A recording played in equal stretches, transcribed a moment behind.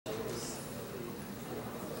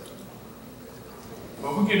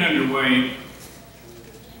Well, we're getting underway.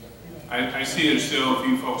 I see there's still a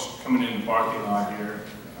few folks coming in the parking lot here.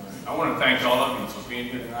 I want to thank all of you for being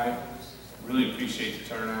here tonight. Really appreciate the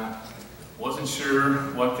turnout. Wasn't sure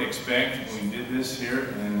what to expect when we did this here,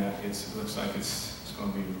 and it looks like it's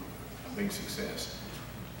going to be a big success.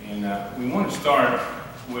 And we want to start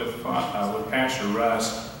with Pastor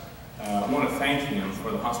Russ. I want to thank him for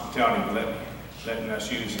the hospitality of letting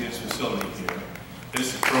us use his facility here.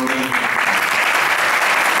 This program.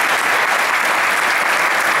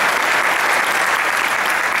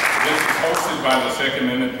 This is hosted by the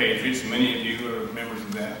Amendment Patriots. Many of you are members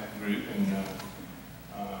of that group, and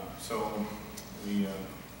so we're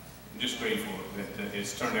just grateful that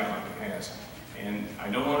it's turned out like it has. And I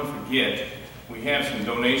don't want to forget, we have some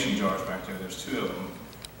donation jars back there. There's two of them.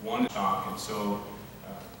 One is stock, and so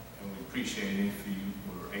and we appreciate it if you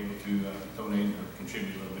were able to donate or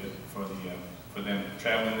contribute a little bit for them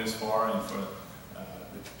traveling this far, and for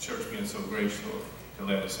the church being so gracious to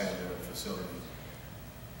let us have their facility.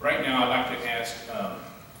 Right now, I'd like to ask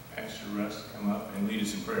Pastor Russ to come up and lead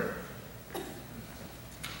us in prayer.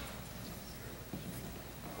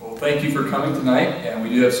 Well, thank you for coming tonight, and we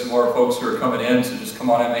do have some more folks who are coming in, so just come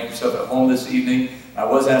on and make yourself at home this evening. I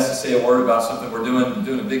was asked to say a word about something we're doing. We're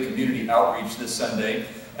doing a big community outreach this Sunday,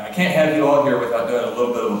 and I can't have you all here without doing a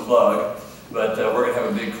little bit of a plug, but we're going to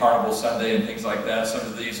have a big carnival Sunday and things like that. Some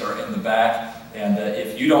of these are in the back. And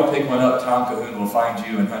if you don't pick one up, Tom Cahoon will find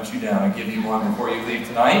you and hunt you down and give you one before you leave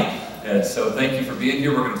tonight. And so thank you for being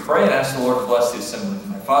here. We're going to pray and ask the Lord to bless the assembly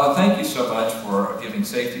tonight. Father, thank you so much for giving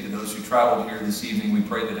safety to those who traveled here this evening. We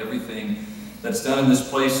pray that everything that's done in this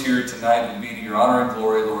place here tonight would be to your honor and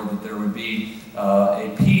glory, Lord, that there would be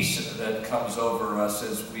a peace that comes over us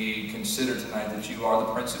as we consider tonight that you are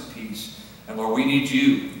the Prince of Peace. And Lord, we need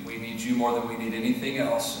you. We need you more than we need anything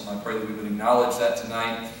else. And I pray that we would acknowledge that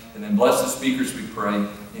tonight. And then bless the speakers, we pray,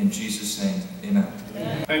 in Jesus' name. Amen.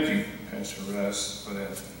 Thank you, Pastor Russ, for that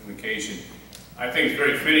invocation. I think it's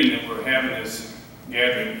very fitting that we're having this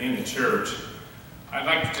gathering in the church. I'd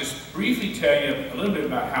like to just briefly tell you a little bit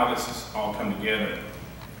about how this has all come together.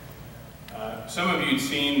 Some of you had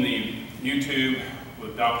seen the YouTube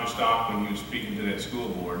with Dr. Stock when he was speaking to that school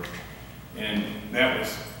board, and that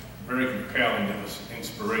was very compelling. It was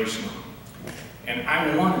inspirational. And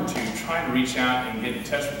I wanted to try to reach out and get in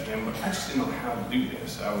touch with them, but I just didn't know how to do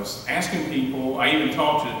this. I was asking people. I even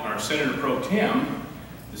talked to our Senator Pro Tem,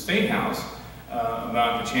 the State House,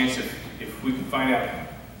 about the chance if we could find out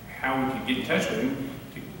how we could get in touch with him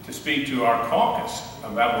to speak to our caucus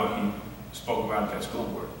about what he spoke about at that school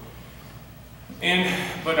board.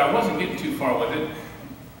 But I wasn't getting too far with it.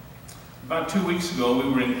 About 2 weeks ago, we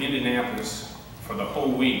were in Indianapolis for the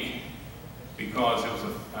whole week, because it was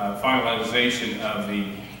a finalization of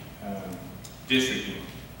the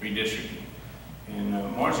redistricting. And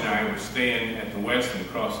Marge and I were staying at the Westin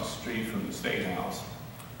across the street from the State House.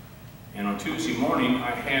 And on Tuesday morning,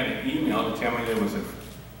 I had an email to tell me there was a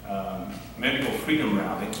medical freedom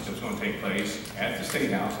rally that was going to take place at the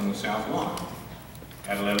State House on the South Lawn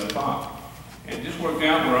at 11 o'clock. And it just worked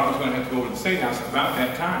out where I was going to have to go over to the State House about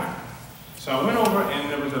that time. So I went over,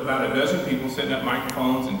 and there was about a dozen people setting up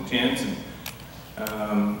microphones and tents and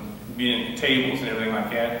being tables and everything like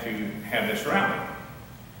that to have this rally.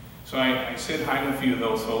 So I said hi to a few of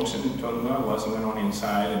those folks and told them who I was and went on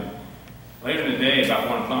inside. And later in the day, about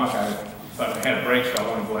 1 o'clock, I thought I had a break, so I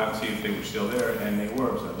wanted to go out and see if they were still there, and they were.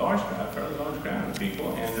 It was a large crowd, a fairly large crowd of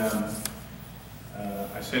people. And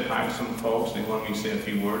I said hi to some folks. They wanted me to say a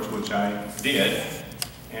few words, which I did.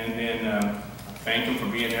 And then I thanked them for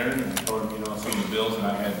being there and told them, some of the bills that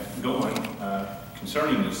I had going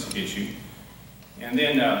concerning this issue. And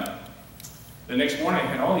then the next morning, I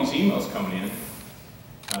had all these emails coming in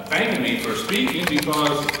thanking me for speaking,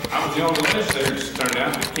 because I was the only legislator, it turned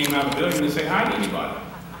out, that came out of the building to say hi to anybody.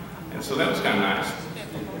 And so that was kind of nice.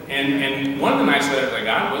 And one of the nice letters I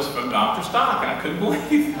got was from Dr. Stock, and I couldn't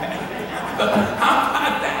believe that. How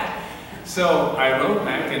about that? So I wrote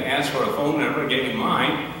back and asked for a phone number, gave him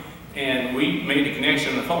mine, and we made a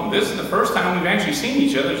connection on the phone. This is the first time we've actually seen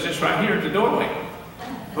each other. It's just right here at the doorway.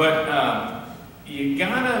 But you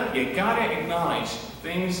gotta acknowledge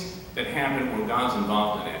things that happen when God's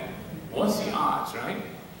involved in it. What's the odds, right?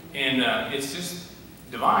 And it's just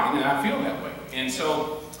divine, and I feel that way. And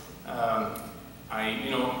so,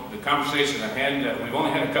 the conversations I've had, we've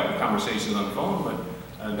only had a couple of conversations on the phone,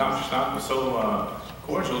 but Dr. Stock was so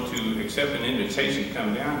cordial to accept an invitation to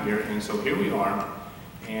come down here, and so here we are.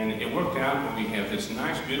 And it worked out that we have this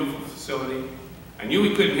nice, beautiful facility. I knew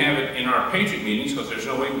we couldn't have it in our Patriot meetings because there's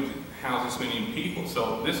no way we could house this many people.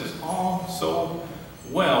 So this is all so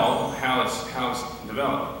well how it's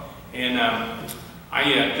developed. And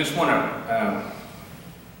I just want to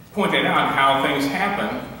point it out how things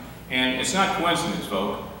happen, and it's not coincidence,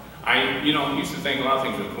 folks. I used to think a lot of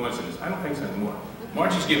things were coincidence. I don't think so anymore.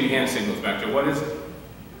 Margie's giving me hand signals back there. What is it?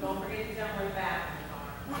 Don't forget to tell her back.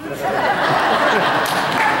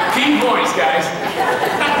 Key points, guys.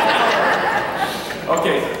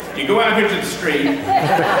 Okay, you go out here to the street.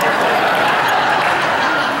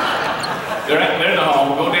 They're in the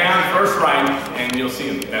hall. Go down first right, and you'll see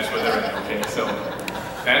them. That's where they're at. Okay, so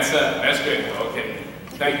that's good. Okay,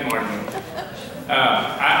 thank you, Martin.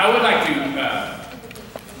 I would like to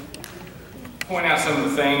point out some of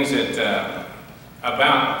the things that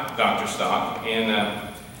about Dr. Stock, and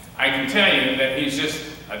I can tell you that he's just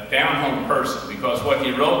a down-home person, because what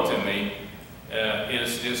he wrote to me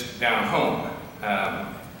is just down-home.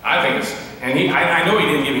 I think it's, and I know he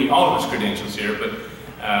didn't give me all of his credentials here, but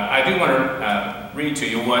I do want to read to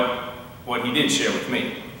you what he did share with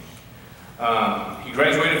me. He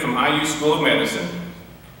graduated from IU School of Medicine.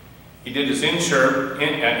 He did his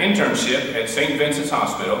internship at St. Vincent's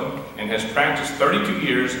Hospital and has practiced 32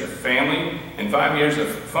 years of family and 5 years of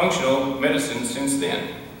functional medicine since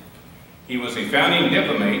then. He was a founding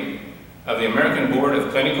diplomate of the American Board of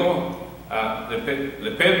Clinical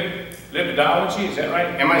Lipidology. Is that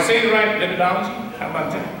right? Am I saying it right? Lipidology? How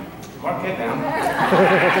about that? Mark that down.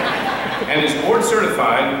 And is board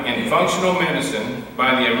certified in functional medicine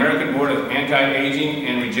by the American Board of Anti-Aging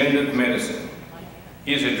and Regenerative Medicine.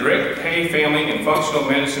 He is a direct pay family and functional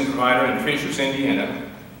medicine provider in Fishers, Indiana,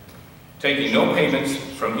 taking no payments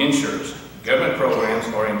from insurers, government programs,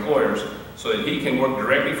 or employers, so that he can work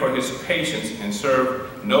directly for his patients and serve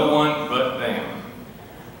no one but them.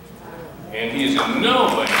 And he is in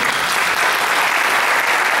no way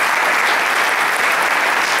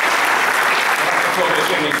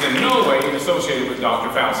he's in no way associated with Dr.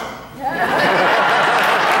 Fauci.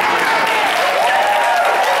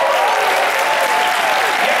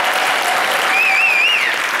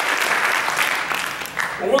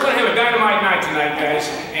 Well, we're going to have a dynamite night tonight, guys.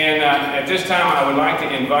 And at this time, I would like to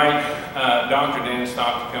invite Dr. Dan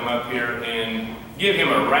Stock to come up here and give him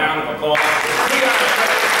a round of applause.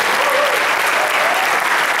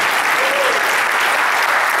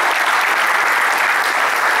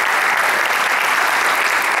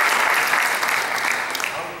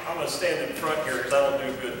 Stand in front here because I don't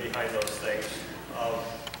do good behind those things.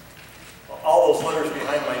 All those letters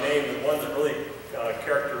behind my name, the one that really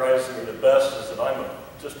characterizes me the best is that I'm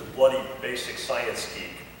just a bloody basic science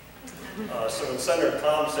geek. So when Senator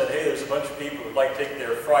Tom said, hey, there's a bunch of people who'd like to take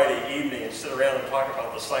their Friday evening and sit around and talk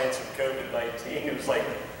about the science of COVID-19, it was like,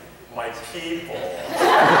 my people.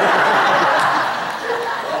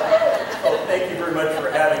 So thank you very much for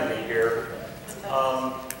having me here.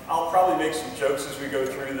 I'll probably make some jokes as we go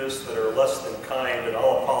through this that are less than kind, and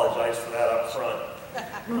I'll apologize for that up front.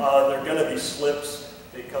 They're going to be slips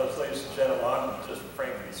because, ladies and gentlemen, I'm just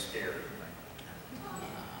frankly scared.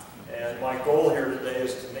 And my goal here today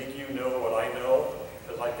is to make you know what I know,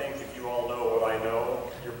 because I think if you all know what I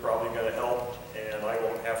know, you're probably going to help, and I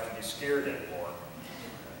won't have to be scared anymore.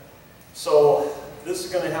 So this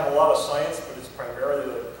is going to have a lot of science, but it's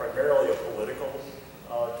primarily a political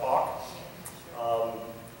talk.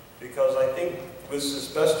 Because I think this is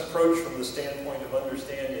best approached from the standpoint of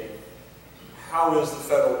understanding how is the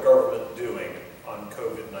federal government doing on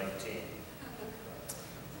COVID-19.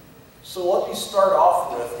 So let me start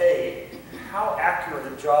off with, hey, how accurate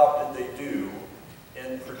a job did they do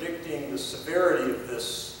in predicting the severity of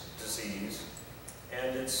this disease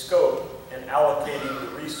and its scope and allocating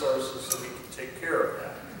the resources so we can take care of that?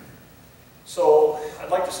 So I'd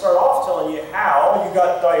like to start off telling you how you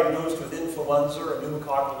got diagnosed with influenza or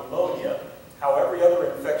pneumococcal pneumonia, how every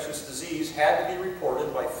other infectious disease had to be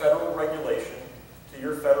reported by federal regulation to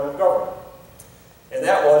your federal government. And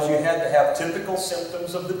that was you had to have typical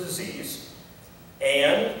symptoms of the disease,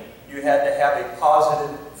 and you had to have a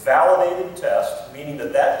positive validated test, meaning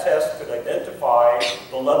that that test could identify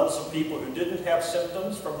the levels of people who didn't have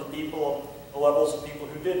symptoms from the levels of people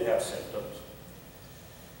who did have symptoms.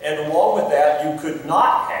 And along with that, you could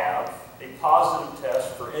not have a positive test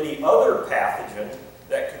for any other pathogen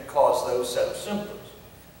that could cause those set of symptoms.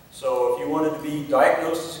 So if you wanted to be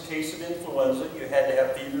diagnosed as a case of influenza, you had to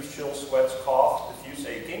have fevers, chills, sweats, cough, diffuse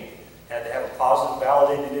aching, had to have a positive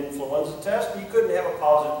validated influenza test, and you couldn't have a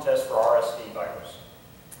positive test for RSV virus.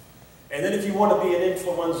 And then if you want to be an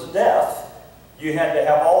influenza death, you had to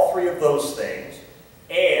have all three of those things,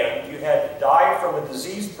 and you had to die from a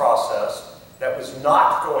disease process that was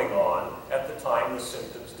not going on at the time the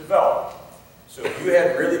symptoms developed. So if you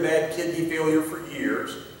had really bad kidney failure for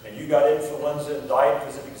years, and you got influenza and died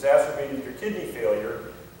because it exacerbated your kidney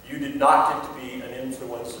failure, you did not get to be an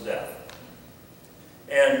influenza death.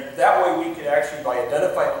 And that way we could actually, by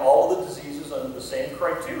identifying all of the diseases under the same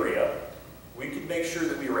criteria, we could make sure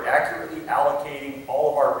that we were accurately allocating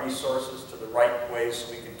all of our resources to the right way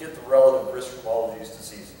so we could get the relative risk from all of these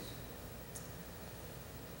diseases.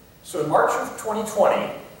 So in March of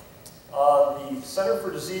 2020, the Center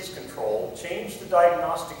for Disease Control changed the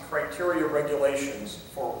diagnostic criteria regulations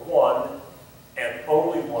for one and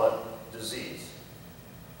only one disease,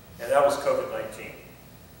 and that was COVID-19.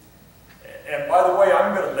 And by the way,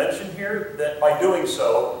 I'm going to mention here that by doing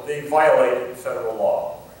so, they violated federal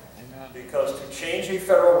law. Because to change a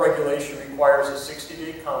federal regulation requires a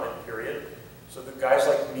 60-day comment period, so that guys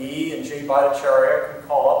like me and Jay Bhattacharya can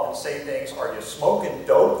call up and say things, are you smoking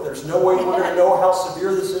dope? There's no way we're going to know how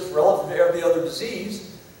severe this is relative to every other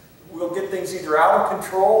disease. We'll get things either out of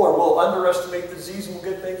control or we'll underestimate the disease and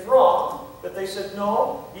we'll get things wrong. But they said,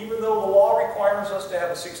 no, even though the law requires us to have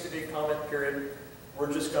a 60-day comment period,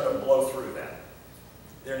 we're just going to blow through that.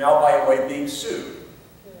 They're now, by the way, being sued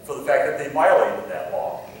for the fact that they violated that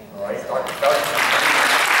law. All right, Dr.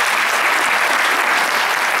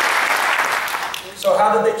 So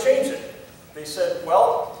how did they change it? They said,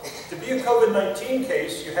 well, to be a COVID-19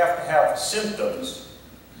 case, you have to have symptoms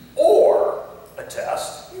or a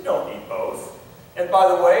test. You don't need both. And by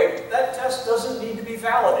the way, that test doesn't need to be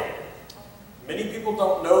validated. Many people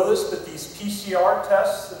don't know this, but these PCR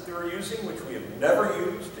tests that they're using, which we have never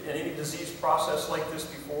used in any disease process like this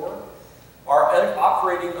before, are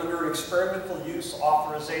operating under an experimental use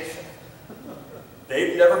authorization.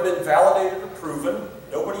 They've never been validated or proven.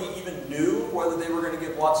 Nobody even knew whether they were going to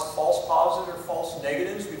get lots of false positives or false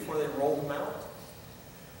negatives before they rolled them out.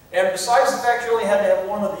 And besides the fact you only had to have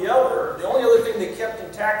one or the only other thing they kept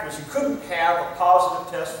intact was you couldn't have a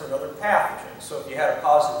positive test for another pathogen. So if you had a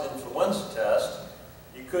positive influenza test,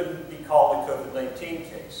 you couldn't be called a COVID-19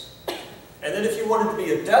 case. And then if you wanted to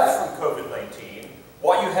be a death from COVID-19,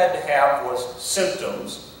 what you had to have was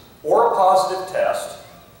symptoms or a positive test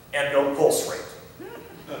and no pulse rate.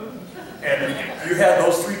 And if you had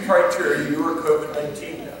those three criteria, you were a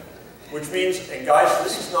COVID-19 death. Which means, and guys,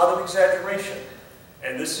 this is not an exaggeration.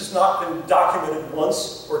 And this has not been documented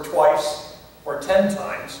once or twice or 10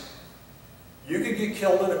 times. You could get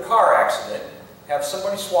killed in a car accident, have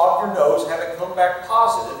somebody swab your nose, have it come back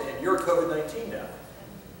positive, and you're a COVID-19 death.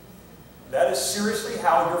 That is seriously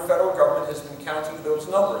how your federal government has been counting those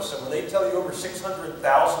numbers. So when they tell you over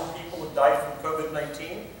 600,000 people have died from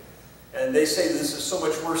COVID-19, and they say this is so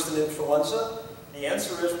much worse than influenza, the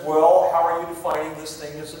answer is, well, how are you defining this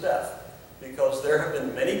thing as a death? Because there have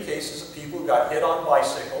been many cases of people who got hit on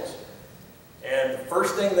bicycles, and the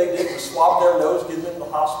first thing they did was swab their nose, get them into the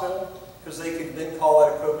hospital, because they could then call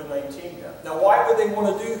that a COVID-19 death. Now, why would they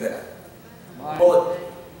want to do that? Well,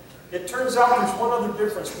 it turns out there's one other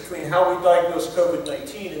difference between how we diagnose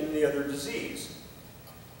COVID-19 and any other disease.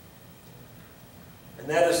 And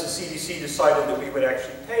that is the CDC decided that we would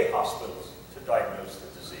actually pay hospitals to diagnose the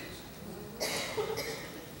disease.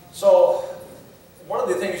 So, one of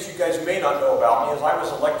the things you guys may not know about me is I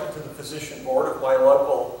was elected to the physician board of my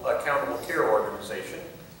local accountable care organization,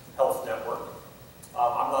 Health Network.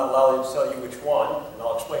 I'm not allowed to tell you which one, and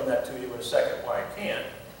I'll explain that to you in a second why I can.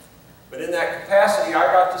 But in that capacity,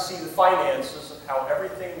 I got to see the finances of how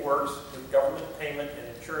everything works with government payment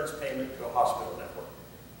and insurance payment to a hospital network.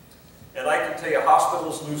 And I can tell you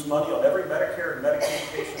hospitals lose money on every Medicare and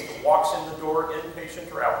Medicaid patient that walks in the door,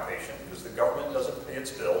 inpatient or outpatient, because the government doesn't pay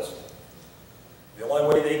its bills. The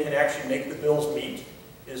only way they can actually make the bills meet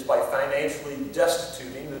is by financially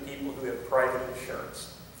destituting the people who have private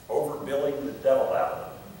insurance, overbilling the devil out of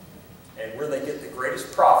them. And where they get the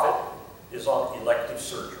greatest profit is on elective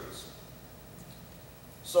surgeries.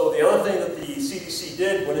 So the other thing that the CDC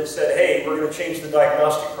did when it said, hey, we're going to change the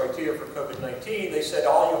diagnostic criteria for COVID-19, they said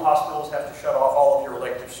all you hospitals have to shut off all of your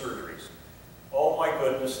elective surgeries. Oh my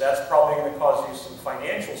goodness, that's probably going to cause you some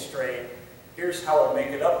financial strain. Here's how we'll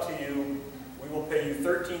make it up to you. We will pay you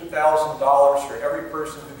 $13,000 for every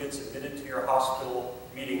person who gets admitted to your hospital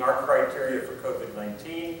meeting our criteria for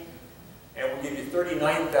COVID-19, and we'll give you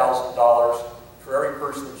 $39,000 for every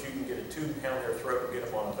person that you can get a tube down their throat and get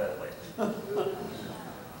them on a ventilator.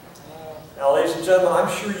 Now, ladies and gentlemen, I'm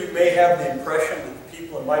sure you may have the impression that the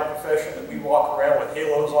people in my profession that we walk around with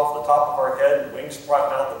halos off the top of our head and wings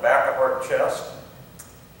sprouting out the back of our chest.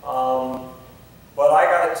 But I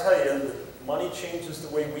got to tell you that money changes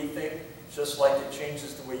the way we think, just like it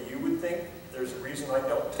changes the way you would think. There's a reason I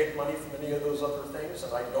don't take money from any of those other things,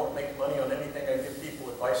 and I don't make money on anything I give people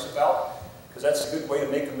advice about, because that's a good way to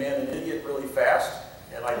make a man an idiot really fast.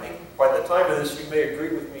 And I think by the time of this, you may agree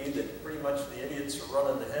with me that pretty much the idiots are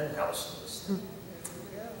running the hen house in this thing.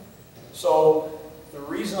 So the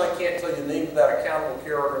reason I can't tell you the name of that accountable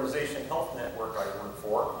care organization health network I work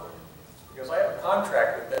for is because I have a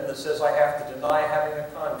contract with them that says I have to deny having a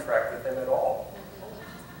contract with them at all.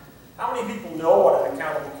 How many people know what an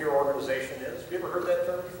accountable care organization is? Have you ever heard that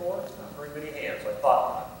term before? Not very many hands, I thought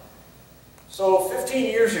not. So 15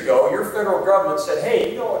 years ago, your federal government said,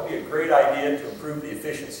 hey, you know what would be a great idea to improve the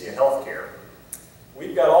efficiency of health care?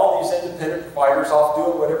 We've got all these independent providers off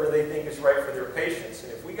doing whatever they think is right for their patients,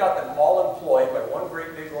 and if we got them all employed by one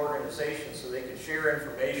great big organization so they can share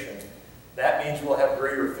information, that means we'll have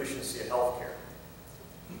greater efficiency of health care.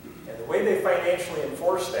 And the way they financially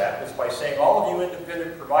enforce that is by saying all of you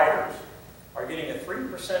independent providers are getting a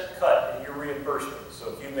 3% cut in your reimbursement.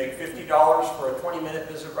 So if you make $50 for a 20-minute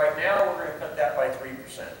visit right now, we're going to cut that by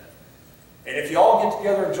 3%. And if you all get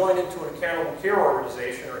together and join into an accountable care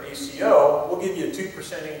organization, or ACO, we'll give you a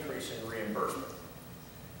 2% increase in reimbursement.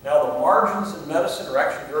 Now, the margins in medicine are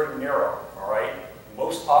actually very narrow, all right?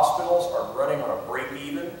 Most hospitals are running on a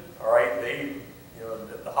break-even, all right?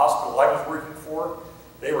 The hospital I was working for,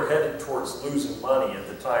 they were headed towards losing money at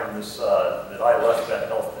the time that I left that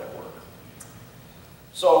health network.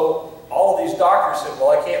 So all of these doctors said,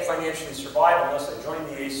 well, I can't financially survive unless I join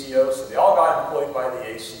the ACO, so they all got employed by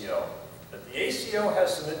the ACO. But the ACO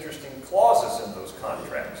has some interesting clauses in those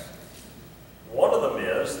contracts. One of them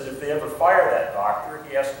is that if they ever fire that doctor,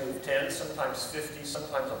 he has to move 10, sometimes 50,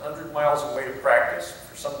 sometimes 100 miles away to practice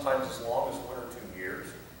for sometimes as long as 1 or 2 years.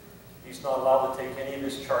 He's not allowed to take any of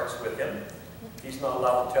his charts with him. He's not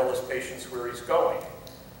allowed to tell his patients where he's going.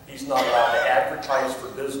 He's not allowed to advertise for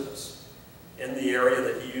business in the area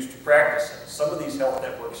that he used to practice in. Some of these health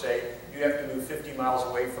networks say you have to move 50 miles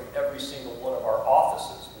away from every single one of our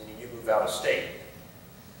offices, meaning you move out of state.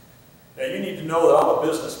 Now you need to know that I'm a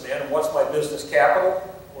businessman, and what's my business capital?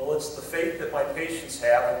 Well, it's the faith that my patients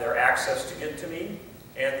have in their access to get to me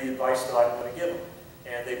and the advice that I'm going to give them.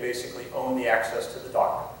 And they basically own the access to the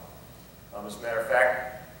doctor. As a matter of fact,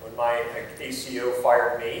 when my ACO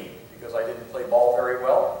fired me because I didn't play ball very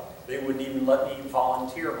well, they wouldn't even let me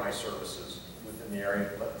volunteer my services within the area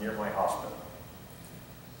near my hospital.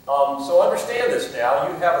 So understand this now.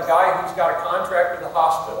 You have a guy who's got a contract with the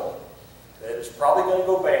hospital that is probably going to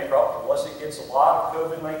go bankrupt unless it gets a lot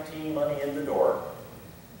of COVID-19 money in the door.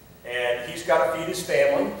 And he's got to feed his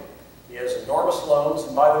family. He has enormous loans.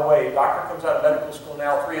 And by the way, a doctor comes out of medical school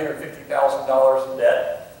now $350,000 in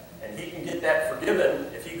debt. And he can get that forgiven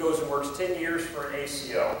if he goes and works 10 years for an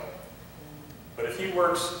ACO. But if he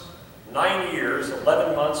works 9 years,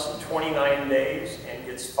 11 months, and 29 days and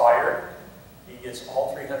gets fired, he gets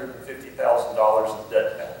all $350,000 in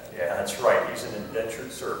debt back. Yeah, that's right. He's an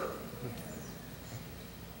indentured servant.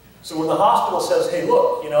 So when the hospital says, hey,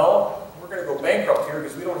 look, you know, we're going to go bankrupt here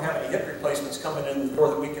because we don't have any hip replacements coming in the door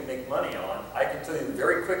that we can make money on, I can tell you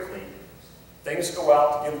very quickly, things go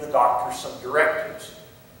out to give the doctors some directives.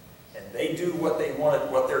 And they do what they want,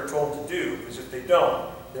 what they're told to do, because if they don't,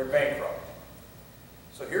 they're bankrupt.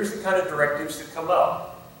 So here's the kind of directives that come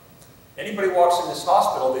up. Anybody walks in this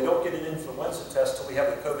hospital, they don't get an influenza test till we have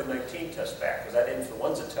the COVID-19 test back, because that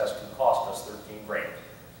influenza test can cost us 13 grand.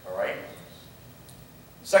 All right?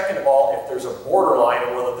 Second of all, if there's a borderline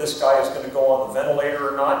of whether this guy is going to go on the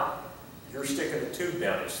ventilator or not, you're sticking a tube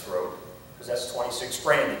down his throat, because that's 26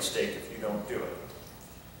 grand at stake if you don't do it.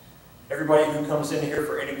 Everybody who comes in here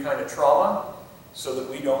for any kind of trauma, so that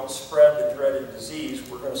we don't spread the dreaded disease,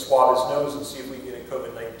 we're going to swab his nose and see if we can get a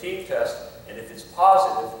COVID-19 test, and if it's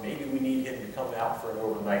positive, maybe we need him to come out for an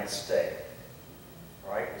overnight stay.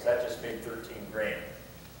 All right, because that just made 13 grand.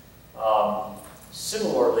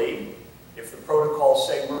 Similarly, if the protocols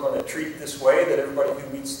say we're going to treat this way, that everybody who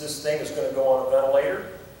meets this thing is going to go on a ventilator,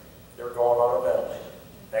 they're going on a ventilator.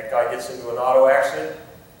 That guy gets into an auto accident,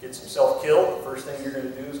 gets himself killed, the first thing you're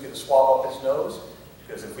going to do is get a swab up his nose,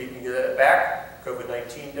 because if we can get it back,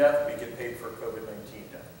 COVID-19 death, we get paid for a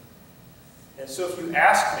COVID-19 death. And so if you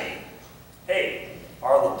ask me, hey,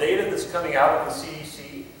 are the data that's coming out of the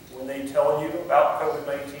CDC, when they tell you about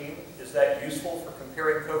COVID-19, is that useful for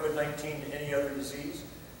comparing COVID-19 to any other disease?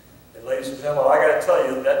 And ladies and gentlemen, I got to tell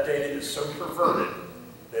you that data is so perverted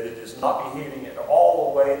that it is not behaving at all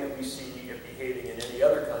the way that we see it behaving in any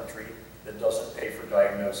other country that doesn't pay for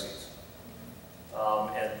diagnoses.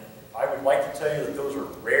 And I would like to tell you that those are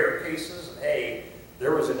rare cases. And hey,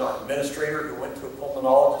 there was an administrator who went to a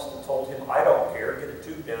pulmonologist and told him, I don't care, get a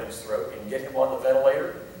tube down his throat and get him on the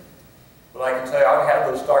ventilator. But I can tell you, I've had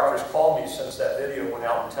those doctors call me since that video went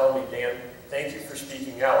out and tell me, Dan, thank you for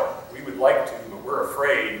speaking out. We would like to, but we're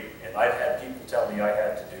afraid. And I've had people tell me I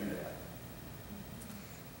had to do that.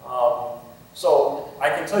 So I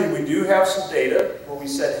can tell you we do have some data where we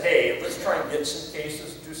said, hey, let's try and get some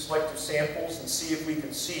cases, do selective samples, and see if we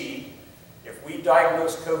can see if we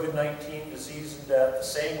diagnose COVID-19 disease and death the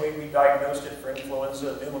same way we diagnosed it for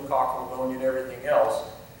influenza, pneumococcal pneumonia, and everything else,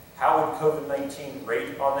 how would COVID-19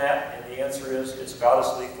 rate on that? And the answer is it's about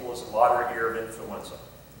as lethal as a moderate year of influenza,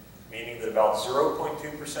 meaning that about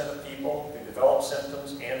 0.2% of people who develop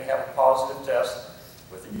symptoms and have a positive test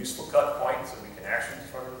with a useful cut point, so we can actually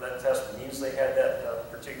determine that test means they had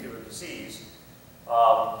that particular disease.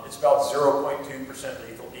 It's about 0.2%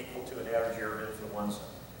 lethal, equal to an average year of influenza.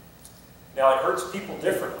 Now, it hurts people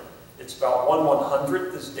differently. It's about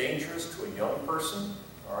 1/100th as dangerous to a young person,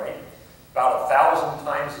 all right? About 1,000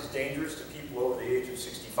 times as dangerous to people over the age of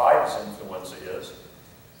 65 as influenza is.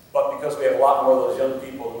 But because we have a lot more of those young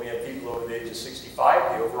people than we have people over the age of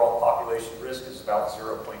 65, the overall population risk is about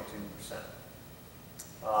 0.2%.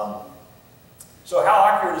 So how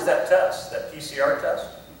accurate is that test, that PCR test?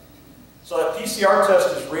 So that PCR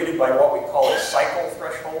test is rated by what we call a cycle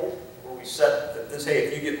threshold, where we set that this, hey,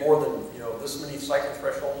 if you get more than this many cycle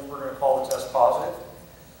thresholds, we're going to call the test positive.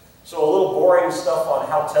 So a little boring stuff on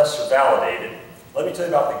how tests are validated. Let me tell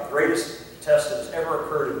you about the greatest test that has ever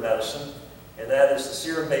occurred in medicine, and that is the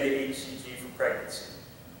serum beta-HCG for pregnancy.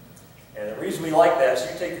 And the reason we like that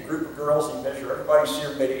is you take a group of girls and you measure everybody's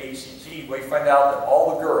serum beta-HCG, we find out that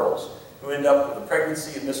all the girls who end up with a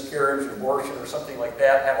pregnancy, a miscarriage, an abortion, or something like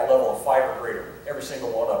that have a level of 5 or greater. Every single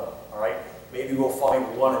one of them, all right? Maybe we'll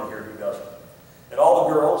find one in here who doesn't. And all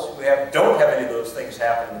the girls who don't have any of those things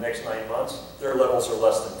happen in the next 9 months, their levels are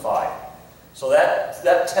less than 5. So that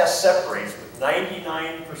test separates with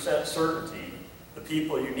 99% certainty the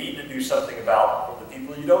people you need to do something about from the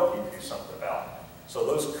people you don't need to do something about. So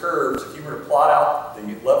those curves, if you were to plot out the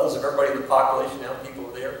levels of everybody in the population, how many people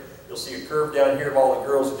are there, you'll see a curve down here of all the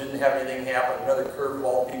girls who didn't have anything happen, another curve of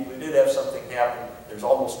all the people who did have something happen. There's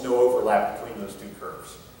almost no overlap between those two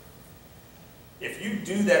curves. If you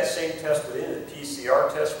do that same test within a PCR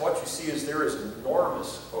test, what you see is there is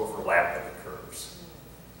enormous overlap in the curves.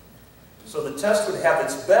 So the test would have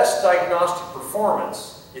its best diagnostic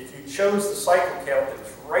performance if you chose the cycle count that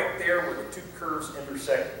was right there where the two curves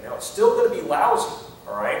intersected. Now, it's still going to be lousy,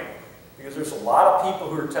 all right? Because there's a lot of people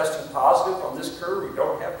who are testing positive on this curve who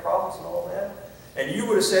don't have problems and all that. And you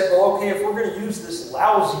would have said, well, okay, if we're going to use this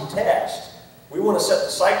lousy test, we want to set the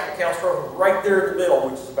cycle counts right there in the middle,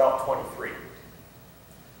 which is about 23.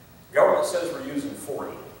 The government says we're using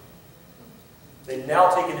 40. They've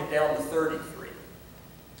now taken it down to 33.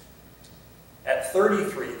 At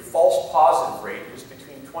 33, the false positive rate is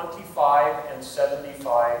between 25 and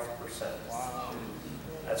 75%. Wow.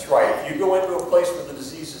 That's right. If you go into a place where the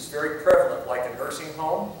disease is very prevalent, like a nursing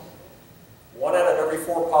home, 1 out of every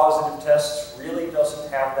 4 positive tests really doesn't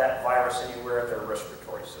have that virus anywhere in their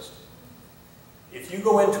respiratory system. If you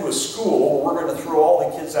go into a school, we're going to throw all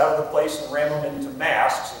the kids out of the place and ram them into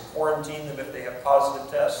masks and quarantine them if they have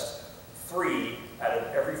positive tests. 3 out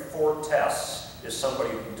of every 4 tests is somebody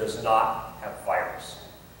who does not have virus.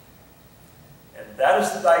 And that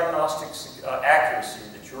is the diagnostic accuracy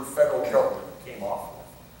that your federal government came off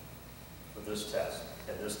with for this test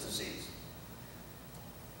and this disease.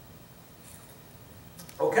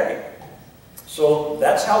 Okay, so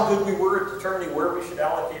that's how good we were at determining where we should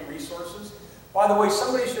allocate resources. By the way,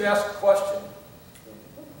 somebody should ask a question.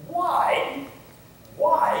 Why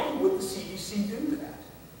would the CDC do that?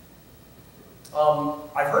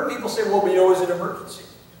 I've heard people say, well, but it was an emergency.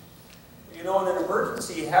 In an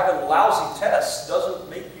emergency, having lousy tests doesn't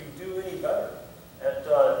make you do any better at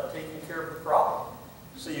taking care of the problem.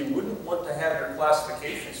 So you wouldn't want to have your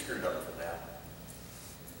classification screwed up for that.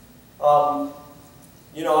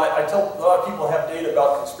 I tell a lot of people have data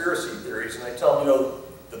about conspiracy theories, and I tell them,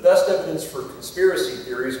 the best evidence for conspiracy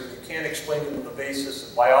theories when you can't explain them on the basis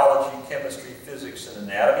of biology, chemistry, physics, and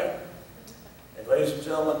anatomy. And ladies and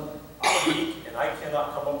gentlemen, I'm weak, and I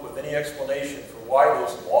cannot come up with any explanation for why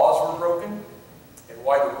those laws were broken and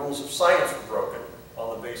why the rules of science were broken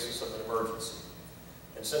on the basis of an emergency.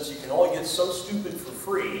 And since you can only get so stupid for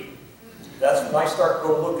free, that's when I start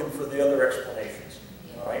looking for the other explanations.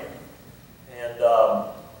 All right? And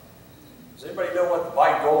does anybody know what the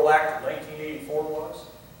Bayh-Dole Act of 1984 was?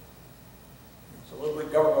 It's a little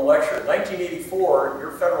bit government lecture. In 1984,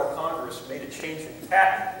 your federal Congress made a change in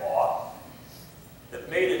patent law that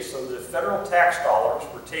made it so that federal tax dollars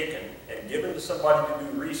were taken and given to somebody to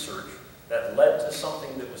do research that led to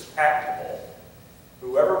something that was patentable.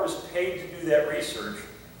 Whoever was paid to do that research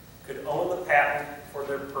could own the patent for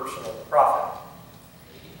their personal profit.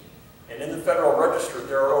 And in the Federal Register,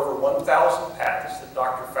 there are over 1,000 patents that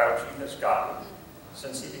Dr. Fauci has gotten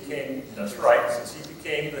since he became, that's right, since he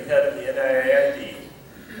became the head of the NIAID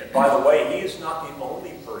And by the way, he is not the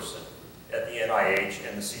only person at the NIH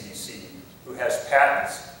and the CDC who has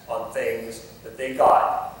patents on things that they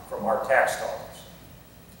got from our tax dollars.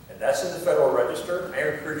 And that's in the Federal Register.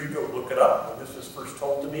 I encourage you to go look it up. When this was first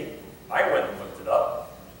told to me, I went and looked it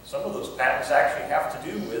up. Some of those patents actually have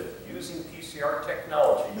to do with using PCR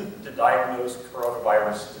technology to diagnose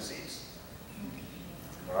coronavirus disease.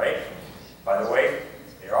 All right? By the way,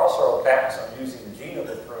 there also are patents on using the genome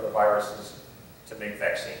of coronaviruses to make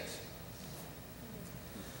vaccines.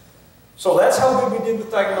 So that's how good we did with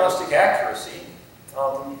diagnostic accuracy.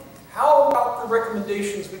 How about the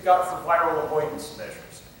recommendations we got for viral avoidance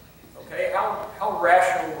measures? Okay, how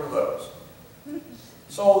rational were those?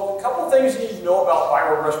 So a couple things you need to know about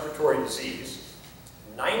viral respiratory disease.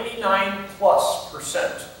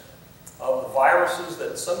 99+% of the viruses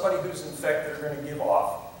that somebody who's infected are going to give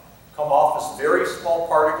off come off as very small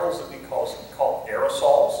particles that we call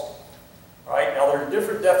aerosols. All right, now there are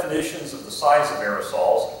different definitions of the size of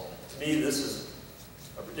aerosols. To me, this is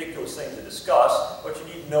a ridiculous thing to discuss. What you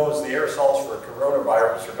need to know is the aerosols for a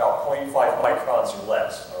coronavirus are about 0.5 microns or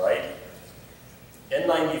less, all right?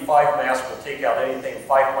 N95 mask will take out anything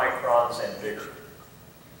 5 microns and bigger.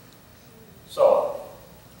 So,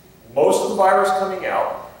 most of the virus coming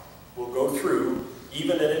out will go through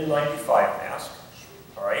even an N95 mask,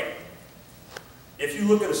 all right? If you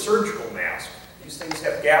look at a surgical mask, these things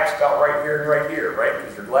have gaps about right here and right here, right?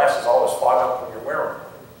 Because your glasses always fog up when you're wearing them.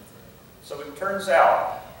 So it turns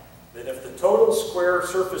out that if the total square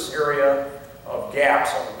surface area of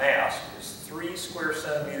gaps on the mask is 3 square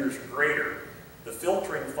centimeters or greater, the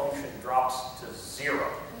filtering function drops to 0.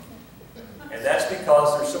 And that's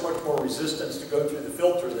because there's so much more resistance to go through the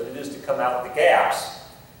filter than it is to come out of the gaps,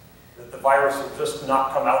 that the virus will just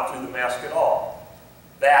not come out through the mask at all.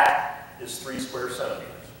 That is 3 square centimeters.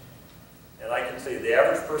 And I can tell you the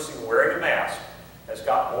average person wearing a mask has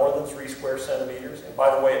got more than 3 square centimeters. And by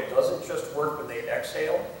the way, it doesn't just work when they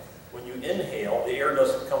exhale. When you inhale, the air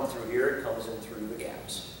doesn't come through here, it comes in through the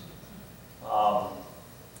gaps.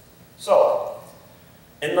 So,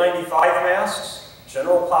 N95 masks,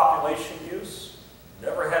 general population use,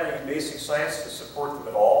 never had any basic science to support them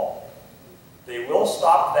at all. They will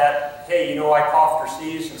stop that, hey, you know, I coughed or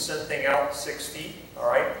sneezed and sent thing out 6 feet, all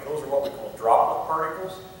right? Those are what we call droplet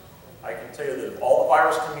particles. I can tell you that of all the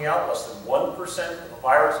virus coming out, less than 1% of the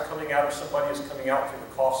virus coming out of somebody is coming out through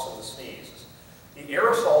the coughs and the sneezes. The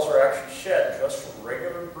aerosols are actually shed just from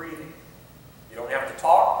regular breathing. You don't have to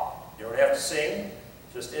talk, you don't have to sing,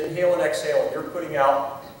 just inhale and exhale, and you're putting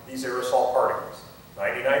out these aerosol particles.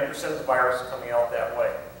 99% of the virus is coming out that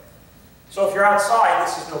way. So if you're outside,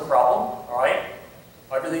 this is no problem, all right?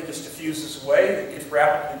 Everything just diffuses away, it gets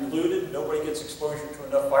rapidly diluted, nobody gets exposure to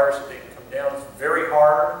enough virus that they can come down. It's very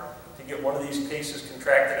hard to get one of these cases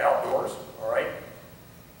contracted outdoors, all right?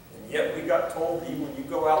 And yet we got told that when you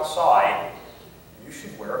go outside, you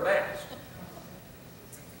should wear a mask.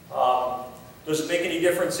 Does it make any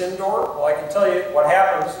difference indoor? Well, I can tell you what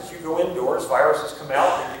happens is you go indoors, viruses come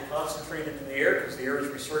out, they get concentrated in the air because the air is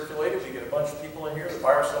recirculated. We get a bunch of people in here, the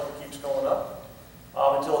virus level keeps going up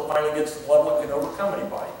until it finally gets to the level it can overcome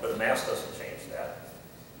anybody. But a mask doesn't change that,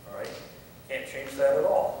 all right? Can't change that at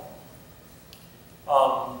all.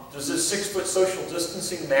 Does this 6-foot social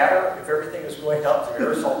distancing matter if everything is going up to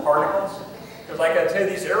aerosol particles? Because like I tell you,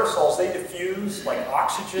 these aerosols, they diffuse like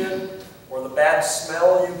oxygen or the bad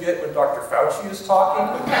smell you get when Dr. Fauci is talking.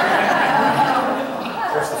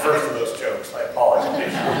 There's the first of those jokes, I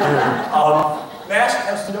apologize. Mask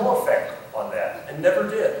has no effect on that, and never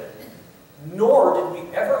did. Nor did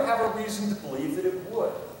we ever have a reason to believe that it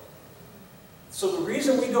would. So the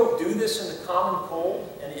reason we don't do this in the common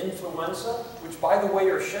cold and influenza, which by the way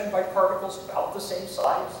are shed by particles about the same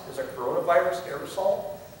size as a coronavirus aerosol,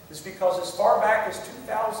 is because as far back as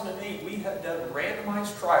 2008, we had done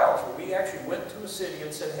randomized trials where we actually went to a city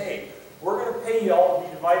and said, hey, we're going to pay y'all to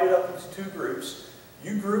be divided up into 2 groups.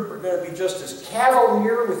 You group are going to be just as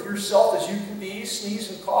cavalier with yourself as you can be, sneeze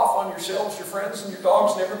and cough on yourselves, your friends and your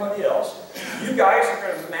dogs and everybody else. You guys are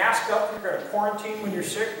going to mask up, you're going to quarantine when you're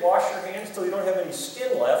sick, wash your hands till you don't have any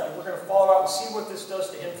skin left, and we're going to follow out and see what this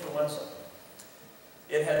does to influenza.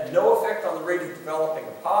 It had no effect on the rate of developing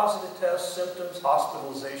a positive test, symptoms,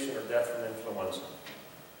 hospitalization, or death from influenza.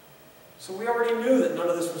 So we already knew that none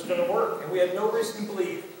of this was going to work, and we had no reason to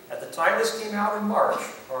believe at the time this came out in March,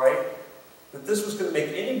 all right, that this was going to make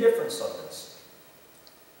any difference on this.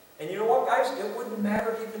 And you know what, guys? It wouldn't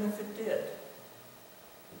matter even if it did,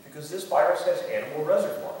 because this virus has animal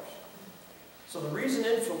reservoirs. So the reason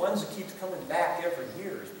influenza keeps coming back every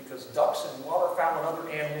year is because ducks and waterfowl and other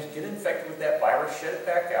animals get infected with that virus, shed it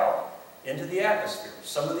back out, into the atmosphere.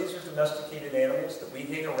 Some of these are domesticated animals that we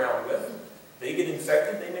hang around with. They get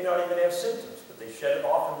infected, they may not even have symptoms, but they shed it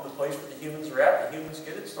off into the place where the humans are at. The humans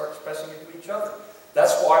get it, start spreading it to each other.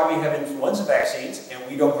 That's why we have influenza vaccines and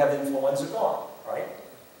we don't have influenza gone, right?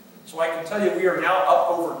 So I can tell you we are now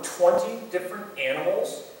up over 20 different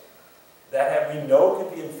animals that we know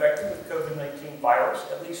can be infected with COVID-19 virus.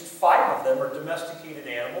 At least 5 of them are domesticated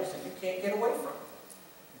animals that you can't get away from.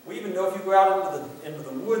 We even know if you go out into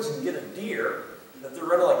the woods and get a deer, that they're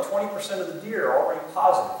running like 20% of the deer are already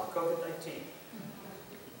positive for COVID-19.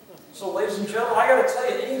 So ladies and gentlemen, I got to tell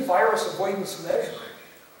you, any virus avoidance measure,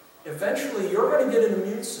 eventually you're going to get an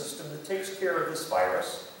immune system that takes care of this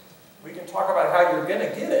virus. We can talk about how you're going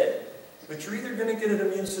to get it, but you're either going to get an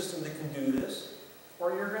immune system that can do this,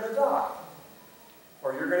 or you're going to die.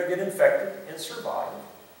 Or you're going to get infected and survive.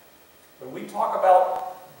 When we talk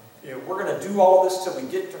about, we're going to do all of this till we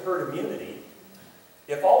get to herd immunity,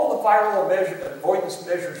 if all of the viral avoidance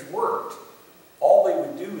measures worked, all they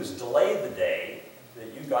would do is delay the day that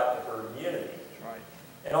you got to herd immunity. Right.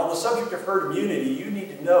 And on the subject of herd immunity, you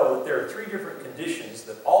need to know that there are 3 different conditions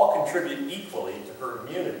that all contribute equally to herd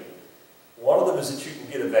immunity. One of them is that you can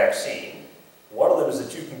get a vaccine. One of them is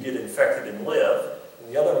that you can get infected and live.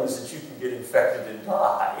 And the other one is that you can get infected and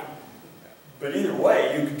die. But either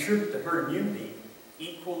way, you contribute to herd immunity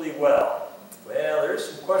equally well. Well, there's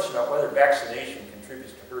some question about whether vaccination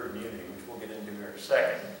contributes to herd immunity, which we'll get into here in a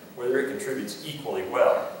second, whether it contributes equally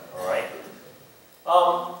well, all right?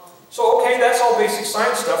 So, okay, that's all basic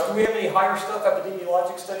science stuff. Do we have any higher stuff,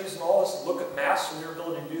 epidemiologic studies and all this, look at masks and their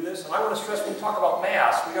ability to do this? And I want to stress, when we talk about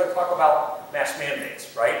masks, we got to talk about mask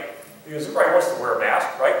mandates, right? Because everybody wants to wear a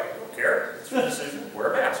mask, right? You don't care. It's your decision.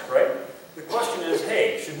 Wear a mask, right? The question is,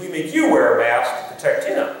 hey, should we make you wear a mask to protect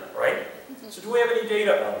him, right? So do we have any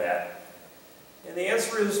data on that? And the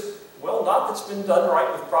answer is, well, not that's been done right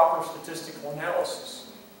with proper statistical analysis.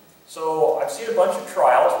 So I've seen a bunch of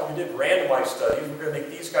trials where we did randomized studies. We're going to make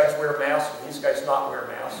these guys wear masks and these guys not wear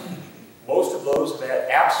masks. Most of those have had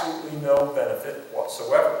absolutely no benefit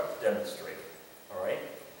whatsoever demonstrated, all right?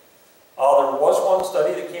 There was one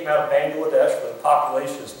study that came out of Bangladesh where the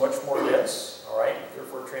population is much more dense, all right?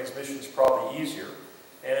 Therefore, transmission is probably easier.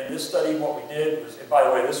 And in this study, what we did was, and by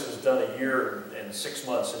the way, this was done a year and 6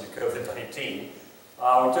 months into COVID-19.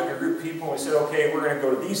 We took a group of people and we said, okay, we're going to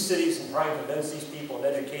go to these cities and try and convince these people and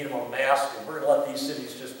educate them on masks, and we're going to let these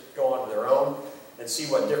cities just go on their own and see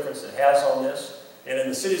what difference it has on this. And in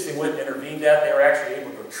the cities they went and intervened at, they were actually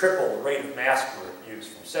able to triple the rate of mask use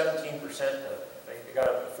from 17% to, I think they got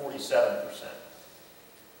up to 47%.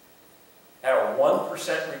 Had a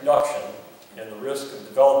 1% reduction in the risk of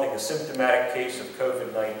developing a symptomatic case of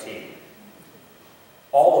COVID-19.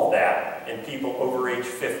 All of that in people over age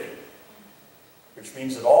 50. Which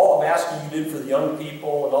means that all the masking you did for the young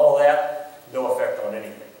people and all that, no effect on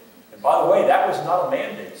anything. And by the way, that was not a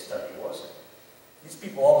mandate study, was it? These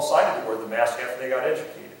people all decided to wear the mask after they got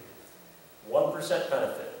educated. 1%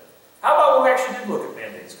 benefit. How about when we actually did look at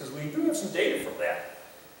mandates? Because we do have some data from that.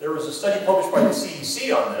 There was a study published by the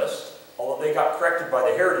CDC on this, although they got corrected by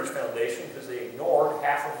the Heritage Foundation because they ignored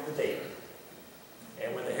half of the data.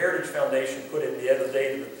 And when the Heritage Foundation put in the other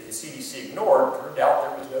data that the CDC ignored, it turned out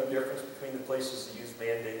there was no difference between the places that used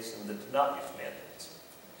mandates and that did not use mandates.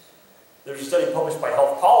 There's a study published by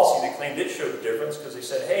Health Policy that claimed it showed a difference because they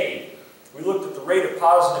said, hey, we looked at the rate of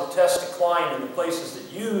positive test decline in the places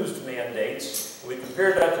that used mandates, and we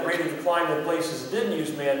compared that to the rate of decline in the places that didn't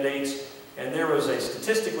use mandates, and there was a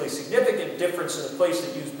statistically significant difference in the place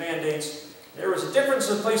that used mandates. There was a difference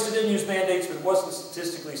in the place that didn't use mandates, but it wasn't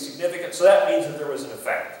statistically significant, so that means that there was an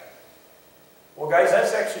effect. Well, guys,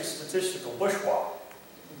 that's actually statistical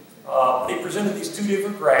bushwalk. They presented these 2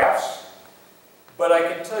 different graphs, but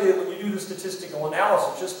I can tell you when you do the statistical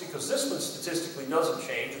analysis, just because this one statistically doesn't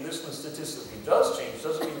change and this one statistically does change,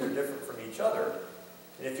 doesn't mean they're different from each other.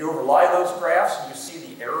 And if you overlay those graphs and you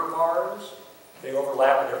see the error bars, they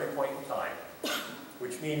overlap at every point in time.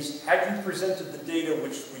 Which means, had you presented the data,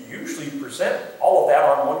 which we usually present, all of that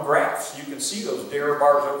on one graph, so you can see those error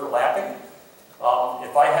bars overlapping.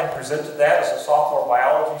 If I had presented that as a sophomore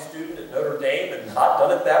biology student at Notre Dame and not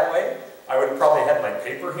done it that way, I would have probably had my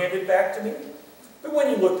paper handed back to me. But when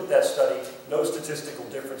you looked at that study, no statistical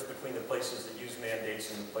difference between the places that used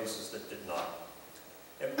mandates and the places that did not.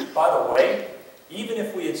 And by the way, even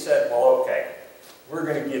if we had said, well, okay, we're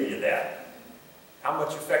going to give you that, how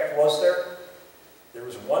much effect was there? There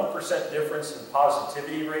was 1% difference in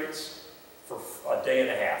positivity rates for a day and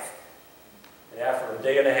a half. And after a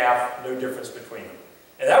day and a half, no difference between them.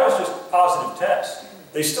 And that was just positive tests.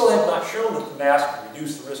 They still have not shown that the mask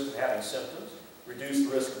reduced the risk of having symptoms, reduced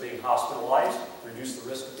the risk of being hospitalized, reduce the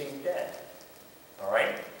risk of being dead. All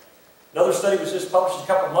right? Another study was just published a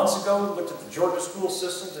couple of months ago, looked at the Georgia school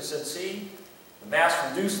systems. They said, see, the mask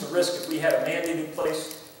reduced the risk if we had a mandated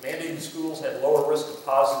place. Mandated schools had lower risk of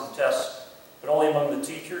positive tests, but only among the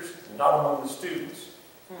teachers and not among the students.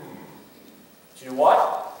 Do you know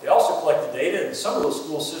what? They also collected data, and some of those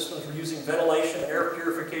school systems were using ventilation, air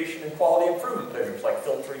purification, and quality improvement measures, like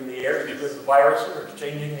filtering the air to get rid of the viruses, or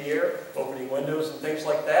changing the air, opening windows, and things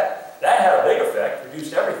like that. That had a big effect,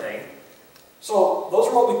 reduced everything. So those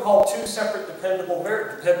are what we call two separate dependent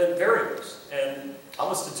variables. And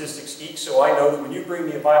I'm a statistics geek, so I know that when you bring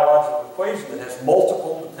me a biological equation that has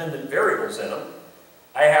multiple dependent variables in them,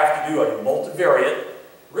 I have to do a multivariate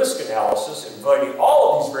risk analysis inviting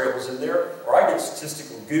all of these variables in there, or I get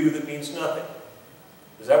statistical goo that means nothing.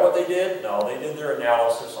 Is that what they did? No, they did their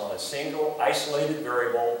analysis on a single isolated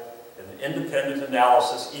variable and an independent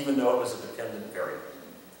analysis, even though it was a dependent variable.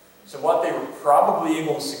 So what they were probably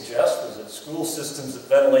able to suggest was that school systems that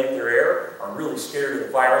ventilate their air are really scared of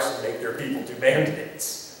the virus and make their people do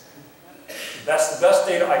mandates. That's the best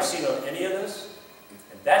data I've seen on any of this,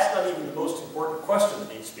 and that's not even the most important question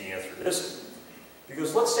that needs to be answered, is it?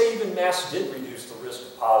 Because let's say even masks did reduce the risk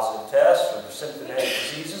of positive tests or symptomatic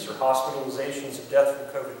diseases or hospitalizations and death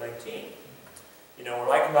from COVID-19. You know, when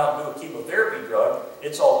I come out and do a chemotherapy drug,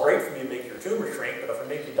 it's all great for me to make your tumor shrink, but if I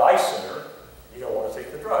make you die sooner, you don't want to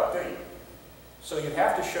take the drug, do you? So you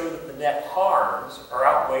have to show that the net harms are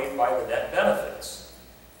outweighed by the net benefits.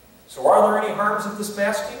 So are there any harms of this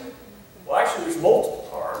masking? Well, actually, there's multiple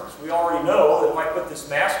harms. We already know that if I put this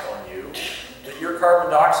mask on you, that your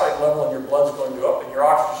carbon dioxide level in your blood is going to go up and your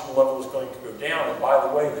oxygen level is going to go down. And by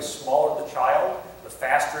the way, the smaller the child, the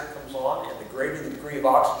faster it comes on, and the greater the degree of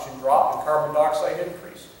oxygen drop and carbon dioxide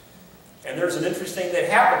increase. And there's an interesting thing that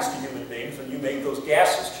happens to human beings when you make those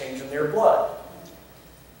gases change in their blood.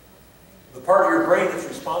 The part of your brain that's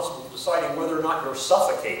responsible for deciding whether or not you're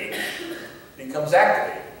suffocating becomes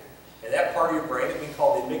activated. And that part of your brain that we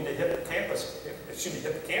call the hippocampus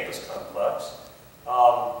complex,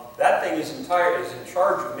 that thing is in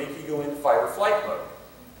charge of making you go into fight or flight mode.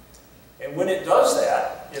 And when it does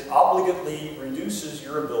that, it obligately reduces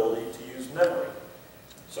your ability to use memory.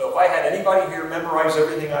 So if I had anybody here memorize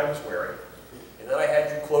everything I was wearing, and then I had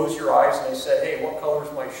you close your eyes and they said, hey, what color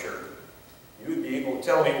is my shirt? You would be able to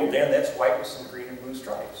tell me, well, Dan, that's white with some green and blue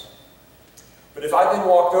stripes. But if I then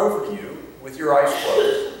walked over to you with your eyes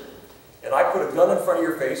closed, and I put a gun in front of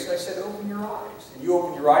your face and I said, open your eyes. And you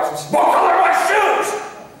open your eyes and said, what color are my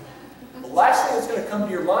shoes? The last thing that's going to come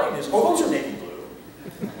to your mind is, oh, those are navy blue.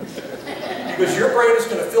 Because your brain is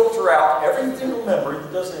going to filter out every single memory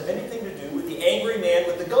that doesn't have anything to do with the angry man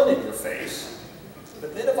with the gun in your face.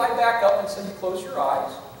 But then if I back up and say, you close your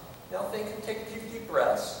eyes, now think and take a few deep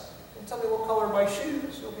breaths, and tell me what color are my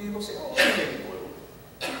shoes, you'll be able to say, oh, they're navy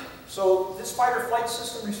blue. So this fight or flight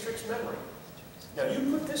system restricts memory. Now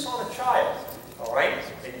you put this on a child, all right,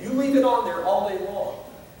 and you leave it on there all day long.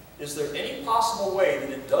 Is there any possible way that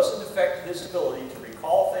it doesn't affect his ability to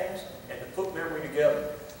recall things and to put memory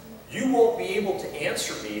together? You won't be able to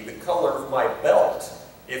answer me the color of my belt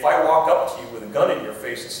if I walk up to you with a gun in your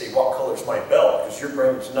face and say, what color is my belt? Because your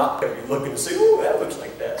brain is not going to be looking and say, oh, that looks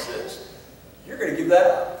like that says. You're going to give that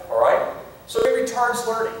up, all right? So it retards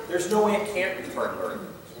learning. There's no way it can't retard learning.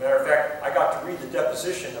 As a matter of fact, I got to read the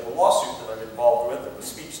deposition of a lawsuit that I'm involved with of a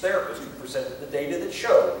speech therapist who presented the data that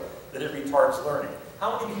showed that it retards learning.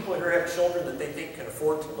 How many people here have children that they think can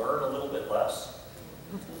afford to learn a little bit less?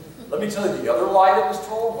 Let me tell you the other lie that was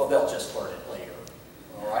told. Well, they'll just learn it later.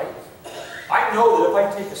 All right? I know that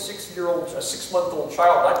if I take a 6-month-old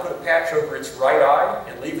child and I put a patch over its right eye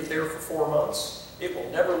and leave it there for 4 months, it will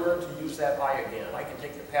never learn to use that eye again. I can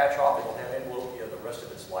take the patch off, it will have amblyopia the rest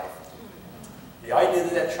of its life. The idea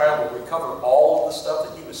that that child will recover all of the stuff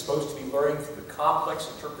that he was supposed to be learning through the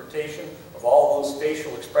complex interpretation of all those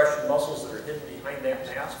facial expression muscles that are hidden behind that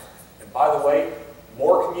mask. And by the way,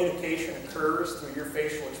 more communication occurs through your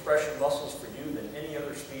facial expression muscles for you than any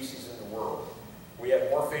other species in the world. We have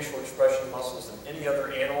more facial expression muscles than any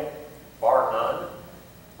other animal, bar none.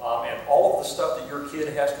 And all of the stuff that your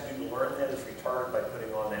kid has to do to learn that is retarded by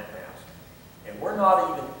putting on that mask. And we're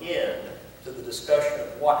not even in to the discussion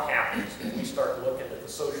of what happens when we start looking at the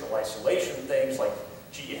social isolation things like,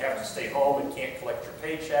 gee, you have to stay home and can't collect your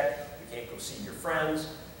paycheck, you can't go see your friends.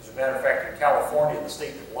 As a matter of fact, in California, the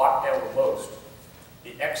state that locked down the most,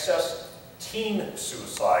 the excess teen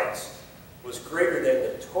suicides was greater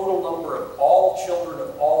than the total number of all children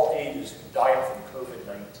of all ages who died from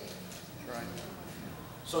COVID-19. Right.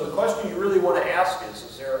 So the question you really want to ask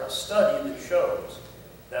is there a study that shows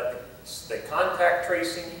that the contact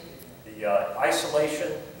tracing, the isolation,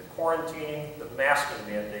 the quarantining, the masking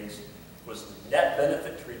mandates was the net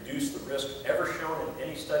benefit to reduce the risk ever shown in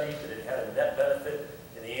any study that it had a net benefit?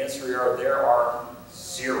 And the answer is there are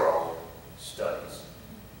 0 studies.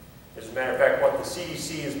 As a matter of fact, what the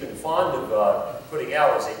CDC has been fond of putting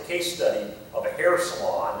out is a case study of a hair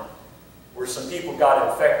salon where some people got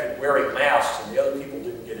infected wearing masks and the other people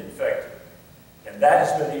didn't get infected. And that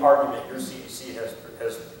has been the argument your CDC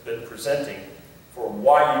has been presenting for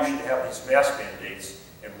why you should have these mask mandates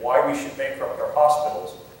and why we should bankrupt our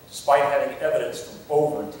hospitals, despite having evidence from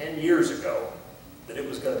over 10 years ago that it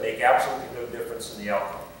was going to make absolutely no difference in the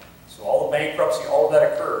outcome. So all the bankruptcy, all of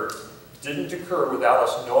that didn't occur without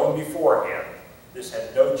us knowing beforehand this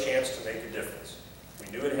had no chance to make a difference.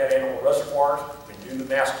 We knew it had animal reservoirs, we knew the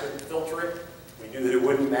mask couldn't filter it, we knew that it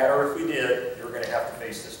wouldn't matter if we did, you were going to have to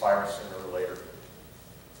face this virus sooner or later.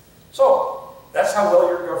 So, that's how well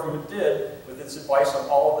your government did with its advice on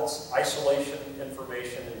all of its isolation,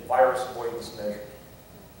 information, and virus avoidance measures.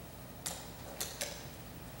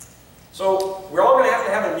 So, we're all going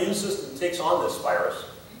to have an immune system that takes on this virus.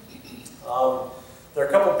 There are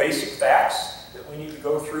a couple basic facts that we need to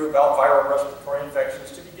go through about viral respiratory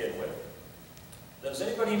infections to begin with. Does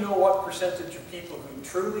anybody know what percentage of people who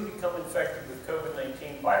truly become infected with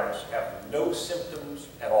COVID-19 virus have no symptoms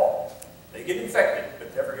at all? They get infected,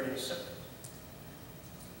 but never get any symptoms.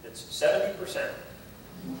 It's 70%.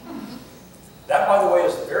 That, by the way,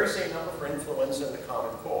 is the very same number for influenza and the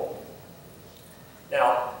common cold.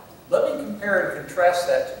 Now, let me compare and contrast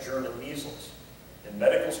that to German measles. In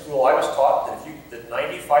medical school, I was taught that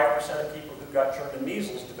 95% of people who got German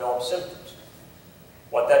measles developed symptoms.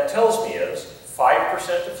 What that tells me is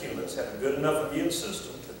 5% of humans have a good enough immune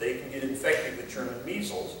system that they can get infected with German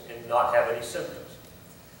measles and not have any symptoms.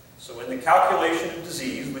 So in the calculation of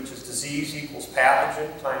disease, which is disease equals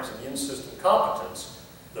pathogen times immune system competence,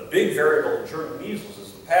 the big variable in German measles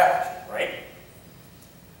is the pathogen, right?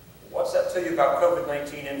 What's that tell you about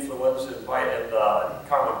COVID-19, influenza, and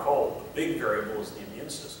common cold? The big variable is the immune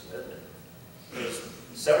system, isn't it? Because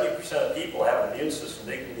 70% of people have an immune system,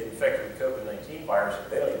 they can get infected with COVID-19 virus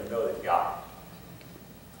and they don't even know they've got it.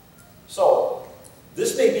 So,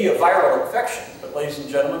 this may be a viral infection, but ladies and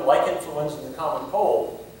gentlemen, like influenza and the common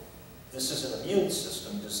cold, this is an immune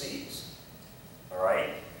system disease. All right?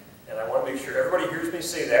 And I want to make sure everybody hears me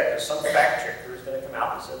say that, because some fact checker is going to come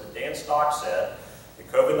out and say that Dan Stock said that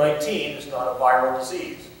COVID-19 is not a viral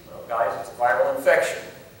disease. Well, guys, it's a viral infection,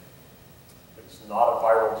 but it's not a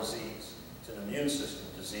viral disease. It's an immune system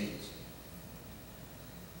disease.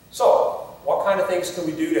 So, what kind of things can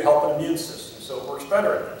we do to help an immune system so it works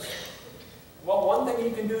better in this? Well, one thing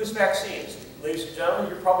you can do is vaccines. Ladies and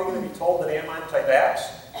gentlemen, you're probably going to be told that I'm anti-vax.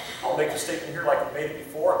 I'll make a statement here like I've made it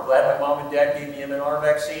before. I'm glad my mom and dad gave me MMR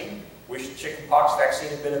vaccine. Wish the chickenpox vaccine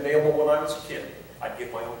had been available when I was a kid. I'd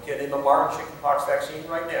give my own kid MMR and chickenpox vaccine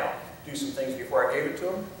right now. Do some things before I gave it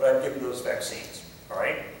to him, but I'd give him those vaccines. All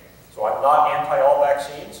right? So I'm not anti all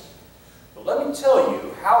vaccines. But let me tell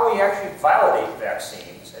you how we actually validate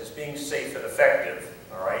vaccines as being safe and effective.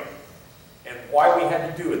 All right? And why we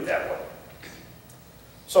had to do it that way.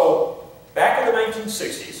 So, back in the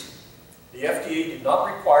 1960s, the FDA did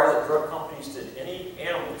not require that drug companies did any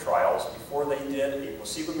animal trials before they did a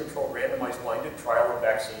placebo-controlled randomized blinded trial of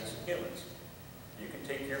vaccines in humans. You can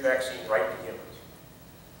take your vaccine right to humans.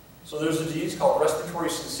 So there's a disease called respiratory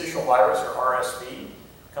syncytial virus, or RSV.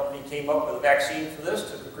 The company came up with a vaccine for this,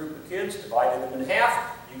 took a group of kids, divided them in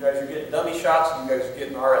half. You guys are getting dummy shots, you guys are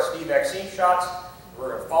getting RSV vaccine shots.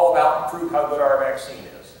 We're going to follow out and prove how good our vaccine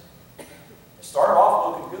is. It started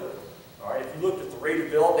off looking good. All right, if you looked at the rate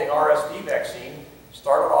of developing RSV vaccine, it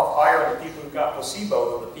started off higher in the people who got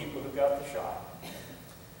placebo than the people who got the shot.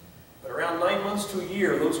 But around 9 months to a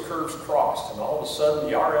year, those curves crossed, and all of a sudden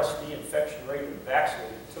the RSV infection rate of the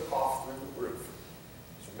vaccinated took off through the roof.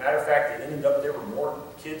 As a matter of fact, it ended up there were more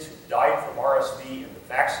kids who died from RSV in the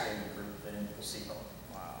vaccinated group than in placebo.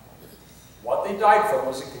 Wow. What they died from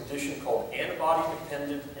was a condition called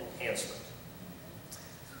antibody-dependent enhancement.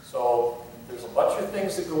 So there's a bunch of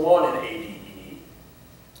things that go on in ADE,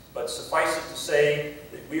 but suffice it to say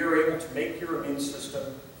that we are able to make your immune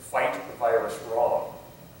system fight the virus wrong.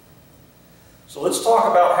 So let's talk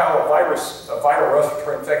about how a viral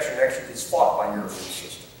respiratory infection actually gets fought by your immune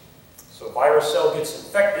system. So a virus cell gets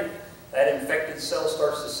infected, that infected cell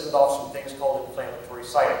starts to send off some things called inflammatory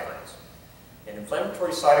cytokines. And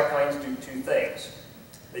inflammatory cytokines do two things.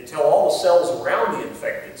 They tell all the cells around the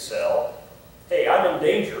infected cell, hey, I'm in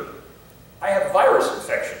danger. I have a virus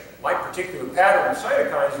infection. My particular pattern of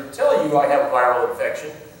cytokines will tell you I have a viral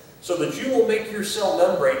infection, so that you will make your cell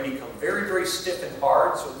membrane become very, very stiff and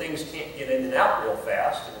hard so things can't get in and out real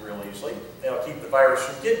fast and real easily. That'll keep the virus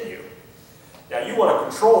from getting you. Now you want to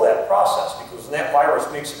control that process because when that virus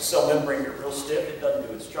makes its cell membrane get real stiff, it doesn't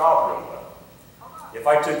do its job real well. If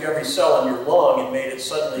I took every cell in your lung and made it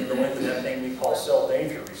suddenly go into that thing we call cell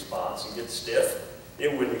danger response and get stiff,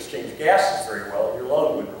 it wouldn't exchange gases very well and your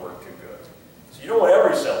lung wouldn't work too good. So you don't want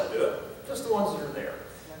every cell to do it, just the ones that are there.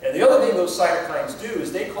 And the other thing those cytokines do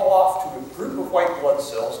is they call off to a group of white blood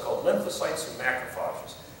cells called lymphocytes and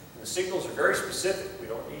macrophages. And the signals are very specific. We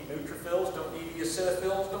don't need neutrophils, don't need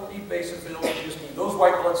eosinophils, don't need basophils. We just need those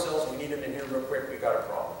white blood cells, and we need them in here real quick. We got a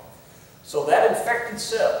problem. So that infected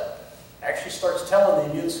cell actually starts telling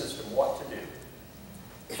the immune system what to do.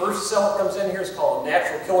 The first cell that comes in here is called a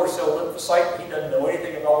natural killer cell lymphocyte. He doesn't know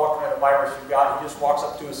anything about what kind of virus you've got. He just walks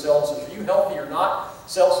up to a cell and says, "Are you healthy or not?"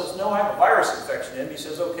 Cell says, "No, I have a virus infection in." He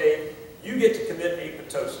says, "Okay, you get to commit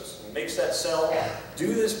apoptosis." He makes that cell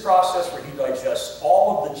do this process where he digests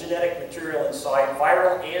all of the genetic material inside,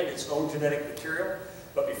 viral and its own genetic material.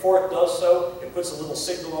 But before it does so, it puts a little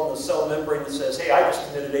signal on the cell membrane that says, "Hey, I just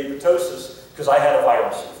committed apoptosis because I had a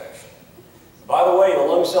virus infection." By the way, the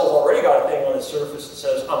lung cell's already got a thing on its surface that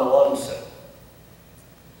says, "I'm a lung cell."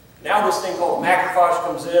 Now this thing called a macrophage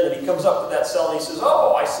comes in, and he comes up to that cell and he says,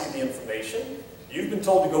 "Oh, I see the information. You've been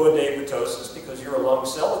told to go into apoptosis because you're a lung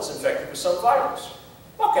cell that's infected with some virus.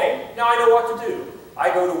 Okay, now I know what to do.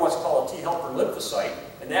 I go to what's called a T helper lymphocyte,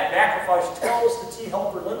 and that macrophage tells the T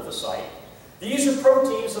helper lymphocyte, these are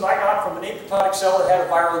proteins that I got from an apoptotic cell that had a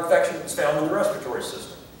viral infection that was found in the respiratory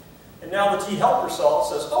system." And now the T helper cell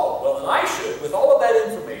says, "Oh, well then I should, with all of that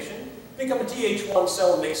information, become a Th1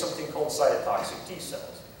 cell and make something called cytotoxic T cells."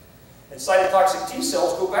 And cytotoxic T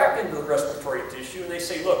cells go back into the respiratory tissue and they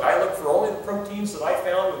say, "Look, I look for only the proteins that I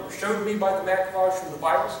found that were showed to me by the macrophage from the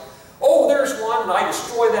virus. Oh, there's one, and I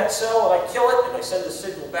destroy that cell and I kill it, and I send a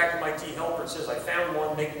signal back to my T helper that says, I found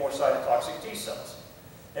one, make more cytotoxic T cells."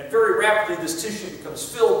 And very rapidly this tissue becomes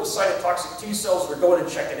filled with cytotoxic T cells. They're going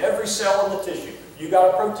and checking every cell in the tissue. You got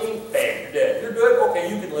a protein? Bam, you're dead. You're good? Okay,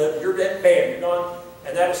 you can live. You're dead? Bam, you're gone.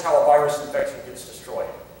 And that is how a virus infection gets destroyed.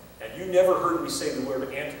 And you never heard me say the word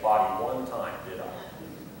antibody one time, did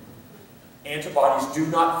I? Antibodies do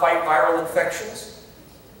not fight viral infections.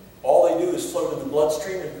 All they do is float in the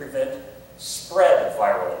bloodstream and prevent spread of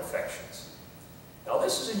viral infections. Now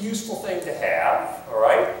this is a useful thing to have, all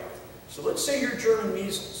right? So let's say you're German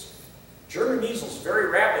measles. German measles very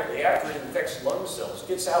rapidly, after it infects lung cells,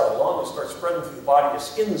 gets out of the lung and starts spreading through the body to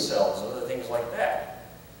skin cells and other things like that.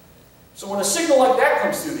 So when a signal like that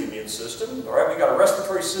comes through the immune system, all right, we got a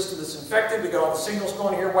respiratory system that's infected, we got all the signals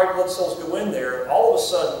going here, white blood cells go in there, all of a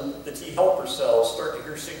sudden the T helper cells start to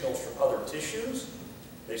hear signals from other tissues.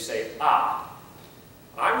 They say, "Ah,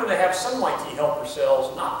 I'm going to have some of my T helper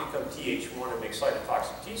cells not become Th1 and make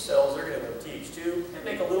cytotoxic T cells, they're going to become Th2 and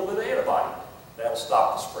make a little bit of antibody. That'll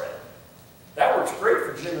stop the spread." That works great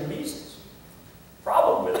for German measles.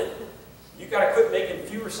 Problem with it, you've got to quit making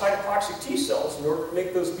fewer cytotoxic T cells in order to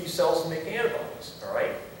make those B cells and make antibodies, all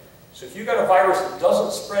right? So if you've got a virus that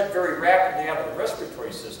doesn't spread very rapidly out of the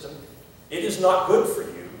respiratory system, it is not good for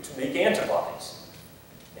you to make antibodies.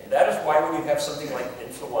 And that is why when you have something like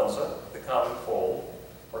influenza, the common cold,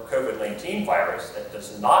 or COVID-19 virus that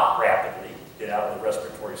does not rapidly get out of the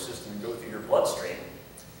respiratory system and go through your bloodstream,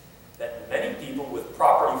 that many people with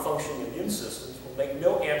properly functioning immune systems will make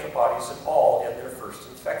no antibodies at all in their first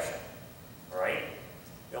infection. All right?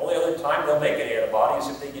 The only other time they'll make an antibody is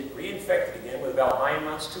if they get reinfected again with about 9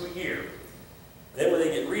 months to a year. Then when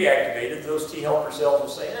they get reactivated, those T helper cells will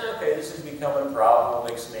say, "Okay, this is becoming a problem, we'll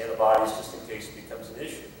make some antibodies just in case it becomes an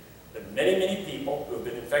issue." But many, many people who have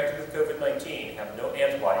been infected with COVID-19 have no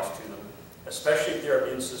antibodies to them, especially if their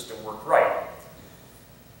immune system worked right.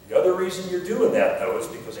 The other reason you're doing that, though, is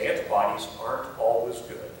because antibodies aren't always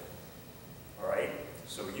good. All right?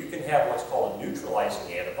 So you can have what's called a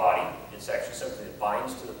neutralizing antibody. It's actually something that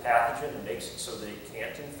binds to the pathogen and makes it so that it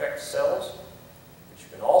can't infect cells. But you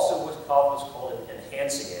can also what's called an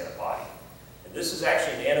enhancing antibody. And this is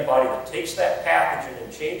actually an antibody that takes that pathogen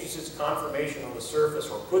and changes its conformation on the surface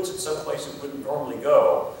or puts it someplace it wouldn't normally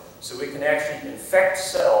go, so it can actually infect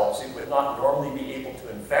cells it would not normally be able to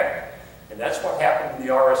infect. And that's what happened in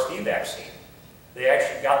the RSV vaccine. They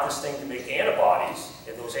actually got this thing to make antibodies,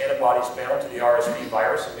 and those antibodies bound to the RSV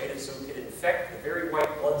virus and made it so it could infect the very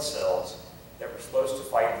white blood cells that were supposed to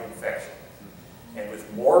fight the infection. And with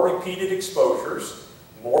more repeated exposures,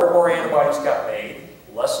 more and more antibodies got made,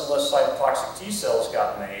 less and less cytotoxic T cells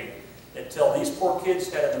got made, until these poor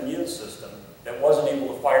kids had an immune system that wasn't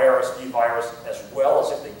able to fight RSV virus as well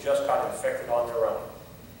as if they just got infected on their own.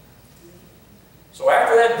 So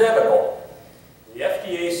after that debacle, the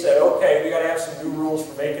FDA said, okay, we got to have some new rules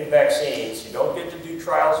for making vaccines. You don't get to do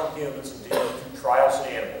trials in humans and do trials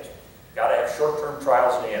in animals. You've got to have short-term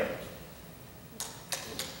trials in animals.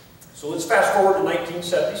 So let's fast forward to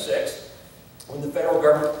 1976, when the federal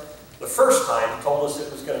government, the first time, told us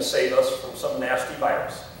it was going to save us from some nasty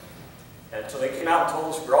virus. And so they came out and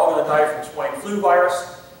told us we're all going to die from swine flu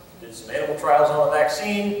virus, did some animal trials on a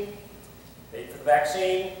vaccine, paid for the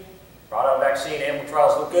vaccine, brought out a vaccine, animal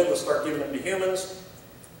trials look good, let's start giving them to humans.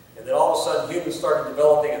 And then all of a sudden humans started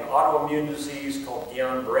developing an autoimmune disease called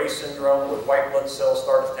Guillain-Barré syndrome, where white blood cells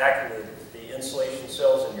start attacking the insulation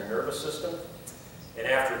cells in your nervous system. And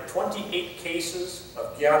after 28 cases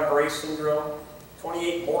of Guillain-Barré syndrome,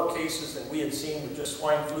 28 more cases than we had seen with just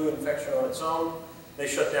swine flu infection on its own, they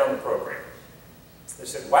shut down the program. They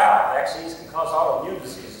said, wow, vaccines can cause autoimmune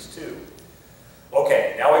diseases too.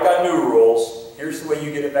 Okay, now we got new rules. Here's the way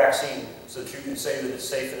you get a vaccine so that you can say that it's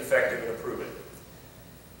safe and effective and approve it.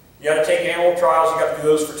 You got to take animal trials, you got to do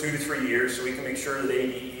those for 2 to 3 years so we can make sure that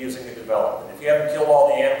ADE isn't in development. If you haven't killed all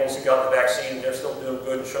the animals who got the vaccine and they're still doing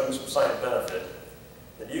good and showing some sign of benefit,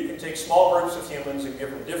 then you can take small groups of humans and give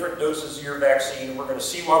them different doses of your vaccine, and we're going to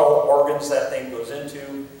see what all organs that thing goes into,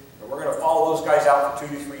 and we're going to follow those guys out for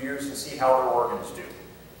 2 to 3 years and see how their organs do.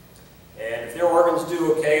 And if their organs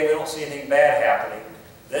do okay and we don't see anything bad happening,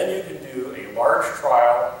 then you can do a large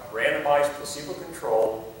trial, randomized,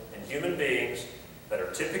 placebo-controlled, in human beings that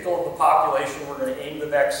are typical of the population we're going to aim the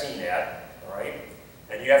vaccine at, all right?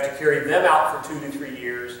 And you have to carry them out for 2 to 3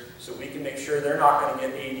 years so we can make sure they're not going to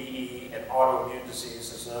get ADE and autoimmune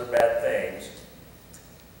diseases and other bad things.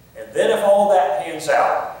 And then if all that pans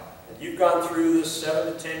out, and you've gone through this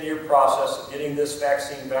 7 to 10 year process of getting this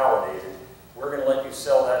vaccine validated, we're going to let you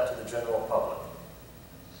sell that to the general public.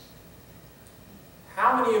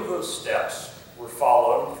 How many of those steps were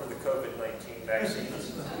followed for the COVID-19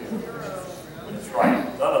 vaccines? That's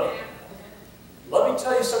right, none of them. Let me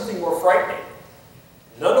tell you something more frightening.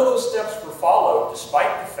 None of those steps were followed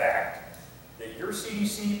despite the fact that your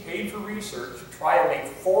CDC paid for research to try and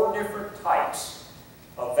make 4 different types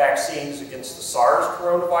of vaccines against the SARS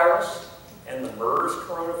coronavirus and the MERS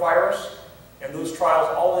coronavirus, and those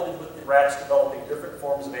trials all ended with the rats developing different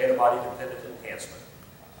forms of antibody-dependent enhancement.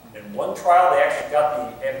 In one trial, they actually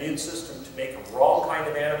got the immune system to make a wrong kind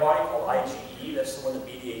of antibody called IgE. That's the one that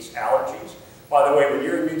mediates allergies. By the way, when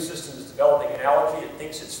your immune system is developing an allergy, it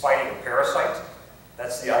thinks it's fighting a parasite.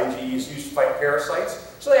 That's the IgE is used to fight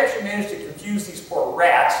parasites. So they actually managed to confuse these poor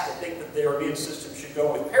rats to think that their immune system should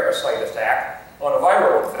go with parasite attack on a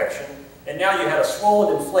viral infection. And now you had a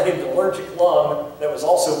swollen, inflamed, allergic lung that was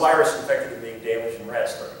also virus infected and being damaged, and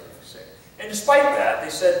rats started getting sick. And despite that, they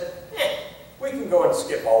said, we can go and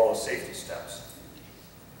skip all those safety steps.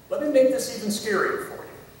 Let me make this even scarier for you.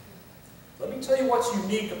 Let me tell you what's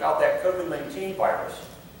unique about that COVID-19 virus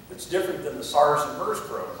that's different than the SARS and MERS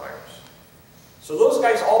coronavirus. So those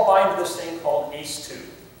guys all bind to this thing called ACE2.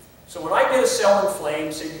 So when I get a cell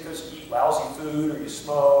inflamed, say because you eat lousy food, or you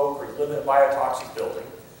smoke, or you live in a biotoxic building,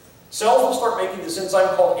 cells will start making this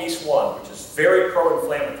enzyme called ACE1, which is very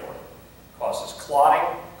pro-inflammatory. Causes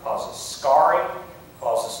clotting, causes scarring,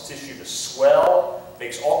 causes tissue to swell,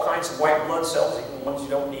 makes all kinds of white blood cells, even the ones you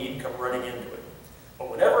don't need, come running into it. But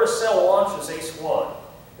whenever a cell launches ACE1,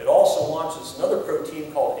 it also launches another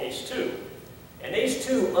protein called ACE2. And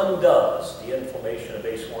ACE2 undoes the inflammation of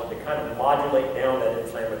ACE1 to kind of modulate down that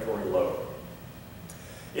inflammatory load.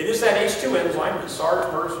 It is that ACE2 enzyme that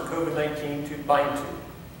SARS, MERS, and COVID-19 bind to.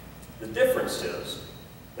 The difference is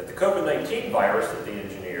that the COVID-19 virus that they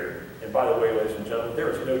engineered, and by the way, ladies and gentlemen, there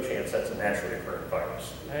is no chance that's a naturally occurring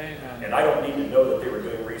virus. Amen. And I don't need to know that they were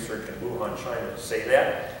doing research in Wuhan, China to say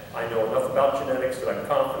that. I know enough about genetics that I'm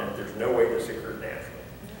confident there's no way this occurred naturally.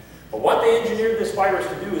 But what they engineered this virus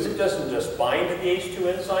to do is it doesn't just bind to the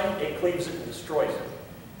ACE2 enzyme, it cleaves it and destroys it.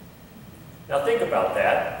 Now think about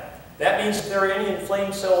that. That means if there are any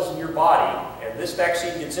inflamed cells in your body and this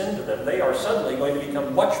vaccine gets into them, they are suddenly going to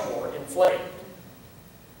become much more inflamed.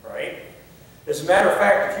 Right? As a matter of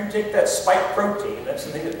fact, if you take that spike protein, that's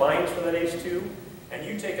the thing that binds to that ACE2, and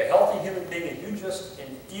you take a healthy human being and you just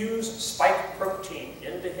infuse spike protein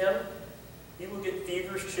into him, he will get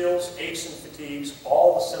fevers, chills, aches, and fatigues,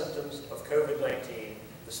 all the symptoms of COVID-19.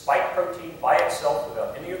 The spike protein by itself,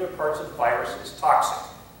 without any other parts of the virus, is toxic.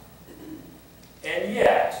 And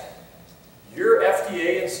yet, your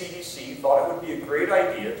FDA and CDC thought it would be a great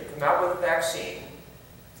idea to come out with a vaccine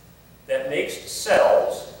that makes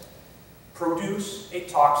cells produce a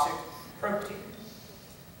toxic protein.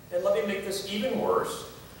 And let me make this even worse.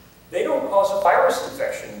 They don't cause a virus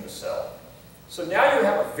infection in the cell. So now you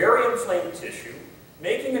have a very inflamed tissue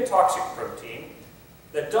making a toxic protein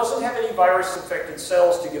that doesn't have any virus-infected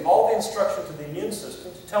cells to give all the instruction to the immune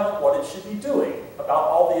system to tell it what it should be doing about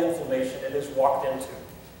all the inflammation it has walked into.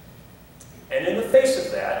 And in the face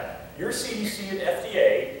of that, your CDC and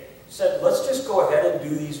FDA said, let's just go ahead and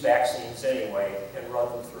do these vaccines anyway and run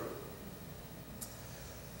them through.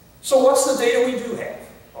 So what's the data we do have?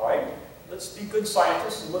 All right, let's be good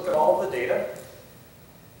scientists and look at all of the data.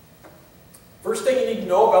 First thing you need to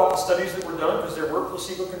know about the studies that were done, because there were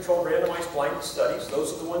placebo-controlled randomized blinded studies.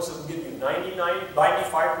 Those are the ones that will give you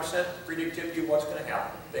 95% predictivity of what's going to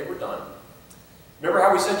happen. They were done. Remember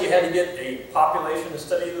how we said you had to get a population to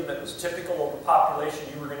study them that was typical of the population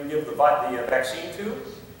you were going to give the vaccine to?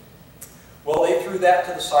 Well, they threw that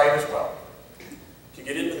to the side as well. To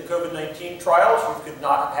get into the COVID-19 trials, you could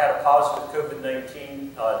not have had a positive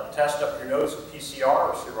COVID-19 test up your nose with PCR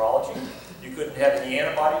or serology. You couldn't have any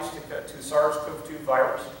antibodies to SARS-CoV-2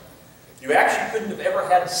 virus. You actually couldn't have ever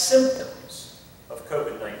had symptoms of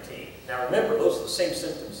COVID-19. Now remember, those are the same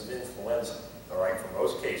symptoms of influenza, all right, for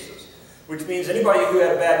most cases. Which means anybody who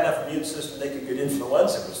had a bad enough immune system they could get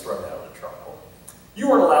influenza was thrown out of the trial. You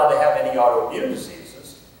weren't allowed to have any autoimmune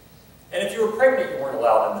diseases. And if you were pregnant, you weren't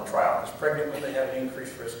allowed in the trial, because pregnant women have an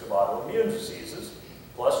increased risk of autoimmune diseases.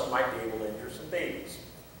 Plus, you might be able to injure some babies.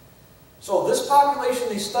 So this population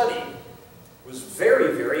they studied was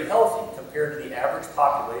very, very healthy compared to the average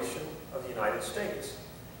population of the United States.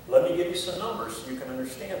 Let me give you some numbers so you can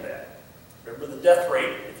understand that. Remember the death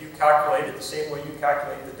rate, if you calculate it the same way you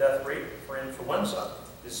calculate the death rate for influenza,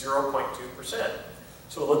 is 0.2%.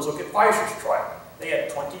 So let's look at Pfizer's trial. They had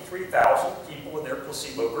 23,000 people in their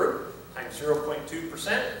placebo group, times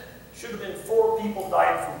 0.2%. Should have been 4 people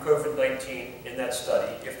died from COVID-19 in that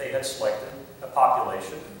study if they had selected a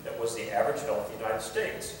population that was the average health of the United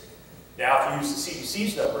States. Now, if you use the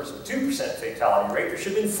CDC's numbers of 2% fatality rate, there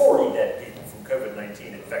should have been 40 dead people from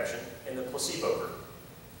COVID-19 infection in the placebo group.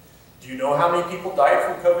 Do you know how many people died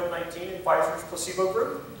from COVID-19 in Pfizer's placebo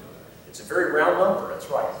group? It's a very round number, that's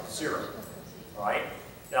right, 0. All right?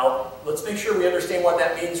 Now, let's make sure we understand what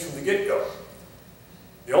that means from the get-go.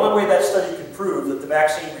 The only way that study could prove that the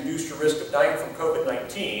vaccine reduced your risk of dying from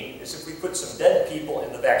COVID-19 is if we put some dead people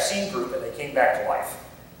in the vaccine group and they came back to life.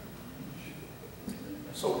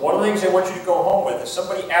 So one of the things I want you to go home with is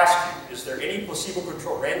somebody asks you, is there any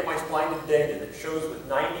placebo-controlled randomized blinded data that shows with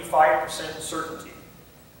 95% certainty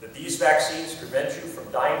that these vaccines prevent you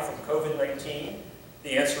from dying from COVID-19?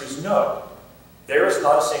 The answer is no. There is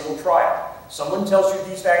not a single trial. Someone tells you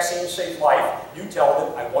these vaccines save life, you tell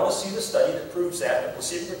them, I want to see the study that proves that in a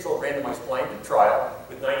placebo-controlled randomized blinded trial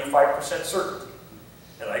with 95% certainty.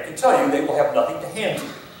 And I can tell you they will have nothing to hand you.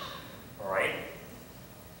 All right?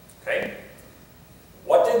 Okay?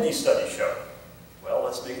 What did these studies show? Well,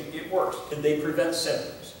 let's make it get worse. Did they prevent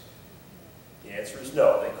symptoms? The answer is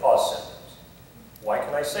no, they cause symptoms. Why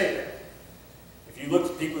can I say that? If you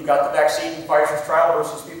looked at people who got the vaccine in Pfizer's trial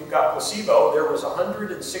versus people who got placebo, there was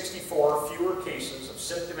 164 fewer cases of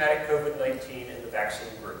symptomatic COVID-19 in the vaccine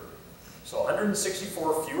group. So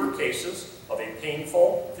 164 fewer cases of a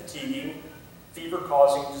painful, fatiguing,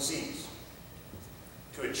 fever-causing disease.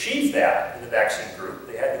 To achieve that in the vaccine group,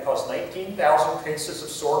 they had to cause 19,000 cases of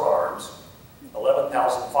sore arms,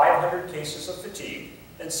 11,500 cases of fatigue,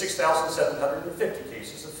 and 6,750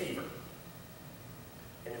 cases of fever.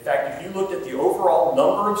 And in fact, if you looked at the overall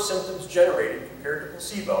number of symptoms generated compared to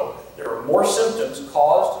placebo, there were more symptoms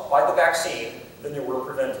caused by the vaccine than there were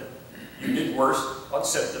prevented. You did worse on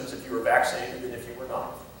symptoms if you were vaccinated than if you were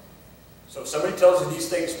not. So if somebody tells you these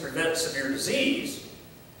things prevent severe disease,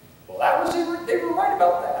 well, they were right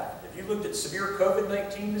about that. If you looked at severe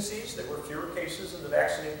COVID-19 disease, there were fewer cases in the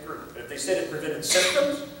vaccinated group. But if they said it prevented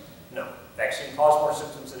symptoms, no. Vaccine caused more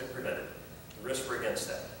symptoms than it prevented. The risks were against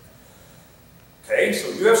that. Okay, so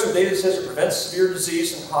you have some data that says it prevents severe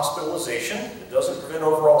disease and hospitalization. It doesn't prevent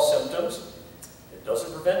overall symptoms. It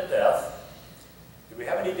doesn't prevent death. Do we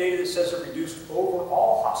have any data that says it reduced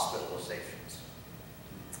overall hospitalizations?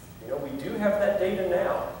 You know, we do have that data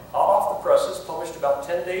now. Hot off the presses, published about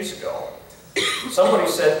 10 days ago. Somebody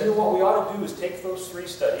said, you know what we ought to do is take those 3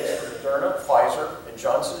 studies, Moderna, Pfizer, and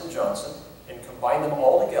Johnson & Johnson, and combine them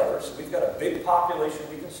all together. So we've got a big population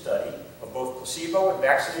we can study of both placebo and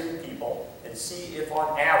vaccinated people and see if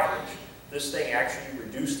on average this thing actually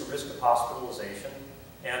reduced the risk of hospitalization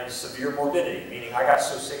and severe morbidity, meaning I got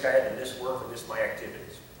so sick I had to miss work or miss my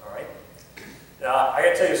activities. All right? Now, I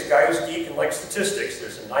gotta tell you, as a guy who's geek and likes statistics,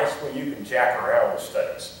 there's a nice way you can jack around with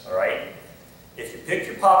studies, all right? If you pick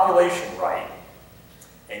your population right,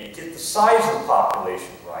 and you get the size of the population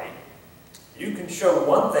right, you can show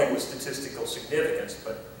one thing with statistical significance,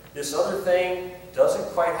 but This other thing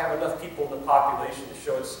doesn't quite have enough people in the population to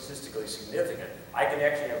show it's statistically significant. I can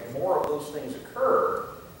actually have more of those things occur,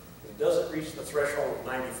 but it doesn't reach the threshold of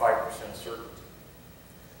 95% certainty.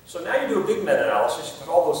 So now you do a big meta-analysis, you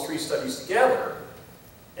put all those 3 studies together,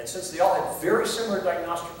 and since they all had very similar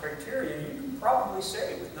diagnostic criteria, you can probably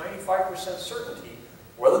say with 95% certainty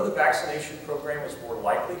whether the vaccination program was more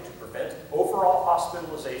likely to prevent overall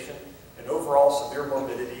hospitalization and overall severe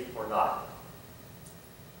morbidity or not.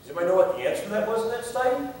 Does anybody know what the answer to that was in that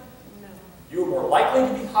study? No. You were more likely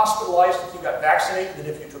to be hospitalized if you got vaccinated than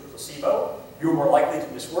if you took placebo. You were more likely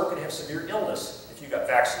to miss work and have severe illness if you got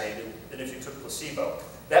vaccinated than if you took placebo.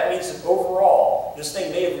 That means that overall, this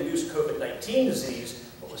thing may have reduced COVID-19 disease,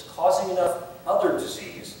 but was causing enough other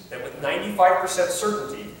disease that with 95%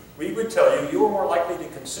 certainty, we would tell you you were more likely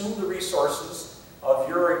to consume the resources of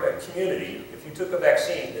your community if you took a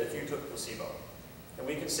vaccine than if you took placebo. And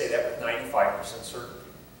we can say that with 95% certainty.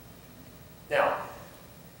 Now,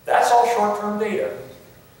 that's all short-term data,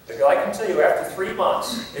 because I can tell you after 3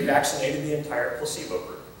 months, they vaccinated the entire placebo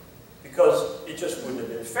group, because it just wouldn't have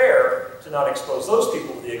been fair to not expose those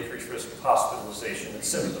people to the increased risk of hospitalization and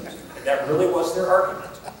symptoms. And that really was their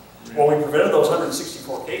argument. Well, we prevented those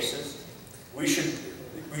 164 cases. We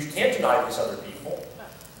can't deny these other people.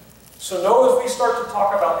 So know as we start to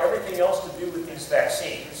talk about everything else to do with these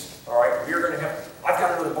vaccines, all right, we're going to have, I've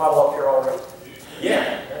got another bottle up here already.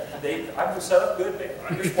 Yeah, I've been set up good, man.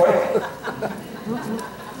 You're spoiling it.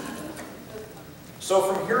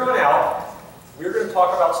 So from here on out, we're going to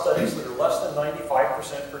talk about studies that are less than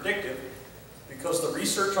 95% predictive, because the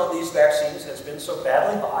research on these vaccines has been so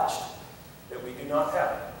badly botched that we do not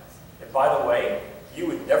have it. And by the way, you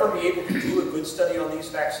would never be able to do a good study on these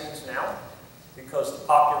vaccines now, because the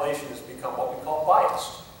population has become what we call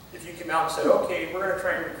biased. If you came out and said, okay, we're going to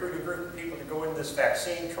try and recruit a group of people to go into this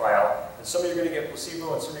vaccine trial, and some of you are going to get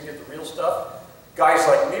placebo and some of you get the real stuff, guys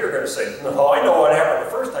like me are going to say, no, I know what happened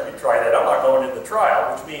the first time you tried that, I'm not going into the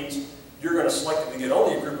trial, which means you're going to selectively get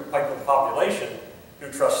only a group of people in the population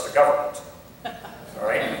who trusts the government. All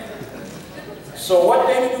right? So what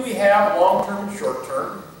data do we have, long-term and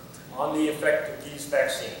short-term, on the effect of these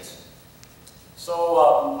vaccines?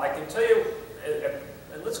 So I can tell you,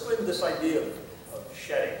 and let's go into this idea of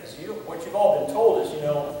shedding, because what you've all been told is,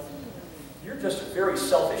 you're just a very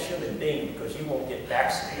selfish human being because you won't get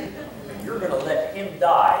vaccinated, and you're going to let him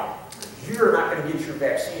die. You're not going to get your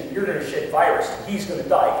vaccine. You're going to shed virus, and he's going to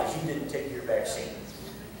die because you didn't take your vaccine.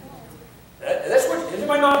 That's what. Has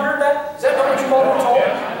anybody not heard that? Is that not what you've all been told?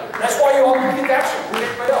 That's why you all need to get vaccinated with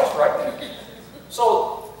everybody else, right?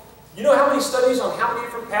 So, you know how many studies on how many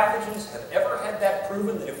different pathogens have ever had that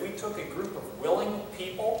proven, that if we took a group of willing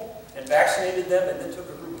people and vaccinated them, and then took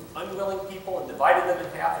a group of unwilling people and divided them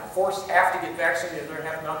in half and forced half to get vaccinated and the other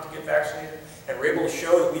half not to get vaccinated, and were able to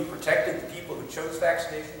show that we protected the people who chose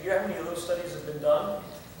vaccination? Do you know how many of those studies have been done?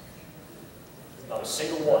 Not a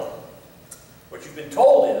single one. What you've been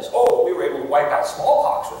told is, oh, we were able to wipe out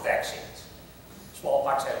smallpox with vaccines.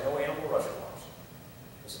 Smallpox had no animal reservoirs.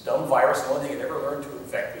 It was a dumb virus. The only thing it ever learned to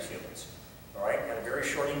infect was humans. All right? Had a very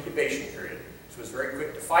short incubation period, so it was very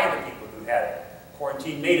quick to find the people who had it.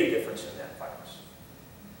 Quarantine made a difference in that virus.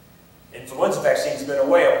 Influenza vaccines have been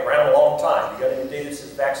around a long time. You got any data that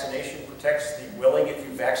says vaccination protects the willing if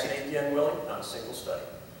you vaccinate the unwilling? Not a single study.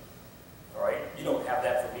 All right? You don't have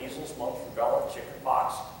that for measles, mumps, rubella,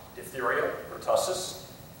 chickenpox, diphtheria, pertussis.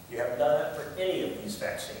 You haven't done that for any of these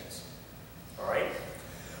vaccines. All right?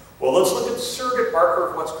 Well, let's look at the surrogate marker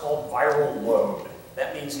of what's called viral load.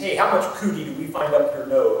 That means, hey, how much cootie do we find up your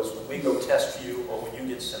nose when we go test you or when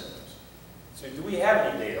you get symptoms? So do we have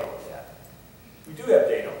any data on that? We do have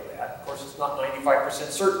data on that. Of course, it's not 95%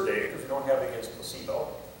 certain data because we don't have it against placebo.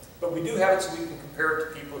 But we do have it so we can compare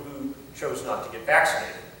it to people who chose not to get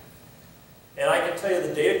vaccinated. And I can tell you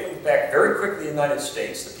the data comes back very quickly in the United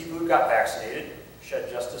States. The people who got vaccinated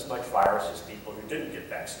shed just as much virus as people who didn't get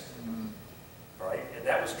vaccinated. All right? And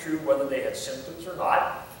that was true whether they had symptoms or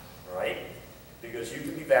not. All right? Because you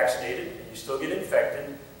can be vaccinated and you still get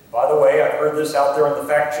infected. By the way, I've heard this out there on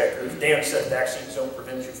the fact checkers. Dan said vaccines don't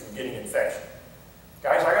prevent you from getting infection.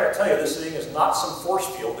 Guys, I got to tell you, this thing is not some force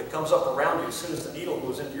field that comes up around you as soon as the needle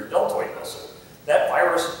goes into your deltoid muscle. That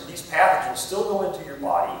virus, these pathogens still go into your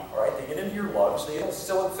body, all right? They get into your lungs, they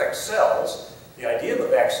still infect cells. The idea of the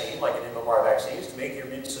vaccine, like an MMR vaccine, is to make your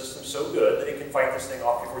immune system so good that it can fight this thing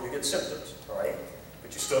off before you get symptoms, all right?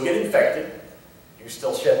 But you still get infected, you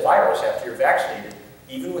still shed virus after you're vaccinated,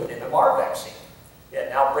 even with MMR vaccine.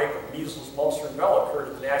 An outbreak of measles, mumps, and rubella occurred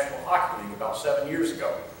at the National Hockey League about 7 years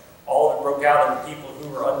ago. All of it broke out in people who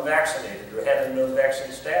were unvaccinated or had unknown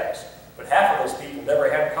vaccine status. But half of those people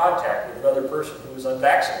never had contact with another person who was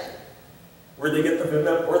unvaccinated. Where'd they get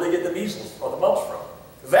the measles or the mumps from?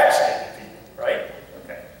 The vaccinated people, right?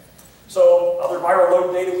 Okay. So, other viral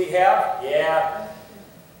load data we have? Yeah.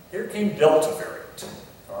 Here came Delta variant,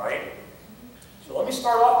 all right? So let me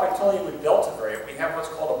start off by telling you with Delta variant, we have what's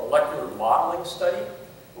called a molecular modeling study,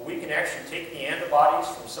 where we can actually take the antibodies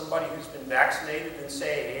from somebody who's been vaccinated and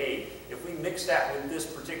say, hey, if we mix that with this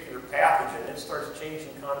particular pathogen, it starts changing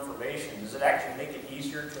conformation. Does it actually make it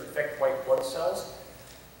easier to infect white blood cells?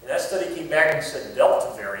 And that study came back and said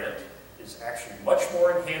Delta variant is actually much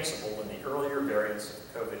more enhanceable than the earlier variants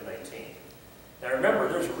of COVID-19. Now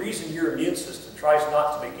remember, there's a reason your immune system tries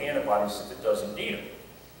not to make antibodies if it doesn't need them.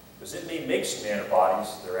 Because it may make some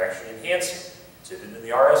antibodies that are actually enhancing. Did it in the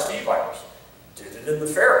RSV virus. Did it in the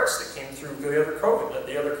ferrets that came through the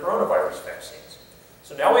other coronavirus vaccines.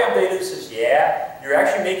 So now we have data that says, yeah, you're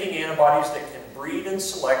actually making antibodies that can breed and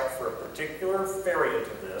select for a particular variant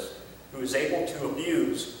of this who is able to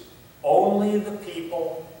abuse only the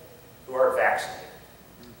people who are vaccinated.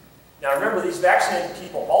 Now remember, these vaccinated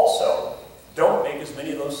people also don't make as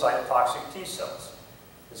many of those cytotoxic T cells.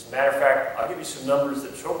 As a matter of fact, I'll give you some numbers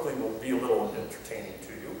that hopefully will be a little entertaining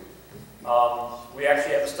to you. We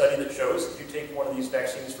actually have a study that shows that you take one of these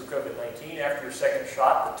vaccines for COVID-19, after your second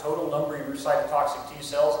shot, the total number of your cytotoxic T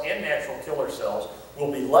cells and natural killer cells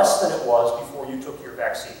will be less than it was before you took your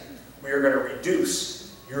vaccine. We are going to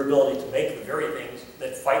reduce your ability to make the very things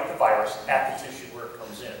that fight the virus at the tissue where it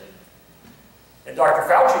comes in. And Dr.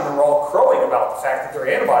 Fauci and them were all crowing about the fact that their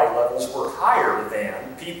antibody levels were higher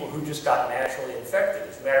than people who just got naturally infected.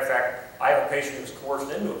 As a matter of fact, I have a patient who was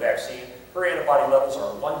coerced into a vaccine. Her antibody levels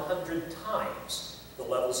are 100 times the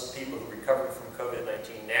levels of people who recovered from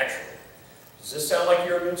COVID-19 naturally. Does this sound like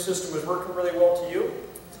your immune system is working really well to you?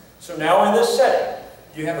 So now in this setting,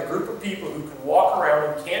 you have a group of people who can walk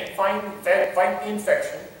around and can't fight the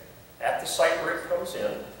infection at the site where it comes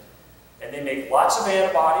in, and they make lots of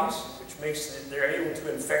antibodies, which makes it they're able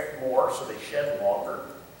to infect more, so they shed longer,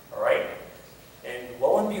 all right? And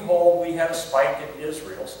lo and behold, we had a spike in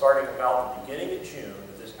Israel starting about the beginning of June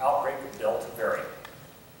with this outbreak of Delta variant.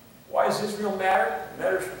 Why does Israel matter? It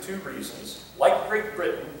matters for two reasons. Like Great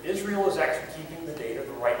Britain, Israel is actually keeping the data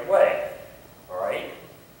the right way, all right?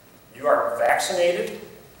 You are vaccinated,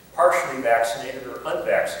 partially vaccinated, or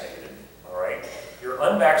unvaccinated, all right? You're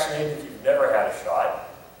unvaccinated if you've never had a shot.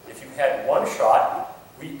 If you've had one shot,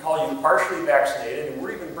 we call you partially vaccinated, and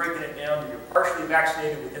we're even breaking it down to you're partially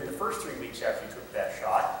vaccinated within the first 3 weeks after you took that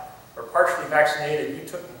shot, or partially vaccinated, you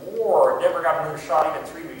took more, never got another shot even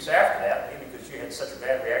 3 weeks after that, maybe because you had such a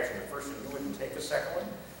bad reaction the first one, you wouldn't take a second one.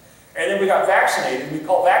 And then we got vaccinated. We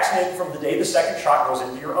call vaccinated from the day the second shot goes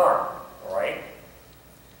into your arm, all right?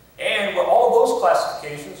 And all of those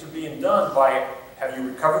classifications are being done by, have you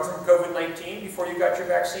recovered from COVID-19 before you got your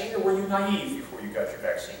vaccine, or were you naive before you got your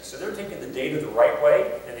vaccine? So they're taking the data the right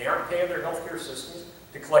way, and they aren't paying their healthcare systems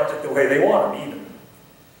to collect it the way they want them either.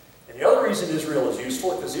 And the other reason Israel is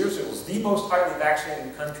useful is because Israel is the most highly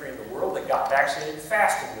vaccinated country in the world that got vaccinated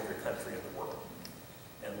faster than every country in the world.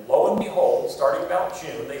 And lo and behold, starting about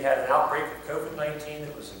June, they had an outbreak of COVID-19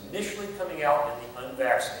 that was initially coming out in the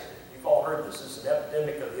unvaccinated. You've all heard this. This is an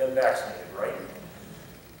epidemic of the unvaccinated, right?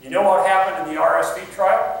 You know what happened in the RSV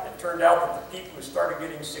trial? It turned out that the people who started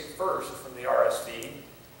getting sick first from the RSV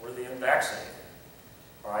were the unvaccinated,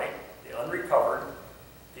 all right? The unrecovered,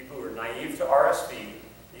 people who were naive to RSV,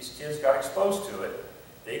 these kids got exposed to it.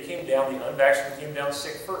 They came down, the unvaccinated came down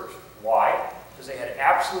sick first. Why? Because they had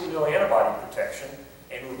absolutely no antibody protection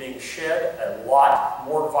and were being shed a lot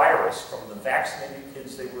more virus from the vaccinated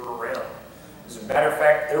kids they were around. As a matter of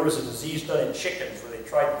fact, there was a disease done in chickens where they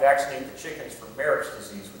tried to vaccinate the chickens for Merrick's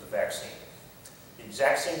disease with the vaccine. The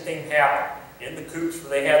exact same thing happened. In the coops where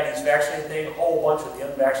they had these vaccinated things, a whole bunch of the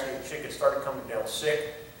unvaccinated chickens started coming down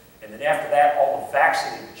sick. And then after that, all the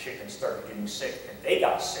vaccinated chickens started getting sick, and they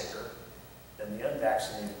got sicker than the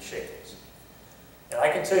unvaccinated chickens. And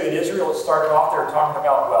I can tell you, in Israel, it started off there talking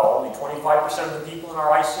about, well, only 25% of the people in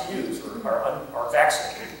our ICUs are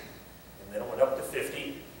vaccinated. And then it went up to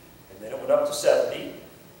 50, and then it went up to 70.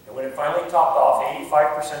 And when it finally topped off,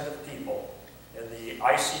 85% of the people in the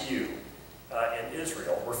ICU in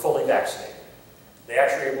Israel were fully vaccinated. They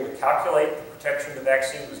actually were able to calculate the protection the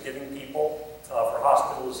vaccine was giving people for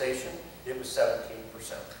hospitalization. It was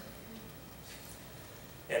 17%.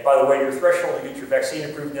 And by the way, your threshold to get your vaccine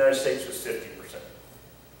approved in the United States was 50%.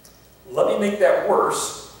 Let me make that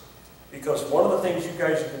worse, because one of the things you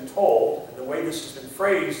guys have been told, and the way this has been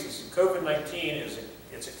phrased, is that COVID-19 is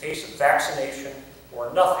it's a case of vaccination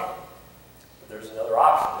or nothing. But there's another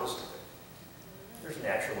option, isn't there? There's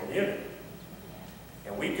natural immunity.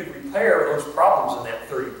 And we could repair those problems in that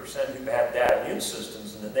 30% who had bad immune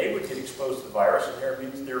systems, and then they would get exposed to the virus,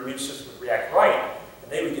 and their immune system would react right,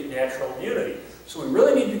 and they would get natural immunity. So we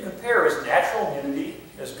really need to compare, is natural immunity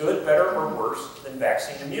as good, better, or worse than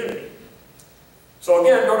vaccine immunity? So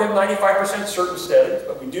again, don't have 95% certain studies,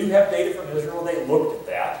 but we do have data from Israel. They looked at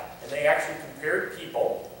that, and they actually compared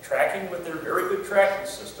people tracking with their very good tracking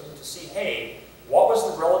system to see, hey, what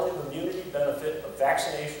was the relative immunity benefit of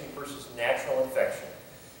vaccination versus natural infection?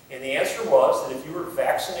 And the answer was that if you were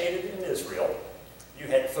vaccinated in Israel, you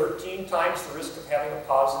had 13 times the risk of having a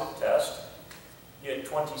positive test, you had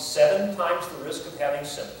 27 times the risk of having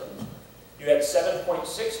symptoms, you had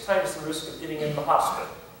 7.6 times the risk of getting in the hospital.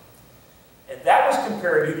 And that was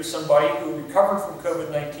compared to somebody who recovered from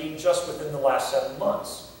COVID-19 just within the last 7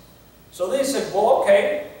 months. So they said, well,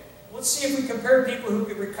 okay, let's see if we compare people who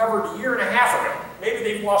recovered a year and a half ago. Maybe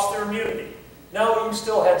they've lost their immunity. No, you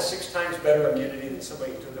still had 6 times better immunity than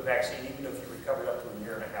somebody who took a vaccine, even if you recovered up to a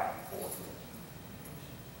year and a half before.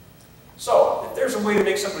 So, if there's a way to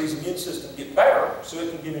make somebody's immune system get better, so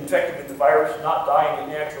it can get infected with the virus, not die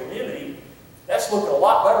and get natural immunity, that's looking a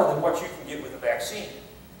lot better than what you can get with a vaccine.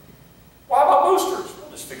 Well, how about boosters?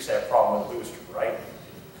 We'll just fix that problem with a booster, right?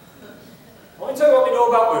 Let me tell you what we know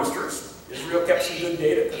about boosters. Israel kept some good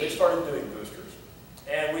data because they started doing boosters.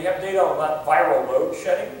 And we have data on that viral load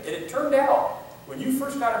shedding. And it turned out, when you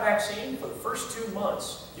first got a vaccine, for the first 2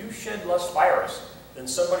 months, you shed less virus than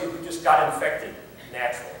somebody who just got infected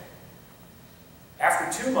naturally.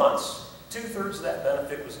 After 2 months, 2/3 of that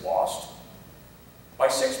benefit was lost. By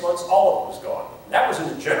 6 months, all of it was gone. And that was in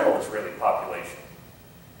the general Israeli population.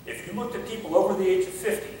 If you looked at people over the age of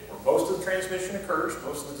 50, where most of the transmission occurs,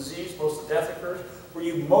 most of the disease, most of the death occurs, where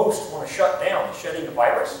you most want to shut down the shedding of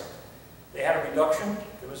virus, they had a reduction.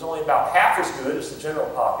 It was only about half as good as the general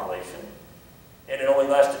population, and it only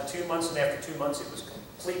lasted 2 months, and after 2 months, it was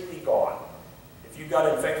completely gone. If you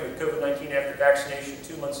got infected with COVID-19 after vaccination,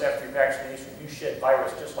 2 months after your vaccination, you shed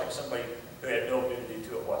virus just like somebody who had no immunity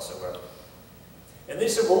to it whatsoever. And they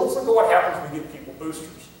said, well, let's look at what happens when we give people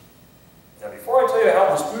boosters. Now, before I tell you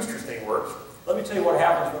how this booster thing works, let me tell you what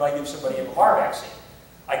happens when I give somebody a MMR vaccine.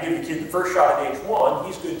 I give the kid the first shot at age 1,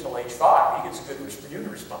 he's good until age 5. He gets a good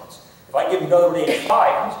immune response. If I give him another one at age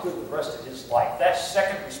 5, he's good the rest of his life. That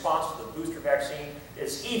second response to the booster vaccine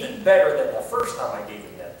is even better than the first time I gave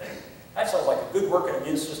him that thing. That sounds like a good working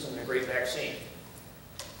immune system and a great vaccine.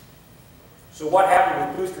 So what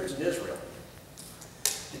happened with boosters in Israel?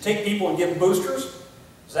 You take people and give them boosters,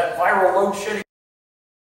 is that viral load shedding?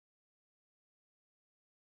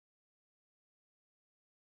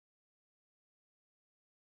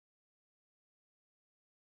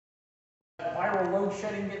 Viral load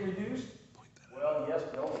shedding get reduced? Well, yes,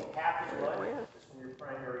 but only half as much as from your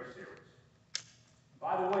primary series.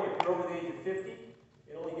 By the way, if you're over the age of 50,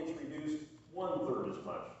 it only gets reduced 1/3 as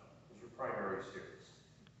much as your primary series.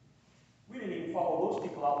 We didn't even follow those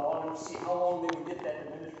people out long enough to see how long they would get that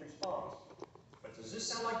diminished response. But does this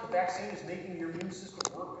sound like the vaccine is making your immune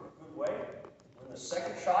system work in a good way? When the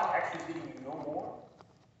second shot actually is getting you no more?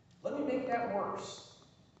 Let me make that worse.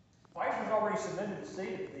 Pfizer's already submitted this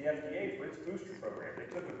data to the FDA for its booster program. They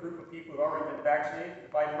took a group of people who've already been vaccinated,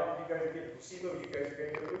 divided up, you guys are getting placebo, you guys are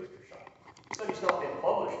getting a booster shot. The study's not been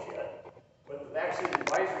published yet, but the Vaccine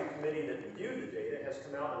Advisory Committee that reviewed the data has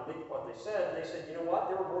come out and leaked what they said, and they said, you know what,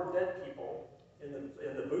 there were more dead people in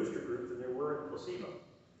the booster group than there were in placebo.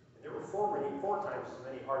 And there were 4 times as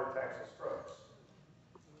many heart attacks and strokes.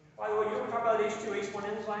 By the way, you ever talk about H2, H1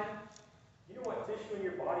 enzyme? You know what tissue in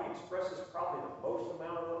your body expresses probably the most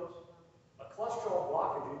amount of those? A cholesterol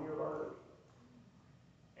blockage in your artery.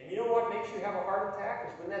 And you know what makes you have a heart attack?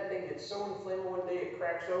 Is when that thing gets so inflamed one day it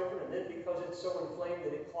cracks open, and then because it's so inflamed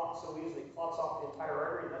that it clots so easily, it clots off the entire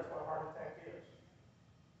artery, and that's what a heart attack is.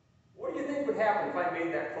 What do you think would happen if I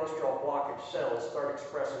made that cholesterol blockage cells start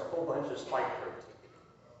expressing a whole bunch of spike protein?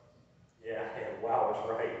 Yeah, wow, it's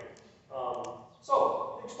right.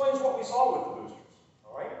 So, it explains what we saw with the boosters,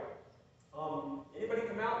 all right? Anybody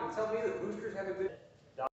come out and tell me that boosters have a good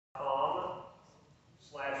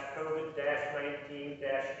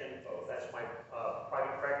 .com/COVID-19-info. That's my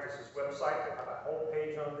private practice's website. I have a whole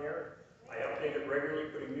page on there. I update it regularly,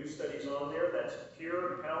 putting new studies on there. That's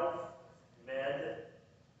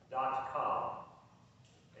purehealthmed.com.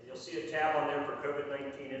 And you'll see a tab on there for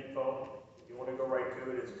COVID-19 info. If you want to go right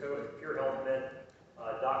to it, it's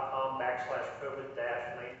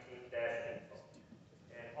purehealthmed.com/COVID-19-info.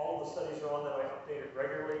 And all the studies are on that. I update it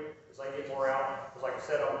regularly as I get more out. Because like I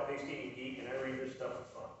said, I'm a PhD geek and I read this stuff for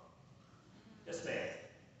fun. Yes, ma'am. I have a question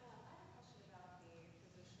about the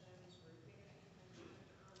physicians grouping that you mentioned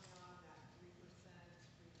early on, that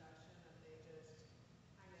 3% reduction that they just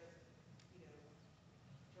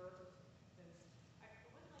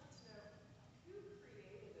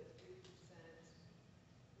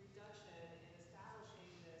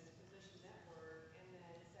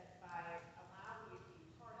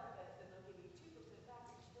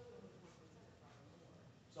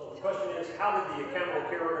how did the accountable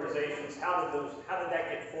care organizations, how did that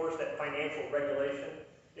get forced, that financial regulation?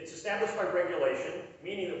 It's established by regulation,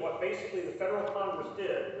 meaning that what basically the federal Congress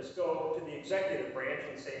did was go to the executive branch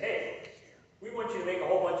and say, hey, we want you to make a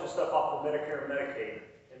whole bunch of stuff off of Medicare and Medicaid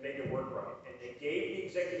and make it work right. And they gave the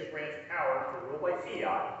executive branch power to rule by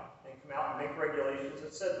fiat and come out and make regulations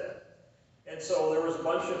that said that. And so there was a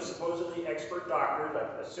bunch of supposedly expert doctors,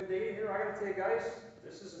 like, assume here, I gotta tell you guys,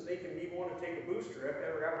 this isn't making me want to take a booster if I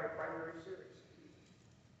ever got my primary series.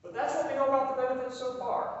 But that's what we know about the benefits so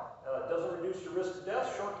far. It doesn't reduce your risk of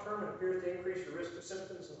death. Short term, it appears to increase your risk of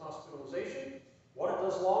symptoms and hospitalization. What it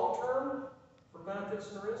does long term for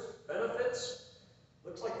benefits and risk? Benefits,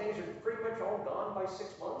 looks like things are pretty much all gone by 6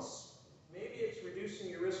 months. Maybe it's reducing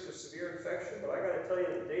your risk of severe infection, but I got to tell you,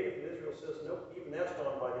 the data from Israel says nope, even that's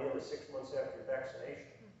gone by the end of 6 months after your vaccination.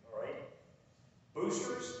 All right.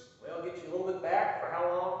 Boosters, well, get you a little bit back. For how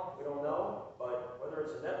long? We don't know. But whether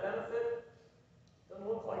it's a net benefit, doesn't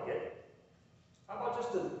look like it. How about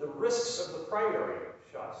just the risks of the primary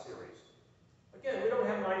shot series? Again, we don't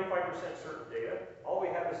have 95% certain data. All we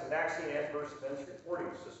have is the vaccine adverse events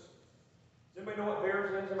reporting system. Does anybody know what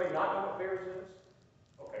VAERS is? Does anybody not know what VAERS is?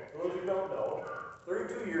 Okay, for those who don't know,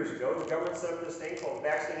 32 years ago, the government set up this thing called the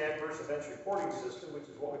Vaccine Adverse Events Reporting System,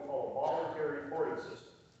 which is what we call a voluntary reporting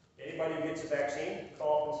system. Anybody who gets a vaccine can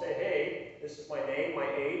call up and say, hey, this is my name, my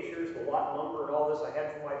age, here's the lot number and all this I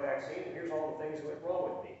had for my vaccine, and here's all the things that went wrong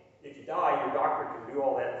with me. If you die, your doctor can do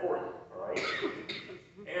all that for you, all right?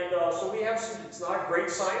 And so we have some, it's not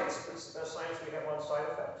great science, but it's the best science we have on side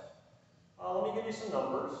effects. Let me give you some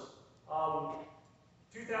numbers.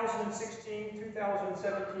 2016,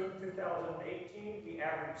 2017, 2018, we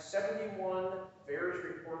averaged 71 VAERS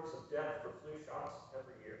reports of death for flu shots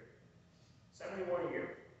every year. 71 a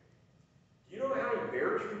year. Do you know how many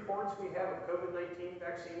VAERS reports we have of COVID-19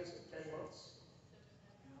 vaccines in 10 months?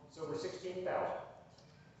 It's over 16,000.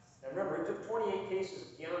 Now remember, it took 28 cases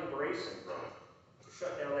of Guillain-Barré syndrome to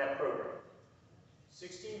shut down that program.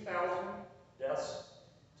 16,000 deaths,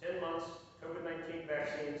 10 months, COVID-19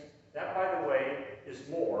 vaccines. That, by the way, is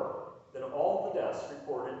more than all the deaths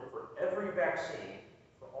reported for every vaccine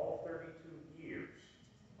for all 32 years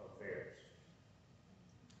of VAERS.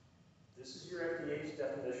 This is your FDA's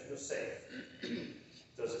definition of safe.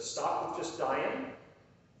 Does it stop with just dying?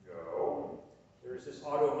 No. There's this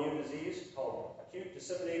autoimmune disease called acute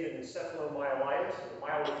disseminated encephalomyelitis, and the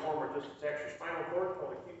milder form just attacks your spinal cord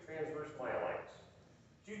called acute transverse myelitis.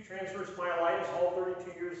 Acute transverse myelitis, all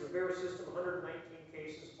 32 years of the VAERS system, 119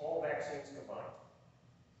 cases, all vaccines combined.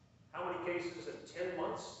 How many cases in 10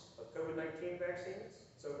 months of COVID-19 vaccines?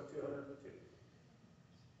 It's over 202.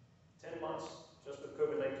 10 months just with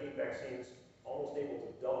COVID-19 vaccines, almost able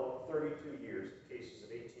to double 32 years of cases of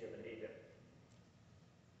ATM and ADEM.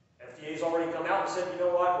 FDA's already come out and said, you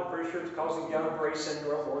know what, we're pretty sure it's causing Guillain-Barré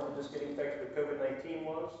syndrome more than just getting infected with COVID-19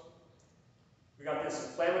 was. We got this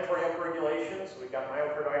inflammatory upregulation, so we've got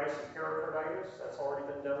myocarditis and pericarditis. That's already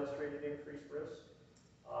been demonstrated increased risk.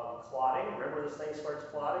 Clotting, remember this thing starts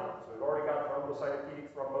clotting, so we've already got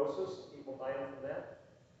thrombocytopenic thrombosis, people dying from that.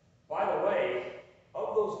 By the way,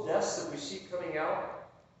 of those deaths that we see coming out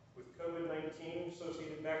with COVID-19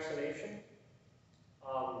 associated vaccination,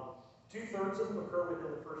 2/3 of them occur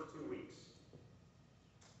within the first 2 weeks.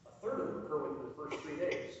 1/3 of them occur within the first 3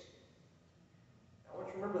 days. Now, I want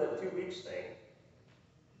you to remember that 2 weeks thing.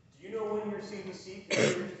 Do you know when your CDC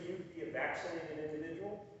considers you to be a vaccinated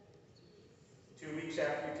individual? 2 weeks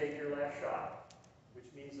after you take your last shot, which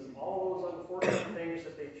means that all those unfortunate things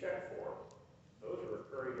that they check for, those are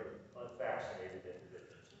occurring in unvaccinated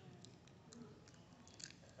individuals.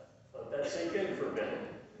 Let that sink in for a minute.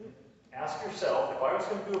 Ask yourself, if I was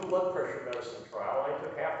going to do a blood pressure medicine trial, I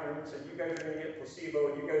took half the room and said, you guys are going to get placebo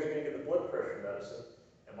and you guys are going to get the blood pressure medicine,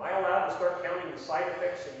 am I allowed to start counting the side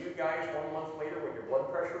effects in you guys 1 month later when your blood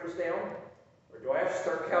pressure is down? Or do I have to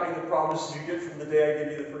start counting the promises you get from the day I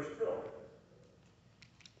give you the first pill?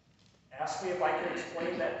 Ask me if I can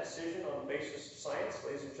explain that decision on the basis of science.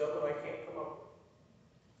 Ladies and gentlemen, I can't come up with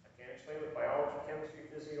it. I can't explain it with biology, chemistry,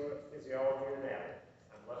 physiology, or anatomy.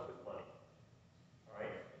 I'm left with money. All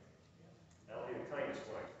right? That'll be the kindest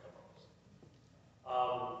one I can come up with.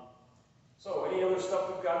 So, any other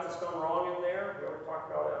stuff we've got that's gone wrong in there? We already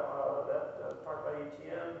talked about that. Talked about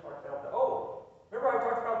ATM. Talked about that. Oh, remember I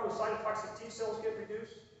talked about those cytotoxic T cells get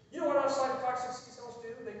reduced? You know what else cytotoxic T cells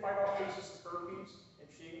do? They fight off cases of herpes and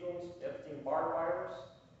shingles, Epstein-Barr virus.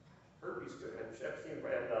 Herpes good, and Epstein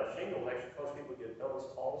and shingles actually cause people to get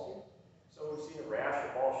Bell's palsy. So we've seen a rash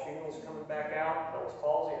of all shingles coming back out, Bell's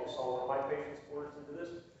palsy, and saw one of my patients forced into this.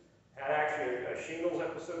 Had actually a shingles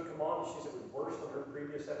episode come on, and she said it was worse than her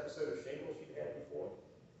previous episode of shingles she'd had before.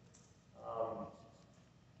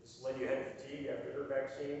 This lady had fatigue after her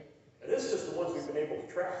vaccine. And this is just the ones we've been able to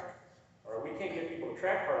track. All right, we can't get people to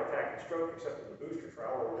track heart attack and stroke except in the booster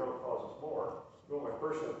trial where we know it causes more. But in my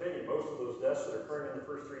personal opinion, most of those deaths that are occurring in the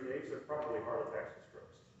first 3 days, they're probably heart attacks and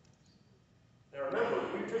strokes. Now remember,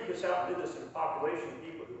 we took this out and did this in a population of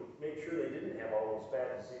people who made sure they didn't have all those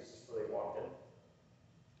bad diseases before they walked in.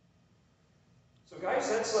 So guys,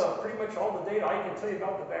 that's pretty much all the data I can tell you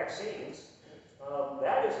about the vaccines.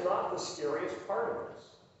 That is not the scariest part of this.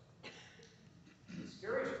 The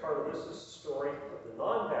scariest part of this is the story of the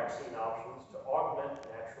non-vaccine options to augment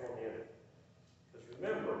natural immunity. Because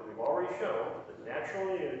remember, we've already shown that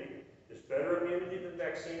natural immunity is better immunity than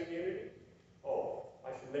vaccine immunity. Oh, I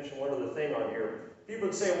should mention one other thing on here. People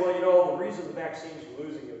would say, well, you know, the reason the vaccines are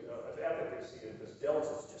losing efficacy is because Delta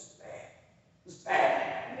is just bad. It's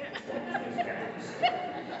bad.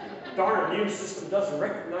 Darn immune system doesn't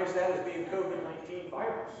recognize that as being COVID-19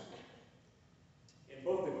 virus. In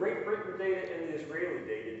both the Great Britain data and the Israeli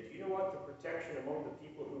data, do you know what the protection among the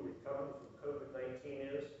people who recovered from COVID-19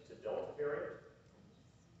 is to Delta variant?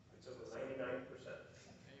 It's over 99%.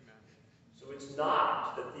 So it's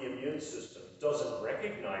not that the immune system doesn't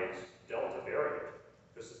recognize Delta variant,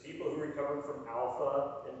 because the people who recovered from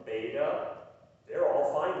Alpha and Beta, they're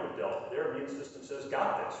all fine with Delta. Their immune system says,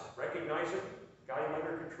 got this, recognize it, got him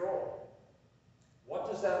under control.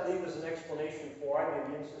 What does that leave as an explanation for why the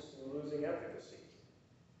immune system is losing efficacy?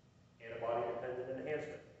 Antibody-dependent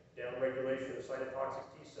enhancement, downregulation of cytotoxic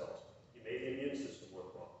T cells. You made the immune system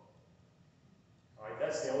work wrong. All right,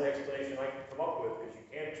 that's the only explanation I can come up with, because you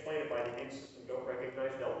can't explain it by the immune system don't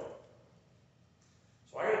recognize Delta.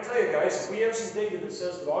 So I got to tell you guys, if we have some data that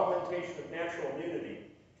says that augmentation of natural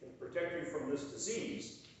immunity can protect you from this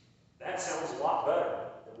disease, that sounds a lot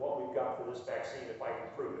better than what we've got for this vaccine if I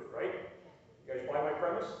can prove it, right? You guys buy my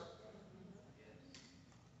premise?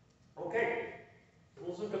 Okay,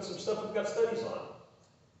 let's look at some stuff we've got studies on.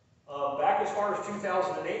 Back as far as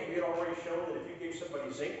 2008, we had already shown that if you gave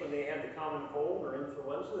somebody zinc when they had the common cold or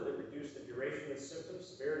influenza, that it reduced the duration of symptoms,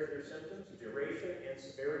 severity of their symptoms, duration and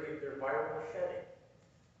severity of their viral shedding.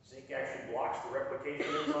 Zinc actually blocks the replication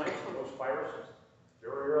enzymes for most viruses.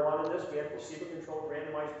 Very early on in this, we had placebo-controlled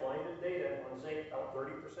randomized blinded data on zinc, about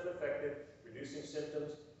 30% effective, reducing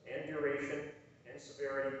symptoms and duration and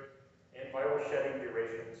severity and viral shedding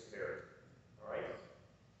duration and severity. All right?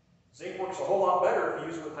 Zinc works a whole lot better if you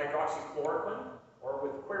use it with hydroxychloroquine or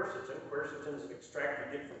with quercetin. Quercetin is an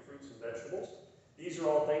extract you get from fruits and vegetables. These are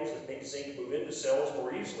all things that make zinc move into cells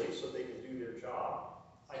more easily so they can do their job.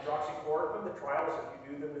 Hydroxychloroquine, the trials, if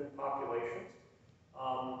you do them in populations,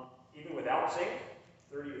 even without zinc,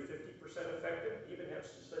 30 to 50% effective. Even have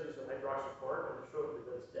some studies on hydroxychloroquine that show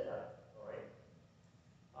that it's dead. All right.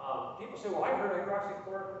 People say, well, I heard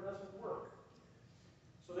hydroxychloroquine doesn't work.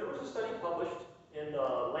 So there was a study published in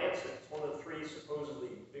Lancet, it's one of the 3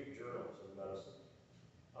 supposedly big journals in medicine,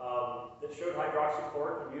 that showed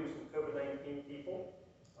hydroxychloroquine used in COVID-19 people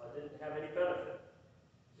didn't have any benefit.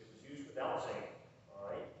 It was used without zinc, all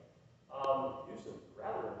right? Used at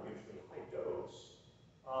rather unusually high dose.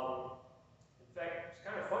 In fact, it's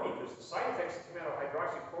kind of funny because the side effects that came out of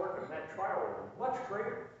hydroxychloroquine in that trial were much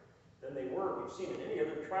greater than they were we've seen in any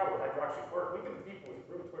other trial with hydroxychloroquine. We give people with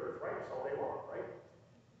rheumatoid arthritis all day long, right?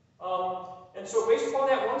 And so based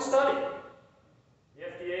upon that one study, the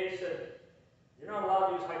FDA said, you're not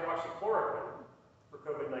allowed to use hydroxychloroquine for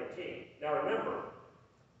COVID-19. Now remember,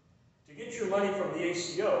 to get your money from the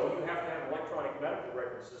ACO, you have to have an electronic medical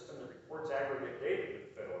record system that reports aggregate data to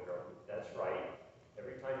the federal government. That's right.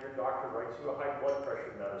 Every time your doctor writes you a high blood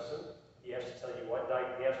pressure medicine, he has to tell you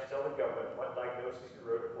he has to tell the government what diagnosis you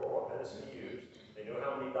wrote it for, what medicine you used. They know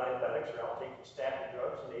how many diabetics are out taking statin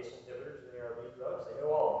drugs and ACE inhibitors and ARB drugs. They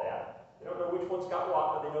know all of that. They don't know which one's got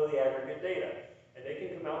what, but they know the aggregate data. And they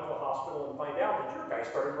can come out to a hospital and find out that your guy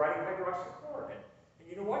started writing hydroxychloroquine. And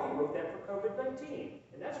you know what? He wrote that for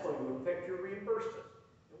COVID-19. And that's going to affect your reimbursement.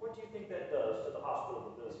 And what do you think that does to the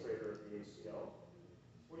hospital administrator of the ACO?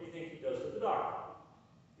 What do you think he does to the doctor?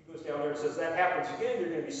 He goes down there and says, that happens again,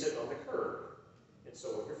 you're going to be sitting on the curb. And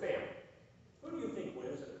so will your family. Who do you think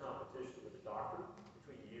wins in a competition with a doctor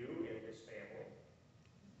between you and his family?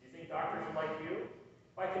 Do you think doctors are like you?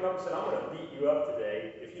 If I came up and said, I'm going to beat you up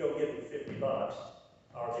today if you don't give me $50, or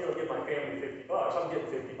if you don't give my family $50, I'm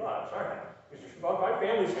getting $50, all right. Because if my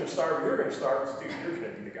family's going to starve, you're going to starve, dude, you're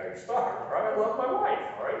going to be the guy who starved, all right? I love my wife,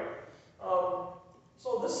 all right?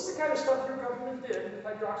 So this is the kind of stuff your government did with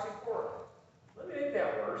hydroxychloroquine. Let me make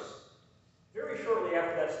that worse. Very shortly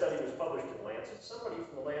after that study was published in Lancet, somebody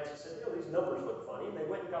from the Lancet said, you know, these numbers look funny, and they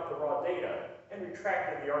went and got the raw data and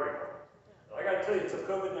retracted the article. And I got to tell you, until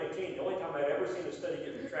COVID-19, the only time I'd ever seen a study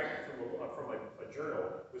get retracted from a journal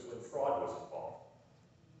was when fraud was involved.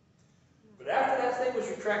 But after that thing was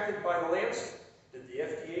retracted by the Lancet, did the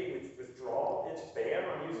FDA withdraw its ban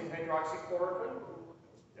on using hydroxychloroquine?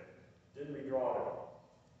 No, didn't withdraw it at all.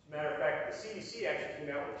 As a matter of fact, the CDC actually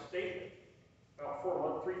came out with a statement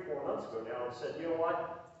about 3-4 months ago now and said, you know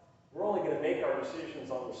what? We're only going to make our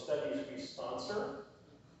decisions on the studies we sponsor.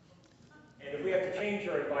 And if we have to change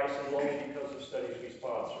our advice, it'll only because of studies we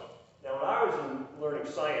sponsor. Now, when I was learning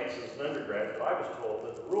science as an undergraduate, I was told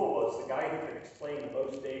that the rule was the guy who can explain the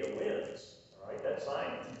most data wins. All right, that's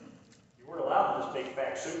science. You weren't allowed to just make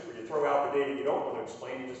fact soup where you throw out the data you don't want to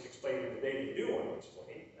explain, you just explain the data you do want to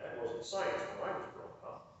explain. That wasn't science when I was growing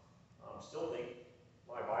up. I still think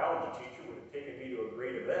my biology teacher would have taken me to a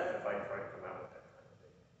grade of F if I tried to come out with that kind of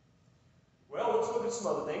data. Well, let's look at some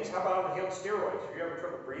other things. How about inhaled steroids? If you're having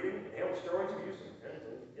trouble breathing, inhaled steroids are used in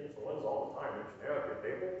influenza all the time. They're generic, they're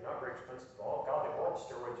available, not very expensive at all. God, the oral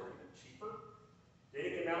steroids are even cheaper. Data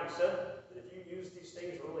came out and said that if you use these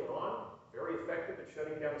things early on, very effective at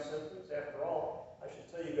shutting down symptoms. After all, I should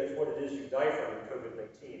tell you guys what it is you die from in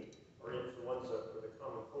COVID-19 or influenza or the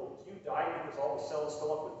common cold. Do you die because all the cells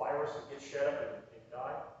fill up with virus and get shut up and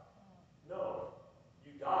die? No.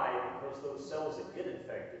 You die because those cells that get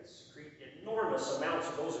infected secrete enormous amounts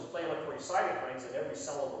of those inflammatory cytokines, and every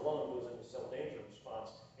cell in the lung goes into cell danger response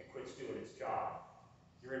and quits doing its job.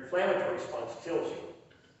 Your inflammatory response kills you,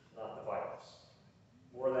 not the virus.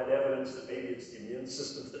 More of that evidence that maybe it's the immune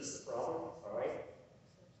system that's the problem, all right?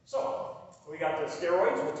 So, we got the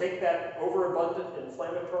steroids. We'll take that overabundant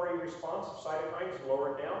inflammatory response of cytokines and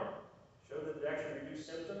lower it down. Show that it actually reduces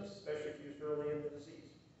symptoms, especially if used early in the disease.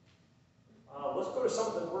 Let's go to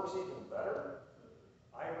something that works even better.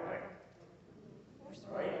 Ivermectin.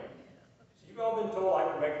 All right? So you've all been told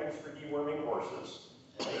ivermectin is for deworming horses.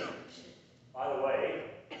 Right? By the way,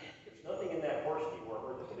 there's nothing in that horse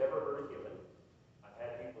dewormer that could ever hurt a human. I've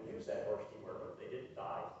had people use that horse dewormer. They didn't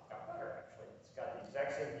die. Got better, actually. It's got the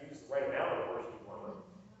exact same, if you use the right amount of horse dewormer.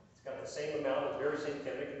 It's got the same amount, the very same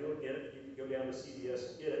chemical. You'll get it. You can go down to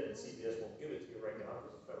CVS and get it, and CVS won't give it to you right now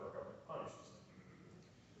because the federal government punishes it.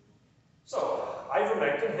 So,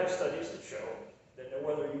 ivermectin has studies that show that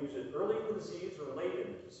whether you use it early in the disease or late in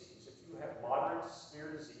the disease, if you have moderate to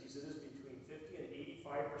severe disease, it is between 50 and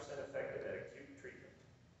 85% effective at acute treatment.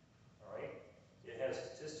 All right? It has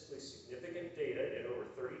statistically significant data in over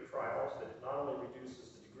 30 trials that it not only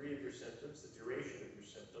reduces the degree of your symptoms, the duration of your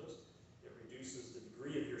symptoms, it reduces the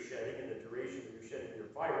degree of your shedding and the duration of your shedding of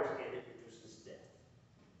your virus, and it reduces death.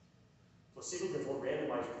 Placebo-controlled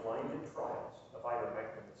randomized blinded trials of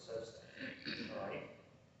ivermectin that says that. All right?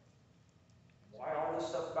 Why all this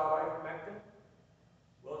stuff about ivermectin?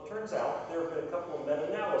 Well, it turns out there have been a couple of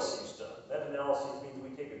meta-analyses done. Meta-analyses means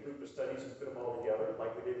we take a group of studies and put them all together,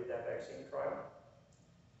 like we did with that vaccine trial.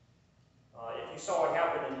 If you saw what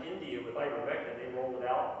happened in India with ivermectin, they rolled it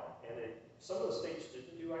out, and some of the states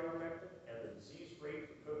didn't do ivermectin, and the disease rate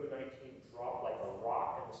for COVID-19 dropped like a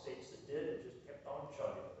rock in the states that did, and just kept on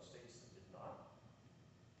chugging in the states that did not.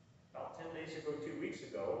 About 10 days ago, 2 weeks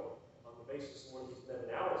ago, on the basis of one of these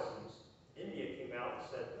meta-analyses, India came out and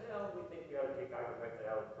said, well, we think we ought to take ivermectin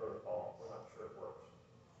out of the protocol. We're not sure it works.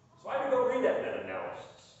 So I had to go read that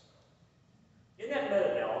meta-analysis. In that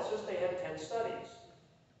meta-analysis, they had 10 studies.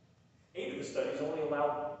 8 of the studies only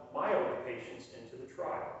allowed mild patients into the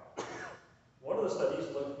trial. One of the studies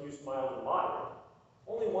used mild and moderate.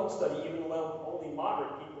 Only one study even allowed only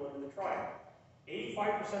moderate people into the trial.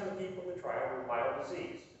 85% of the people in the trial were mild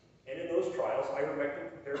disease. And in those trials,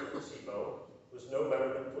 ivermectin compared to placebo was no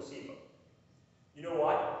better than placebo. You know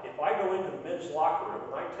what? If I go into the men's locker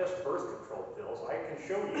room and I test birth control pills, I can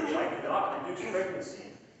show you that I cannot reduce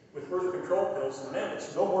pregnancy with birth control pills in men.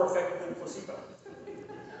 It's no more effective than placebo.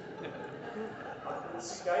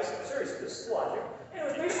 Guys, seriously, this is logic. And it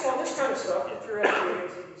was based on this kind of stuff that your FDA and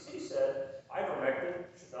CDC said ivermectin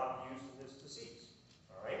should not be used in this disease.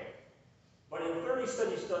 All right? But in 30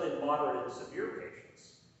 studies done in moderate and severe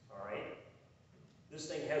patients, all right, this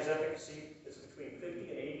thing has efficacy that's between 50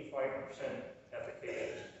 and 85%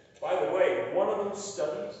 efficacious. By the way, one of those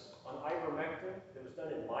studies on ivermectin that was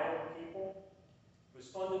done in mild people was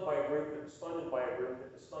funded by a group that was funded by a group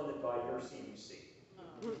that was funded by your CDC.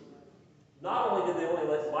 Not only did they only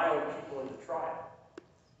let mild people into the trial,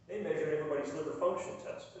 they measured everybody's liver function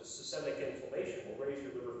test, because systemic inflammation will raise your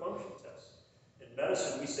liver function test. In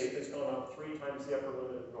medicine, we say it's gone up 3 times the upper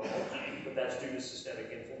limit of normal, but that's due to systemic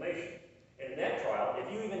inflammation. And in that trial,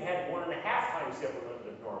 if you even had 1.5 times the upper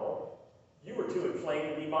limit of normal, you were too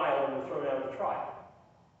inflamed to be mild and were thrown out of the trial.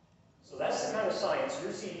 So that's the kind of science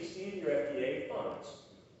your CDC and your FDA funds.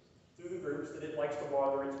 through the groups that it likes to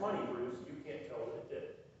launder its money through, so you can't tell that it did.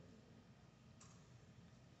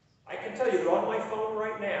 I can tell you that on my phone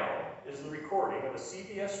right now is the recording of a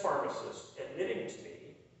CVS pharmacist admitting to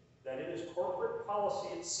me that it is corporate policy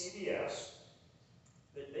at CVS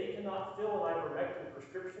that they cannot fill an ivermectin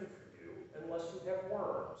prescription for you unless you have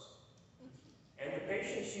worms. And the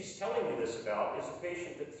patient she's telling me this about is a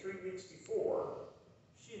patient that 3 weeks before,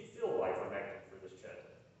 she had filled ivermectin for this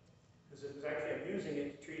gentleman, because it was actually using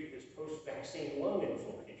it to treat his post-vaccine lung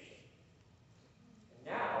inflammation. And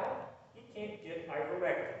now, he can't get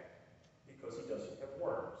ivermectin because he doesn't have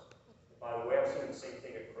worms. And by the way, I've seen the same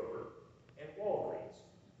thing at Kroger and Walgreens,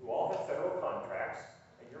 who all have federal contracts,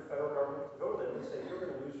 and your federal government can go to them and say, you're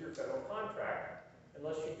going to lose your federal contract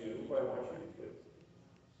unless you do what I want you to do.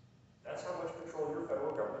 That's how much control your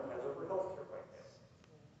federal government has over healthcare right now.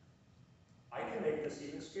 I can make this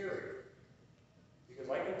even scarier, because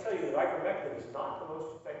I can tell you that ivermectin is not the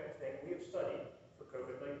most effective thing we have studied for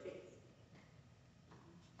COVID-19.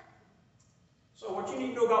 So what you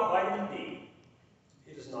need to know about vitamin D,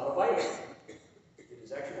 it is not a vitamin. It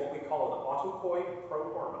is actually what we call an autocoid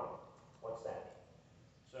prohormone. What's that mean?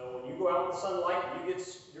 So when you go out in the sunlight,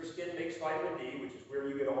 your skin makes vitamin D, which is where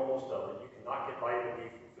you get almost of it. You cannot get vitamin D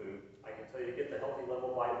from food. I can tell you to get the healthy level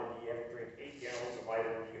of vitamin D, you have to drink 8 gallons of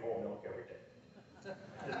vitamin D whole milk every day.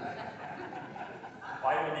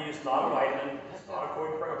 Vitamin D is not a vitamin, it's not a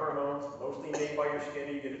prohormone, it's mostly made by your skin,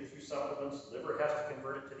 you get it through supplements. The liver has to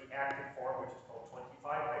convert it to the active form, which is called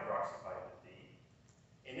 25-hydroxyvitamin D.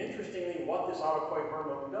 And interestingly, what this autocoid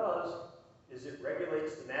hormone does is it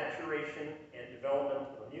regulates the maturation and development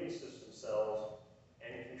of immune system cells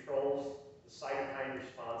and controls the cytokine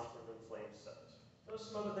response from inflamed cells. Does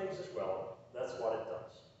some other things as well. That's what it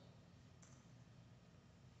does.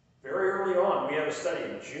 Very early on, we had a study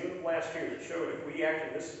in June of last year that showed if we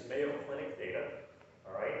actually, this is Mayo Clinic data,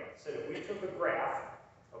 all right, said if we took a graph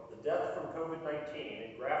of the death from COVID-19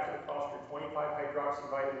 and graphed it across your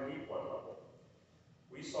 25-hydroxyvitamin D blood level,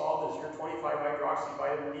 we saw that as your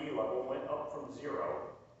 25-hydroxyvitamin D level went up from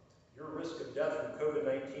 0, your risk of death from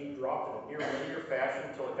COVID-19 dropped in a near linear fashion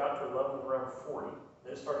until it got to a level of around 40.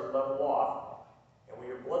 Then it started to level off. And when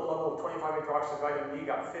your blood level of 25-hydroxyvitamin D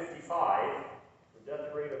got 55, the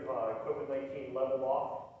death rate of COVID-19 leveled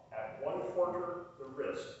off at 1/4 the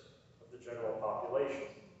risk of the general population.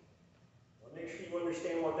 Well, make sure you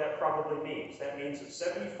understand what that probably means. That means that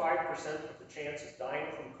 75% of the chance of dying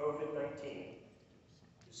from COVID-19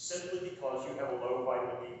 is simply because you have a low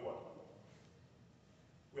vitamin D blood level.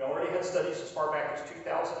 We already had studies as far back as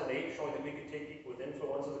 2008 showing that we could take people with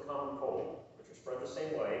influenza, the common cold, which are spread the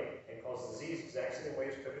same way and cause disease the exact same way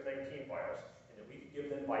as COVID-19 virus, and that we could give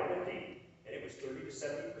them vitamin D, and it was 30 to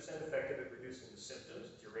 70% effective at reducing the symptoms,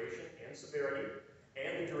 duration, and severity,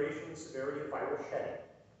 and the duration and severity of viral shedding.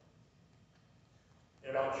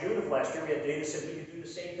 In about June of last year, we had data that said we could do the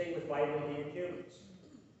same thing with vitamin D in humans.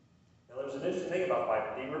 Now, there's an interesting thing about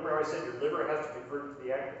vitamin D. Remember how I said your liver has to convert it to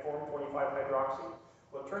the active form, 25-hydroxy?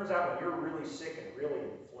 Well, it turns out when you're really sick and really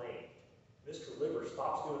inflamed, Mr. Liver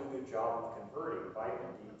stops doing a good job of converting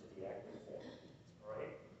vitamin D to the active form. All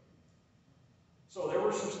right? So there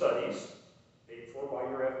were some studies paid for by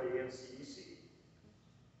your FDA and CDC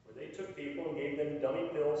where they took people and gave them dummy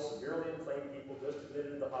pills, severely inflamed people just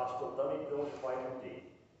admitted to the hospital, dummy pills of vitamin D.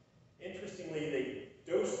 Interestingly, they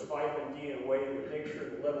dosed the vitamin D in a way that would make sure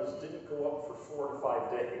the levels didn't go up for 4 to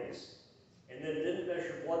 5 days. And then didn't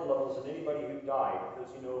measure blood levels in anybody who died,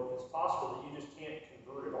 because, you know, if it's possible that you just can't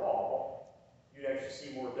convert at all, you'd actually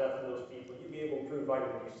see more death in those people. You'd be able to prove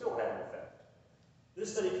vitamin D still had an effect.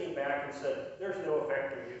 This study came back and said, there's no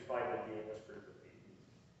effect when you use vitamin D in this group of people.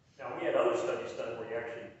 Now, we had other studies done where you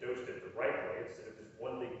actually dosed it the right way, instead of just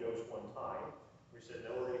one big dose one time. We said,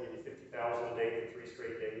 no, we're going to give you 50,000 a day for 3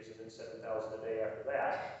 straight days, and then 7,000 a day after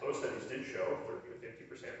that. Those studies did show 30 to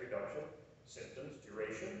 50% reduction, symptoms,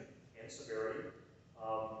 duration, and severity,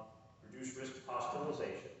 reduced risk of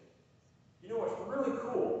hospitalization. You know what's really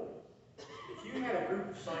cool? If you had a group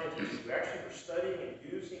of scientists who actually were studying and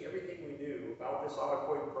using everything we knew about this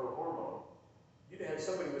autocoid prohormone, you'd have had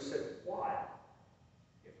somebody who said, why?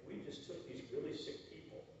 If we just took these really sick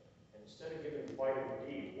people, and instead of giving them vitamin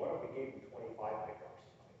D, what if we gave them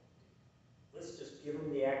 25-hydroxyvitamin D? Let's just give them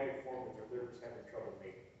the active form that their liver's having trouble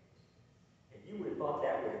making. And you would have thought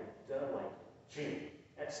that would have done like June.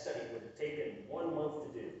 That study would have taken 1 month to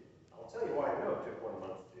do. I'll tell you why I know it took 1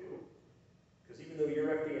 month to do. Because even though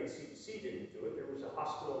your FDA and CDC didn't do it, there was a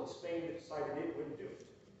hospital in Spain that decided it wouldn't do it.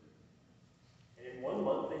 And in 1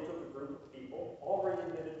 month, they took a group of people already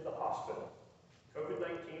admitted to the hospital.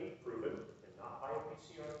 COVID-19 proven, and not by a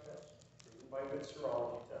PCR test, proven by a good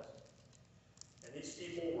serology test. And And these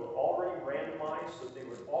people were already randomized so they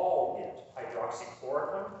would all get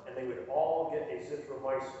hydroxychloroquine and they would all get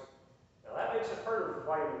azithromycin. Now that makes it harder for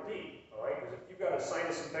vitamin D, all right? Because if you've got a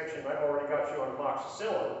sinus infection and I've already got you on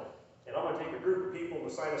amoxicillin, and I'm going to take a group of people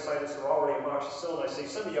with sinusitis who are already amoxicillin, I say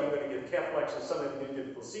some of you I'm going to give Keflex and some of you I'm going to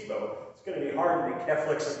give placebo. It's going to be hard to make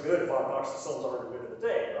Keflex look good if amoxicillin's already been in the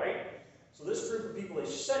day, right? So this group of people, they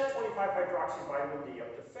set 25 hydroxyvitamin D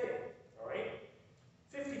up to fail, all right?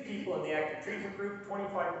 50 people in the active treatment group,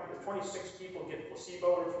 26 people get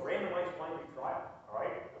placebo, and it's a randomized blinded trial, all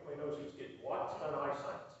right? Everybody knows who's getting what, it's done high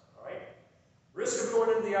science, all right? Risk of going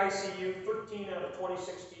into the ICU, 13 out of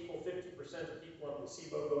 26 people, 50% of people on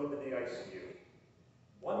placebo go into the ICU.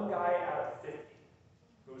 One guy out of 50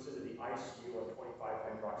 goes into the ICU on 25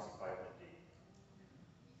 hydroxyvitamin D.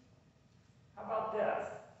 How about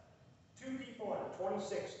death? 2 people out of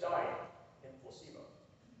 26 died in placebo.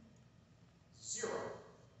 0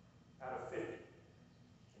 out of 50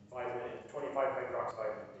 in 25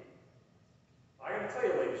 hydroxyvitamin D. I gotta tell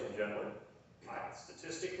you, ladies and gentlemen,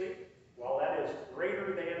 statistically, while that is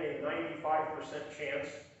greater than a 95% chance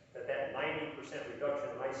that that 90% reduction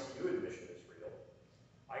in ICU admission is real,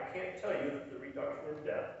 I can't tell you that the reduction in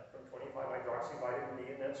death from 25 hydroxyvitamin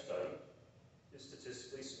D in that study is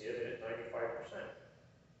statistically significant at 95%.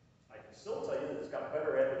 I can still tell you that it's got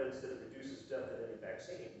better evidence that it reduces death than any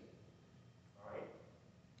vaccine. All right?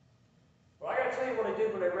 Well, I got to tell you what I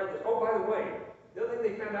did when I read this. Oh, by the way, the other thing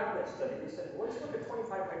they found out in that study, they said, well, let's look at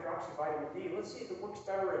 25 hydroxyvitamin D. Let's see if it works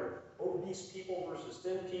better in obese people versus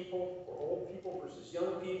thin people, or old people versus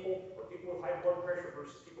young people, or people with high blood pressure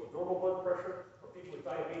versus people with normal blood pressure, or people with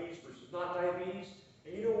diabetes versus not diabetes.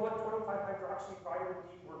 And you know what? 25 hydroxyvitamin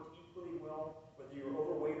D worked equally well whether you're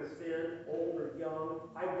overweight or thin, old or young,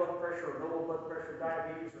 high blood pressure or normal blood pressure,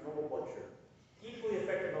 diabetes or normal blood sugar. Equally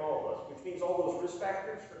effective in all of us, which means all those risk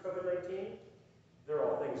factors for COVID-19, they're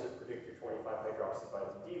all things that predict your 25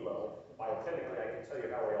 hydroxyvitamin D level. Biochemically, I can tell you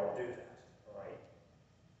how we all do that, all right?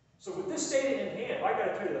 So with this data in hand, I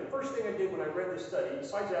gotta tell you, the first thing I did when I read this study,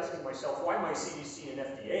 besides asking myself why my CDC and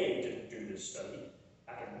FDA didn't do this study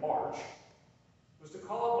back in March, was to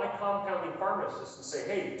call up my compounding pharmacist and say,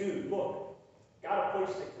 hey, dude, look, got a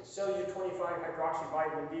place that can sell you 25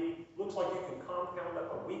 hydroxyvitamin D. Looks like you can compound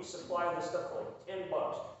up a week's supply of this stuff for like 10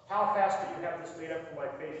 bucks. How fast do you have this made up for my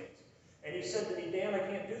patients? And he said to me, Dan, I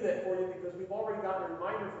can't do that for you because we've already gotten a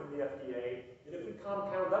reminder from the FDA that if we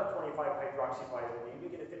compound up 25 hydroxyvitamin D, we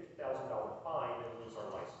get a $50,000 fine and lose our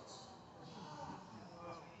license.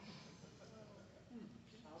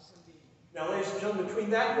 Now, ladies and gentlemen, between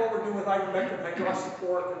that and what we're doing with ivermectin,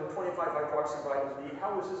 hydroxychloroquine, and 25 hydroxyvitamin D,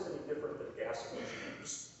 how is this any different than gasoline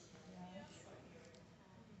use?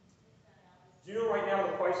 Do you know right now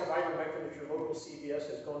the price of ivermectin at your local CVS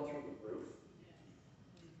has gone through the roof?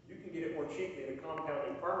 You can get it more cheaply at a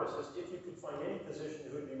compounding pharmacist if you could find any physician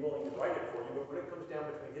who would be willing to write it for you, but when it comes down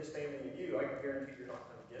between his family and you, I can guarantee you're not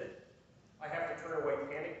going to get it. I have to turn away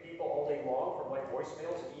panic people all day long from my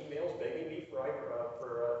voicemails and emails begging me for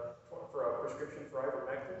a prescription for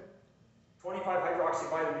ivermectin. 25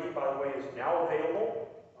 hydroxyvitamin D, by the way, is now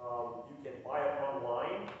available. You can buy it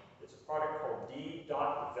online. It's a product called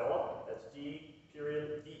D.Develop. That's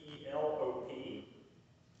D.Develop.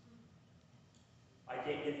 I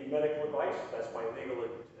can't give you medical advice. That's my legal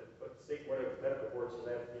state medical board says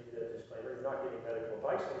I have to give you that disclaimer. You're not getting medical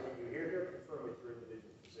advice. Anything you hear here, confirm with your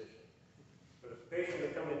individual physician. But if a patient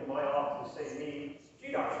would come into my office and say to me,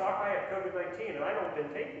 gee, Doc, I have COVID-19 and I don't been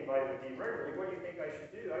taking vitamin D regularly, what do you think I should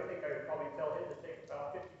do? I think I would probably tell him to take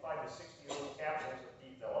about 55 to 60 of those capsules of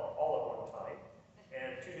D-Develop all at one time.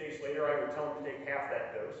 And 2 days later, I would tell him to take half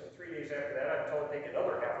that dose. And 3 days after that, I'd tell him to take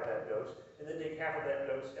another half of that dose. And then take half of that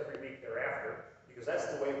dose every week thereafter, because that's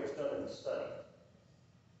the way it was done in the study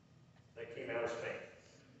that came out of Spain.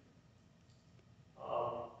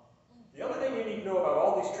 The other thing you need to know about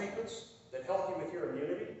all these treatments that help you with your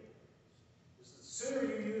immunity is the sooner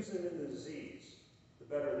you use them in the disease, the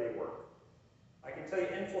better they work. I can tell you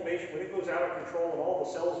inflammation, when it goes out of control and all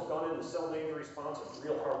the cells have gone into cell danger response, it's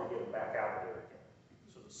real hard to get them back out of there again.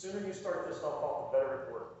 So the sooner you start this stuff off, the better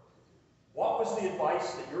it works. What was the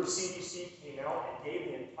advice that your CDC came out and gave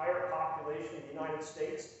the entire population of the United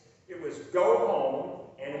States? It was go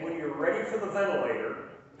home, and when you're ready for the ventilator,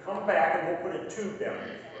 come back and we'll put a tube down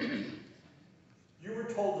your throat. You were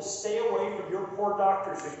told to stay away from your poor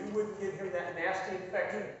doctor so you wouldn't give him that nasty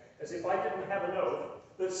infection, as if I didn't have an oath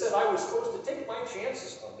that said I was supposed to take my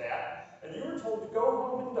chances on that. And you were told to go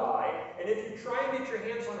home and die, and if you try and get your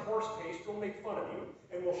hands on horse paste, we'll make fun of you,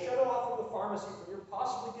 and we'll shut off from the pharmacy from your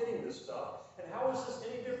possibly getting this stuff. And how is this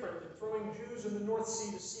any different than throwing Jews in the North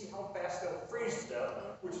Sea to see how fast they'll freeze freeze to death,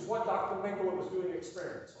 which is what Dr. Mengele was doing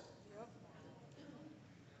experiments on.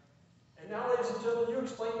 And now, ladies and gentlemen, you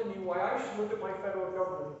explain to me why I should look at my federal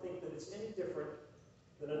government and think that it's any different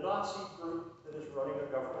than a Nazi group that is running a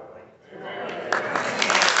government like this.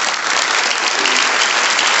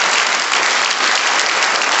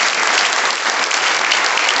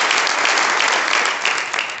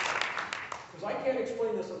 Because I can't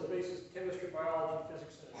explain this on the basis of chemistry, biology,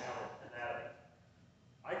 physics, and anatomy.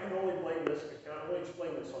 I can only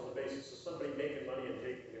explain this on the basis of somebody making money and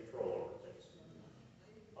taking control over things.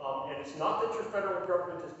 And it's not that your federal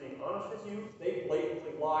government is being honest with you. They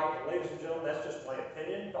blatantly lie. And ladies and gentlemen, that's just my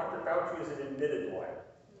opinion. Dr. Fauci is an admitted liar.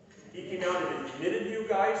 He came out and admitted to you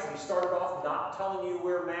guys, and he started off not telling you to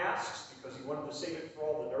wear masks because he wanted to save it for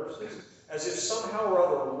all the nurses, as if somehow or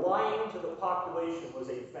other lying to the population was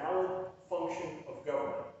a valid function of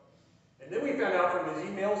government. And then we found out from his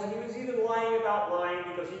emails, and he was even lying about lying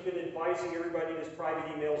because he'd been advising everybody in his private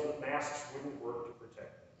emails that masks wouldn't work to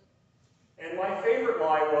protect them. And my favorite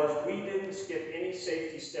lie was, we didn't skip any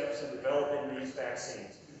safety steps in developing these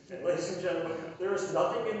vaccines. And ladies and gentlemen, there is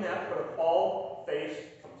nothing in that but a bald-faced,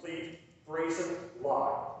 complete, brazen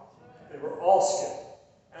lie. They were all skipped.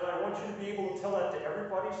 And I want you to be able to tell that to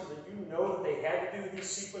everybody so that you know that they had to do these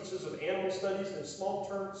sequences of animal studies and small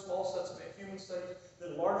sets of human studies,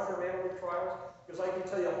 then large-term animal trials. Because I can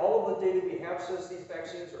tell you, all of the data we have says these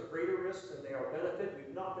vaccines are greater risk than they are benefit.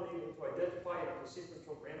 We've not been able to identify in a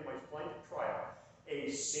placebo-controlled randomized blinded trial a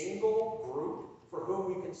single group for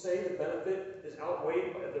whom we can say the benefit is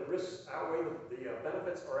outweighed by the risks, the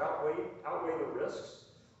benefits are outweigh the risks.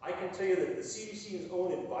 I can tell you that the CDC's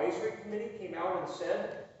own advisory committee came out and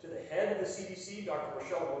said to the head of the CDC, Dr.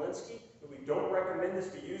 Rochelle Walensky, that we don't recommend this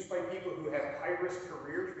be used by people who have high-risk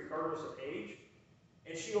careers regardless of age,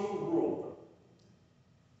 and she overruled them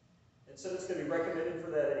and said it's going to be recommended for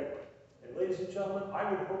that anyway. And ladies and gentlemen, I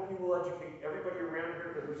would hope you will educate everybody around here,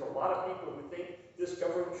 because there's a lot of people who think this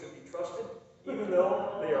government should be trusted, even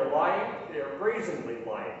though they are lying, they are brazenly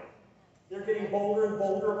lying. They're getting bolder and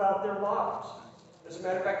bolder about their lies. As a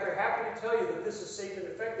matter of fact, they're happy to tell you that this is safe and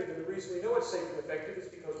effective, and the reason we know it's safe and effective is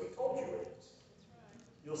because we told you it is.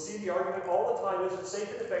 You'll see the argument all the time is it's safe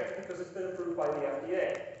and effective because it's been approved by the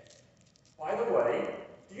FDA. By the way,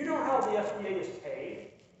 do you know how the FDA is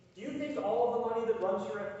paid? Do you think all of the money that runs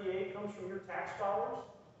your FDA comes from your tax dollars?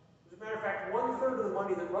 As a matter of fact, 1/3 of the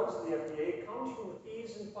money that runs the FDA comes from the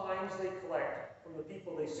fees and fines they collect from the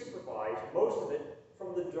people they supervise, most of it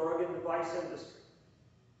from the drug and device industry.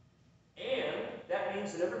 And that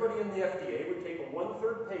means that everybody in the FDA would take a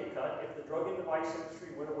 1/3 pay cut if the drug and device industry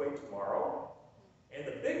went away tomorrow. And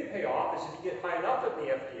the big payoff is if you get high enough at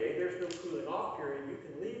the FDA, there's no cooling off period. You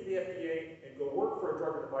can leave the FDA and go work for a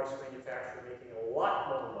drug or device manufacturer making a lot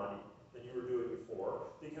more money than you were doing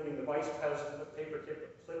before, becoming the vice president of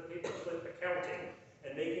paperclip accounting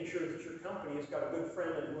and making sure that your company has got a good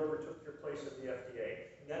friend in whoever took your place at the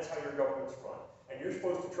FDA. And that's how your government's run. And you're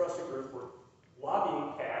supposed to trust a group where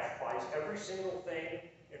lobbying cash buys every single thing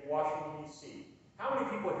in Washington, D.C. How many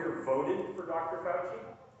people here voted for Dr. Fauci?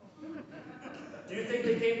 Do you think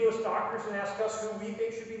they came to us doctors and asked us who we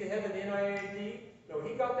think should be the head of the NIAID? No,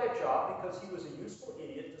 he got that job because he was a useful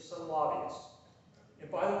idiot to some lobbyists.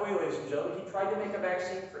 And by the way, ladies and gentlemen, he tried to make a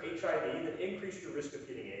vaccine for HIV that increased your risk of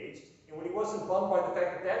getting AIDS. And when he wasn't bummed by the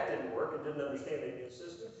fact that that didn't work and didn't understand the immune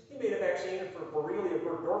system, he made a vaccine for Borrelia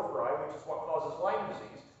burgdorferi, which is what causes Lyme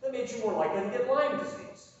disease, that made you more likely to get Lyme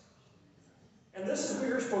disease. And this is who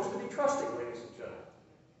you're supposed to be trusting, ladies and gentlemen.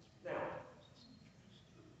 Now,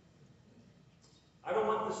 I don't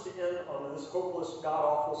want this to end on this hopeless,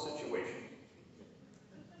 god-awful situation.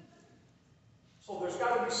 So there's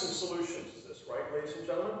got to be some solutions to this, right, ladies and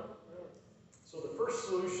gentlemen? So the first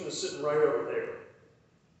solution is sitting right over there.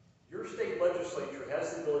 Your state legislature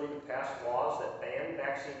has the ability to pass laws that ban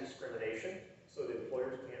vaccine discrimination so that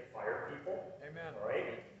employers can't fire people. Amen. All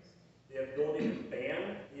right? They have the ability to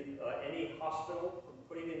ban any hospital from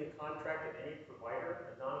putting in the contract of any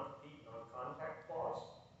provider a non-compete, non-contact clause.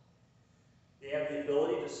 They have the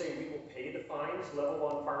ability to say we will pay the fines leveled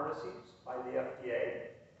on pharmacies by the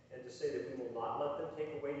FDA, and to say that we will not let them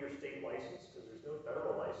take away your state license, because there's no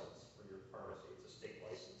federal license for your pharmacy, it's a state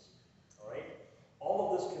license. All right?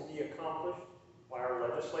 All of this can be accomplished by our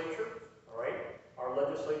legislature. All right? Our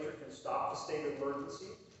legislature can stop the state of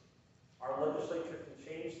emergency. Our legislature can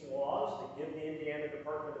change the laws that give the Indiana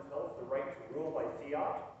Department of Health the right to rule by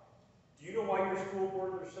fiat. Do you know why your school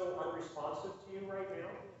boards are so unresponsive to you right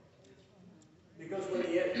now? Because when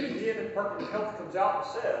the Indiana Department of Health comes out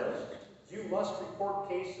and says, you must report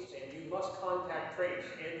cases, and you must contact trace,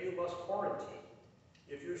 and you must quarantine.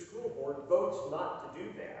 If your school board votes not to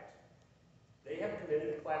do that,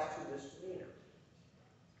 Class 2 misdemeanor.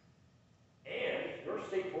 And your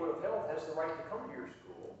state board of health has the right to come to your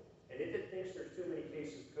school, and if it thinks there's too many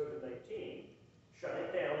cases of COVID-19, shut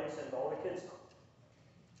it down and send all the kids home.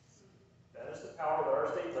 That is the power that our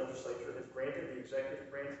state legislature has granted the executive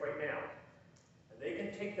branch right now. And they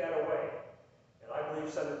can take that away. And I believe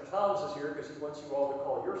Senator Toms is here because he wants you all to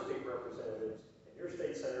call your state representatives and your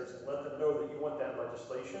state senators and let them know that you want that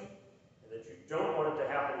legislation and that you don't want it to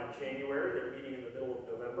happen in January. They're meeting in the middle of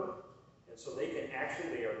November. And so they can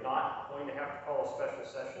actually, they are not going to have to call a special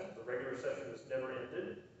session. The regular session has never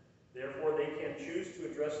ended. Therefore, they can choose to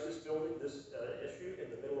address this issue in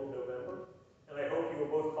the middle of November. And I hope you will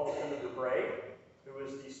both call Senator Bray, who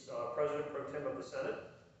is the President Pro Tem of the Senate,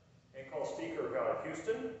 and call Speaker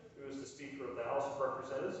Houston, who is the Speaker of the House of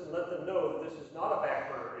Representatives, and let them know that this is not a back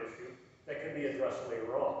burner issue that can be addressed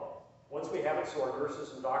later on. Once we have it so our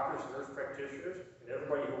nurses and doctors and nurse practitioners and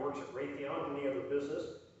everybody who works at Raytheon and any other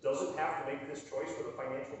business doesn't have to make this choice with a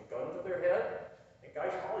financial gun to their head. And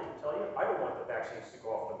guys, I'll even tell you, I don't want the vaccines to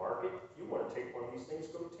go off the market. If you want to take one of these things,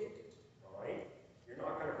 go take it, all right? You're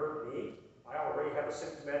not going to hurt me. I already have a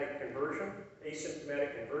asymptomatic conversion.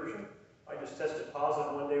 I just tested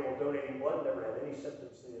positive one day while donating blood, never had any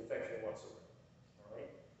symptoms of the infection whatsoever, all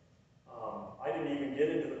right? I didn't even get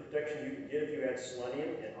into the protection you can get if you had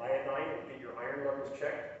selenium and iodine and get your iron levels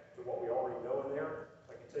checked to what we already know in there.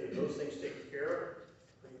 I can tell you those things taken care of,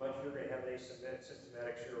 pretty much you're going to have an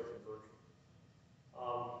asymptomatic seroconversion.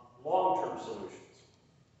 Long-term solutions.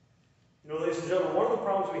 You know, ladies and gentlemen, one of the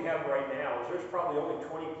problems we have right now is there's probably only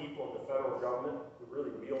 20 people in the federal government who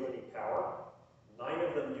really wield any power. 9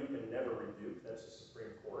 of them you can never rebuke, that's the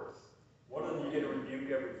Supreme Court. 1 of them you get a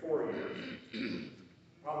rebuke every 4 years.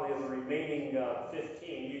 Probably of the remaining 15,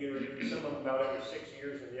 you get a rebuke some of them about every 6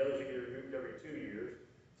 years, and the others you get rebuked every 2 years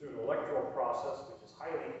through an electoral process which is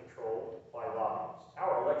highly controlled by lobbyists. How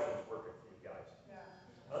are elections working for you guys? Yeah.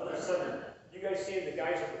 You guys see the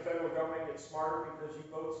guys at the federal government get smarter because you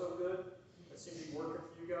vote so good? That seems to be working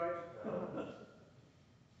for you guys? No.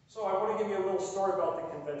 So I want to give you a little story about the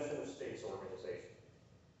Convention of States organization.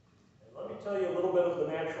 And let me tell you a little bit of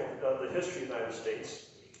the history of the United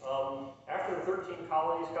States. After the 13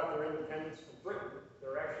 colonies got their independence from Britain,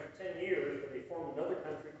 there were actually 10 years when they formed another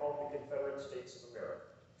country called the Confederate States of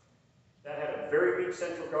America. That had a very weak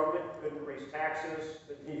central government, couldn't raise taxes,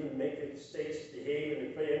 couldn't even make its states behave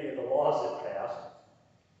and obey any of the laws it passed.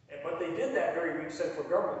 But they did that very weak central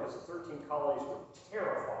government because the 13 colonies were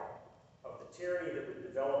terrified of the tyranny that would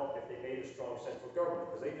develop if they made a strong central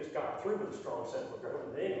government, because they just got through with a strong central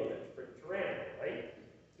government in England. It was pretty tyrannical, right?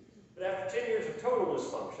 But after 10 years of total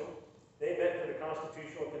dysfunction, they met for the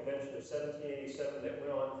Constitutional Convention of 1787 that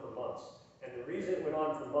went on for months. And the reason it went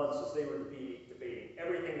on for months is they were debating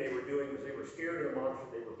everything they were doing because they were scared of the monster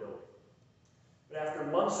they were building. But after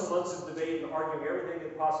months and months of debate and arguing everything they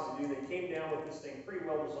could possibly do, they came down with this thing pretty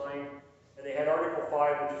well designed. And they had Article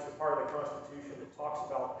 5, which is the part of the Constitution that talks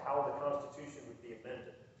about how the Constitution would be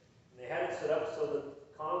amended. And they had it set up so that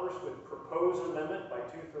Congress would propose an amendment by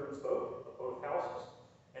 2/3 vote of both houses.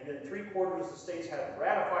 And then 3/4 of the states had to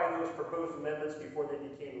ratify those proposed amendments before they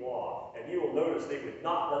became law. And you will notice they would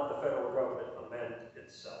not let the federal government amend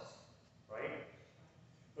itself, right?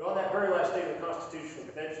 But on that very last day of the Constitutional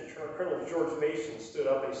Convention, Colonel George Mason stood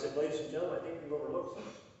up and he said, "Ladies and gentlemen, I think we've overlooked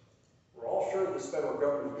something. We're all sure this federal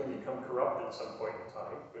government is going to become corrupt at some point in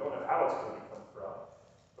time. We don't know how it's going to become corrupt.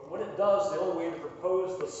 But when it does, the only way to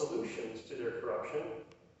propose the solutions to their corruption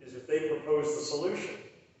is if they propose the solution.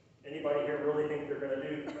 Anybody here really think they're going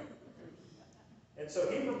to do that?" And so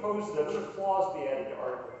he proposed that a clause be added to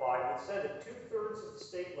Article 5 that said that 2/3 of the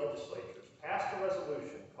state legislatures passed a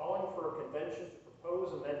resolution calling for a convention to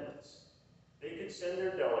propose amendments. They could send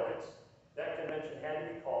their delegates. That convention had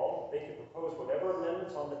to be called. They could propose whatever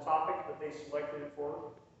amendments on the topic that they selected it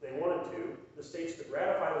for they wanted to. The states could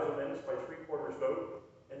ratify those amendments by 3/4 vote,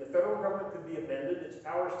 and the federal government could be amended, its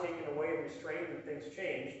powers taken away and restrained, and things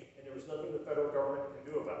changed, and there was nothing the federal government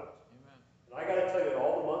could do about it. Amen. And I got to tell you, in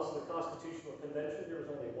all the months of the Constitutional Convention, there was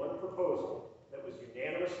only one proposal that was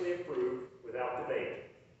unanimously approved without debate.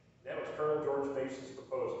 That was Colonel George Mason's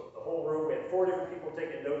proposal. The whole room, we had 4 different people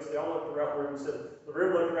taking notes. They all looked around the room and said, the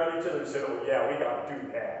room looked around each other and said, "Oh yeah, we got to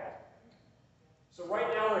do that." So right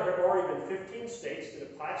now there have already been 15 states that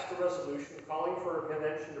have passed a resolution calling for a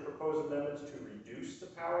convention to propose amendments to reduce the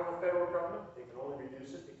power of the federal government. They can only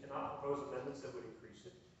reduce it. They cannot propose amendments that would increase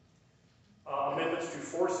it. Amendments to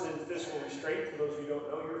force it into fiscal restraint. For those of you who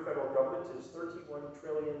don't know, your federal government is $31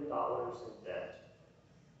 trillion in debt.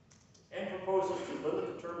 And proposals to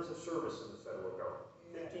limit the terms of service in the federal government.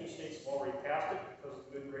 15 states have already passed it because of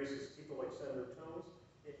the good graces of people like Senator Tomes.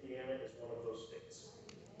 Indiana is one of those states.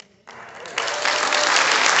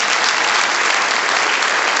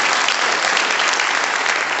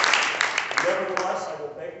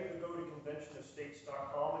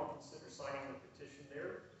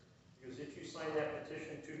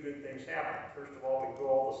 two good things happen. First of all, we go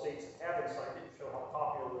all the states that haven't signed it and show how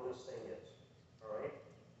popular this thing is. All right?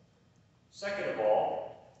 Second of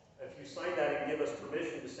all, if you sign that and give us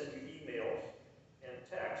permission to send you emails and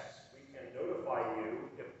texts, we can notify you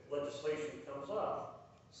if legislation comes up.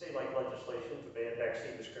 Say like legislation to ban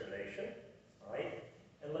vaccine discrimination, all right?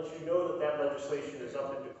 And let you know that that legislation is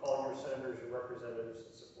up and to call your senators and representatives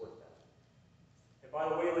to support that. And by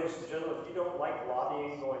the way, ladies and gentlemen, if you don't like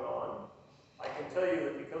lobbying going on, I can tell you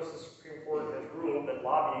that because the Supreme Court has ruled that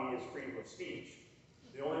lobbying is freedom of speech,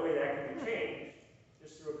 the only way that can be changed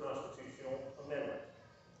is through a constitutional amendment.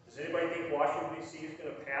 Does anybody think Washington, D.C. is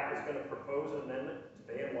going to propose an amendment to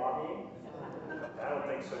ban lobbying? I don't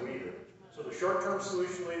think so either. So the short-term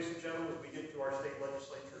solution, ladies and gentlemen, is we get to our state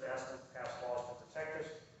legislature and ask them to pass laws to protect us,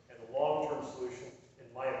 and the long-term solution, in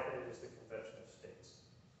my opinion, is the Convention of States.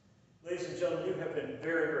 Ladies and gentlemen, you have been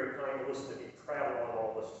very, very kind to listen to me prattle on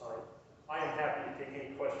all this time. I am happy to take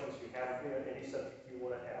any questions you have on any subject you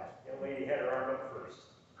want to ask. Young lady had her arm up first.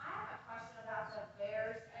 I have a question about the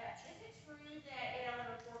bears. Is it true that it only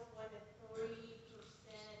reports 1 to 3%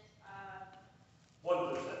 of...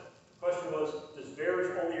 1%. The question was, does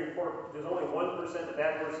only 1% of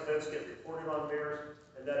adverse events get reported on bears?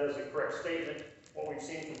 And that is a correct statement. What we've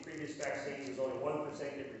seen from previous vaccines is only 1%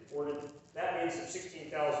 get reported. That means that 16,000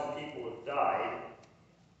 people have died.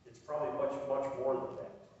 It's probably much, much more than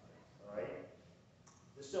that. All right?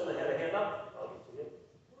 This gentleman had a hand up. I'll get to you.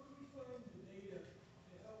 Where do we find the data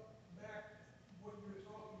to help back what you're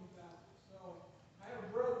talking about? So I have a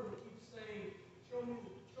brother who keeps saying, show me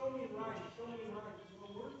in writing, show me in writing.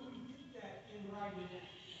 Well, where do we get that in writing?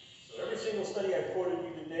 So every single study I quoted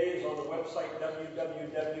you today is on the website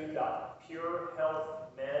www.purehealthmed.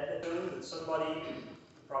 That somebody,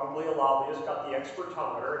 probably a lobbyist, got the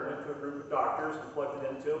expertometer and went to a group of doctors and plugged it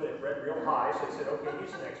into them, and it read real high, so they said, okay,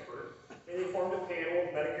 he's an expert. And they formed a panel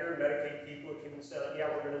of Medicare and Medicaid people who came and said, yeah,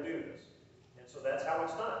 we're going to do this. And so that's how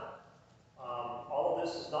it's done. All of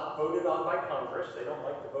this is not voted on by Congress. They don't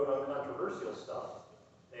like to vote on controversial stuff.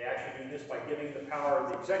 They actually do this by giving the power of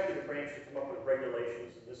the executive branch to come up with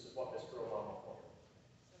regulations, and this is what Mr. Obama called it.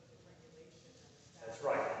 That's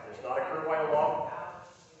right. It does not occur by law.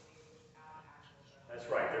 That's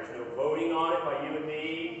right. There's no voting on it by you and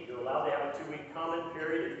me. You're allowed to have a 2-week comment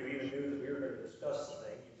period. If you even knew that we were going to discuss the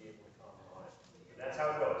thing, you'd be able to comment on it. And that's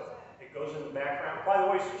how it goes. It goes in the background. By the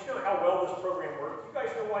way, so you know how well this program works? You guys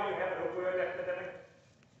know why you have an opioid epidemic?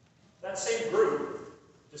 That same group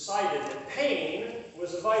decided that pain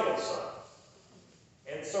was a vital sign.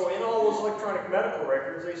 And so in all those electronic medical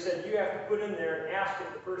records, they said you have to put in there and ask if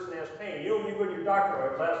the person has pain. You know, when you go to your doctor,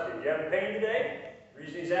 I was asking, do you have pain today? The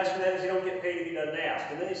reason he's asking that is he don't get paid if he doesn't ask.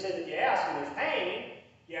 And then he said if you ask and there's pain,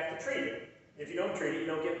 you have to treat it. If you don't treat it, you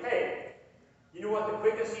don't get paid. You know what the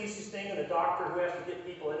quickest, easiest thing in a doctor who has to get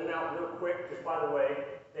people in and out real quick, because by the way,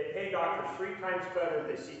 they pay doctors 3 times better if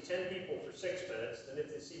they see 10 people for 6 minutes than if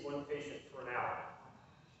they see 1 patient for an hour.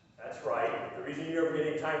 That's right. The reason you're never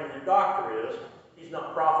getting time with your doctor is he's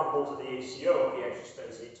not profitable to the ACO if he actually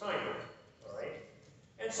spends any time with it. All right?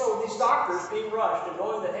 And so these doctors being rushed and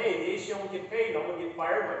knowing that, hey, the ACO won't get paid, I'm going to get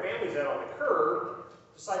fired, my family's out on the curb,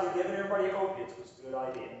 decided giving everybody opiates was a good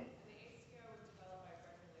idea. And the ACO was developed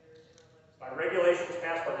by regulators in our By regulations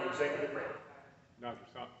passed by the executive branch. Dr.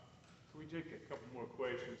 Stock, can we take a couple more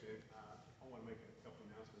questions, and I want to make a couple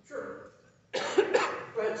announcements. Sure. Go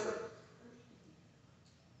ahead, sir.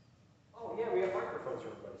 Oh, yeah, we have microphones,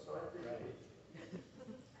 everybody, so I appreciate it.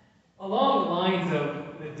 Along the lines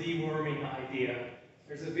of the deworming idea,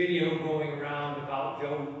 there's a video going around about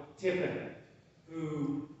Joe Tippin,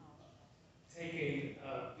 who taking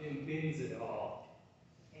benzidol,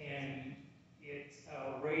 and it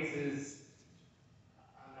raises,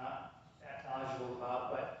 I'm not that knowledgeable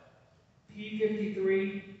about, but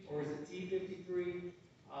P53, or is it T53?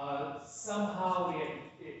 Somehow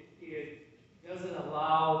it doesn't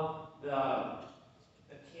allow the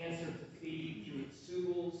cancer to feed through its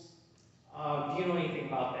tubules. Do you know anything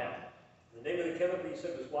about that? The name of the chemical you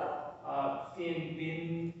said was what?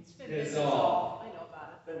 Fenbendazole. I know about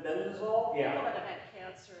it. Fenbendazole? I Yeah. know that I had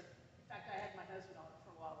cancer. In fact, I had my husband on it for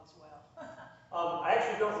a while as well. I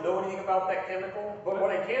actually don't know anything about that chemical, but what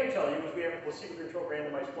I can tell you is we have a placebo-controlled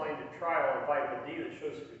randomized blinded trial on vitamin D that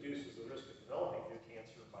shows it reduces the risk of developing new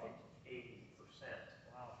cancer by 80%.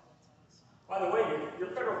 Wow. By the way, your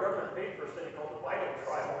federal government paid for a study called the Vital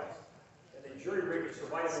Trial, and the jury rigged so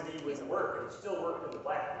vitamin D wouldn't work, and it still worked in the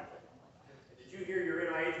black people. And did you hear your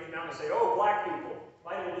NIH come out and say, oh, black people,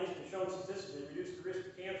 vitamin D's been shown statistically to reduce the risk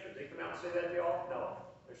of cancer? Did they come out and say that to y'all? No.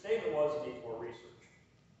 Their statement was, it needs more research.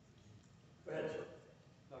 Go ahead, sir.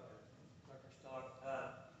 Dr. Stock,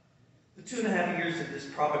 the 2.5 years of this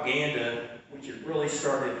propaganda, which it really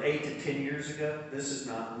started 8 to 10 years ago. This is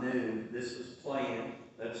not new. This was planned.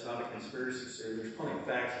 That's not a conspiracy theory. There's plenty of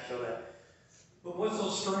facts to show that. But what's so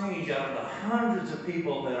strange, out of the hundreds of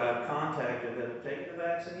people that I've contacted that have taken the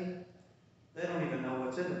vaccine, they don't even know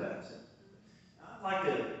what's in the vaccine.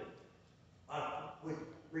 I would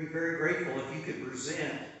be very grateful if you could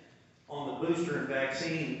present on the booster and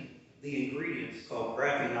vaccine the ingredients called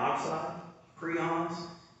graphene oxide, prions,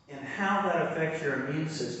 and how that affects your immune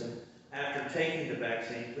system after taking the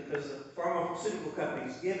vaccine, because the pharmaceutical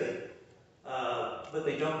companies give it, but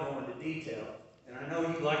they don't go into detail. And I know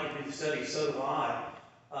you'd like to do the study, so do I,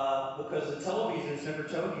 because the television has never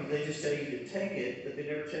told you. They just tell you to take it, but they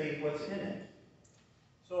never tell you what's in it.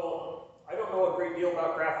 So I don't know a great deal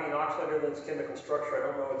about graphene oxide other than its chemical structure. I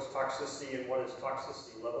don't know its toxicity and what its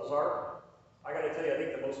toxicity levels are. I got to tell you, I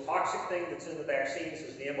think the most toxic thing that's in the vaccines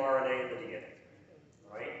is the mRNA and the DNA,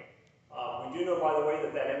 right? We do know, by the way,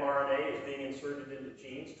 that that mRNA is being inserted into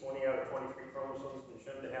genes. 20 out of 23 chromosomes have been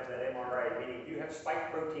shown to have that mRNA, meaning you have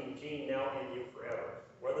spike protein gene now in you forever.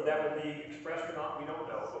 Whether that will be expressed or not, we don't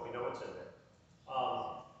know, but we know it's in there.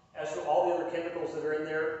 As to all the other chemicals that are in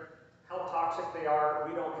there, how toxic they are,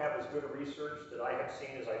 we don't have as good a research that I have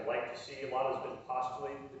seen as I'd like to see. A lot has been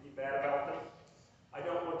postulated to be bad about them. I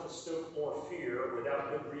don't want to stoke more fear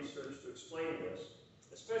without good research to explain this,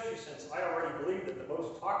 especially since I already believe that the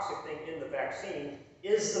most toxic thing in the vaccine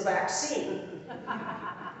is the vaccine.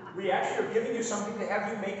 We actually are giving you something to have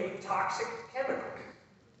you make a toxic chemical.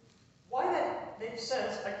 Why that makes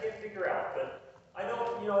sense, I can't figure out, but I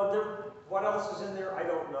don't, what else is in there, I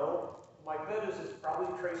don't know. My bet is it's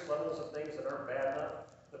probably trace levels of things that aren't bad enough.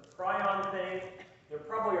 The prion thing, there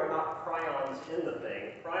probably are not prions in the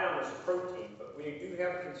thing. Prion is a protein, but we do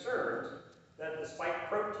have concerns that the spike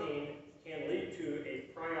protein can lead to a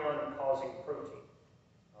prion-causing protein.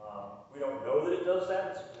 We don't know that it does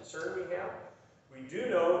that. It's a concern we have. We do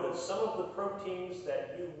know that some of the proteins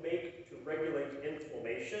that you make to regulate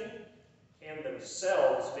inflammation can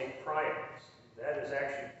themselves make prions. That is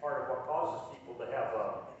actually part of what causes people to have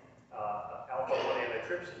alpha-1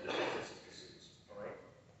 antitrypsin deficiency disease. All right?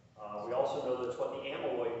 We also know that's what the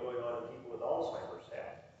amyloid going on in people with Alzheimer's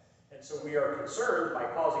have. And so we are concerned by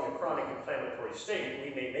causing a chronic inflammatory state,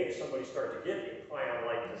 we may make somebody start to get a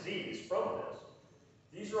prion-like disease from this.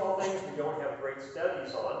 These are all things we don't have great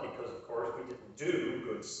studies on because, of course, we didn't do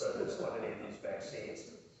good studies on any of these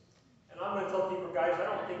vaccines. And I'm going to tell people, guys, I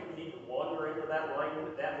don't think we need to wander into that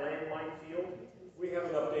landmine field. We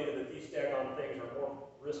have enough data that these daggone things are more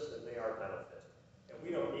risk than they are benefit. And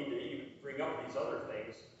we don't need to even bring up these other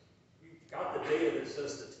things. We've got the data that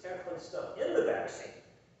says the Teflon stuff in the vaccine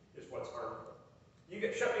is what's harmful. You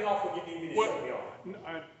get shut me off when you need me to shut me off.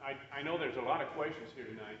 I know there's a lot of questions here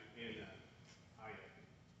tonight, and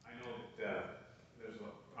I know that there's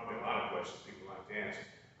probably a lot of questions people like to ask.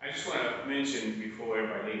 I just want to mention before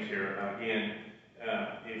everybody leaves here, again,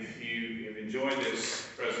 if you have enjoyed this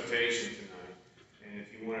presentation tonight, and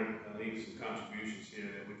if you want to leave some contributions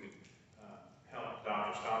here that we can help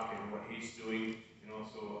Dr. Stockton and what he's doing, and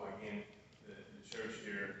also, again, the church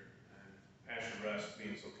here, and Pastor Russ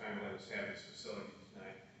being so kind to let us have this facility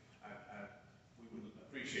tonight, we would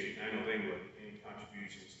appreciate, and I know they would, any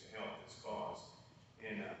contributions to help this cause.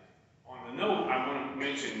 And on the note, I want to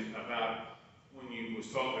mention about when you was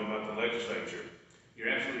talking about the legislature, you're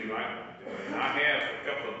absolutely right about that. And I have a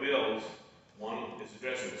couple of bills. One is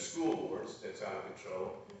addressing the school boards that's out of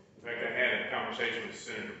control. In fact, I had a conversation with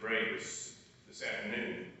Senator Bray this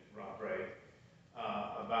afternoon, Rob Bray,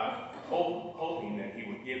 about hoping that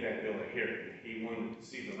he would give that bill a hearing. He wanted to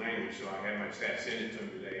see the language, so I had my staff send it to him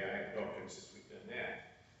today. I haven't talked to him since we've done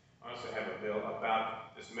that. I also have a bill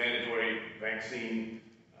about this mandatory vaccine,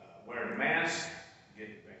 wearing a mask,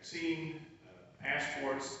 getting the vaccine,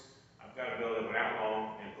 passports. I've got a bill that would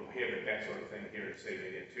outlaw and prohibit that sort of thing here in the state of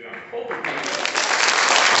Indiana too. I'm hoping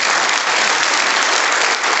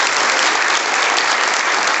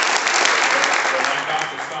but like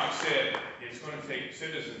Dr. Stock said, it's going to take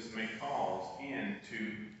citizens to make calls in to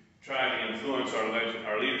try to influence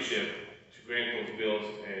our leadership to grant those bills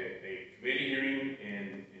a committee hearing,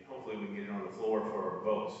 and hopefully we can get it on the floor for our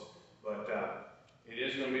votes. But it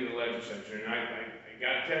is going to be the legislature, and I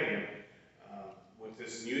got to tell you, with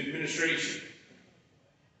this new administration,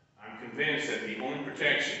 I'm convinced that the only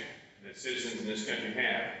protection that citizens in this country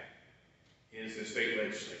have is the state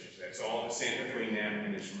legislatures. That's all that's stands between them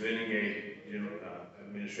and this renegade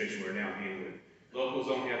administration we're now dealing with. Locals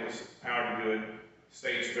don't have the power to do it.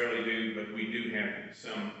 States barely do, but we do have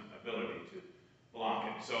some ability to block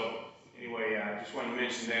it. So anyway, I just wanted to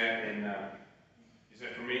mention that. And is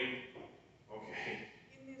that for me? Okay.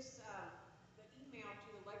 In this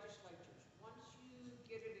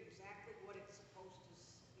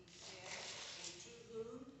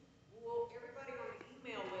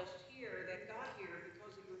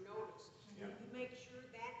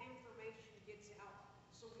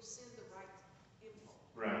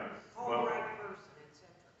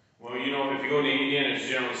go to Indiana's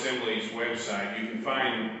General Assembly's website, you can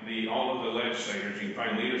find all of the legislators. You can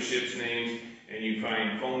find leadership's names, and you can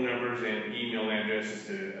find phone numbers and email addresses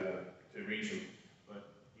to reach them. But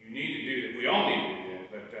you need to do that. We all need to do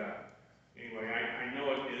that. But anyway, I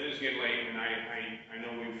know it is getting late, and I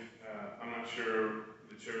know I'm not sure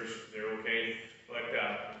the church, they're okay. But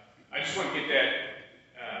I just want to get that,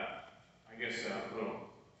 I guess, a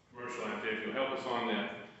little commercial out there. If you'll help us on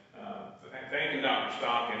that. Thanking Dr.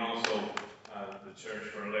 Stock and also the church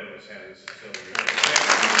for letting us have this facility.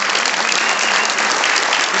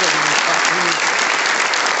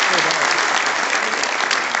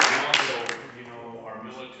 And also, you know, our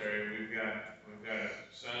military, we've got a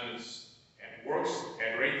son that works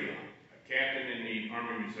at Raytheon, a captain in the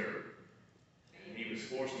Army Reserve. And he was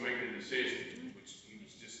forced to make the decision, which he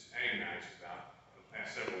was just agonized about for the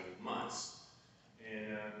past several months. And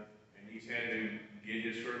he's had to get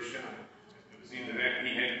his first shot. It was either that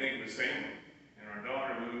he had to think of his family. And our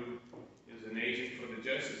daughter, who is an agent for the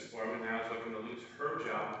Justice Department, now is looking to lose her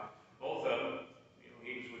job. Both of them, you know,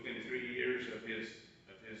 he was within 3 years of his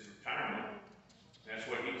retirement. That's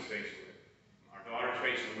what he was faced with. Our daughter's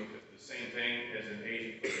facing with the same thing as an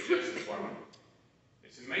agent for the Justice Department.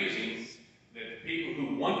 It's amazing that people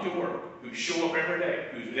who want to work, who show up every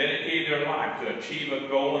day, who've dedicated their life to achieve a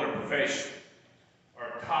goal in a profession,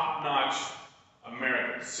 are top-notch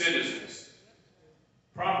American citizens,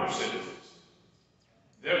 proper citizens.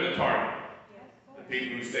 They're the target. The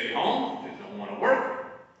people who stay home, that don't want to work,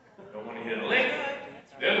 don't want to hit a lick,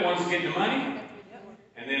 they're the ones that get the money.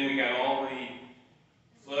 And then we got all the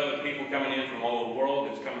flood of people coming in from all over the world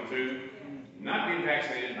that's coming through, not being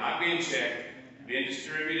vaccinated, not being checked, being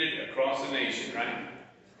distributed across the nation, right?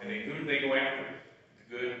 And then who do they go after?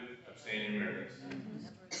 The good, upstanding Americans.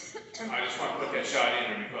 I just want to put that shot in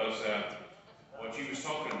there because what you was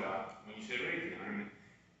talking about when you said Raytheon, I mean,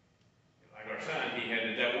 like our son, he had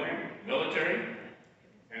the double whammy, military,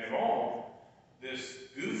 and of all, this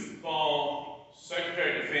goofball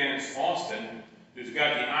Secretary of Defense, Austin, who's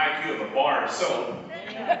got the IQ of a bar of soap,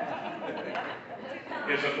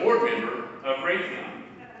 is a board member of Raytheon.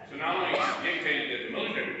 So not only dictated that the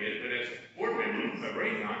military would get it, but as board member of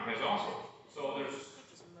Raytheon has also. So there's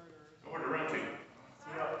nowhere to run to.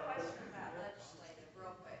 I have a question about legislative,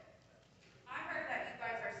 real quick. I heard that you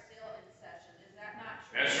guys are still in session. Is that not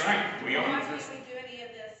true? That's right. We are. Why can't we do any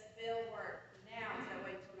of this bill work now instead of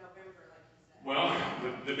wait till November, like you said? Well,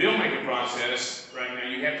 the bill making process right now,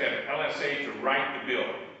 you have to have LSA to write the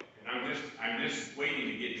bill. And I'm just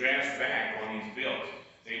waiting to get drafts back on these bills.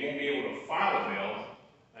 They won't be able to file a bill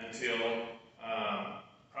until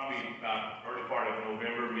probably about early part of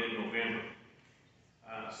November, mid-November.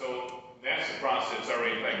 So that's the process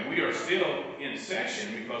already playing. We are still in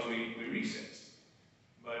session because we recessed.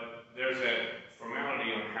 But there's that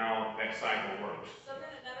formality on how that cycle works. So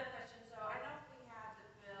then another question. So I know we had the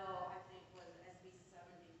bill, I think was SB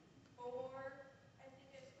 74, I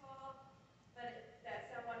think it's called. But that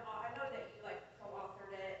someone, I know that you like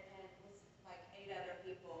co-authored it and it was like 8 other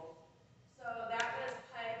people. So that was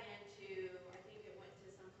put into, I think it went to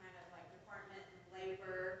some kind of like Department of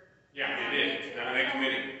Labor. Yeah, it did. That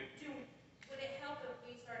committee. Would it help if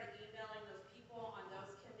we started emailing those people on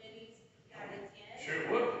those committees that it's in? Sure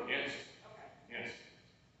it would, yes. Okay. Yes.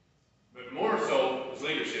 But more so is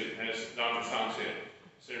leadership, as Dr. Stock said.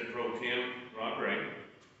 Senator Pro Tem Rod Ray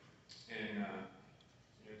and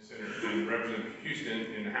Representative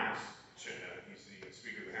Houston in the House. He's the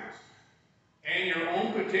Speaker of the House. And your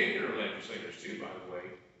own particular legislators too, by the way,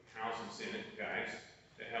 House and Senate guys,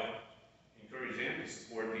 to help encourage them to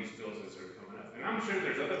support these bills as they're coming up. And I'm sure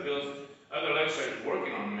there's other bills, other legislators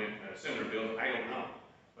working on similar bills, I don't know.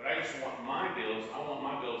 But I just want my bills,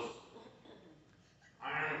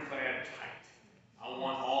 ironclad tight. I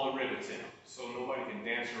want all the rivets in them, so nobody can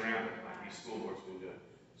dance around it like these school boards will do.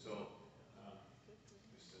 So,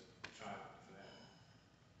 just a try for that.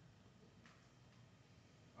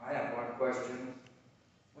 I have one question.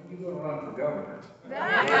 When are you going to run for governor?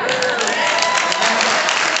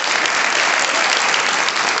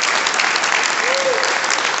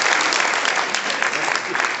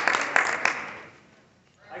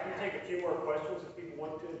 I can take a few more questions if people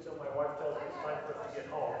want to until my wife tells me it's time for us to get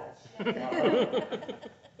home.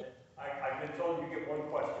 I've been told you get one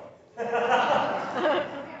question. I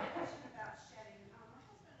have a question about shedding. My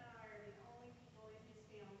husband and I are the only people in his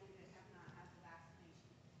family that have not had the vaccination.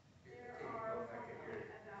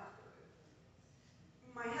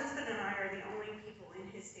 My husband and I are the only people in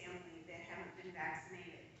his family that haven't been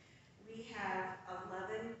vaccinated. We have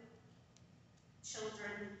 11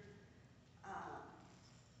 children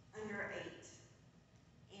under 8.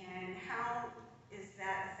 And how is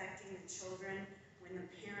that affecting the children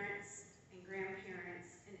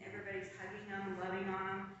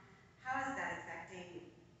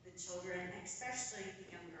especially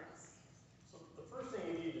the young girls. So the first thing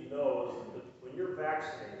you need to know is that when you're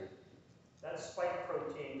vaccinated, that spike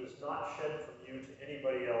protein does not shed from you to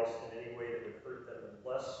anybody else in any way that would hurt them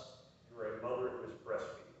unless you're a mother who is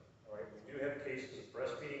breastfeeding. All right, we do have cases of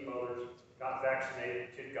breastfeeding mothers got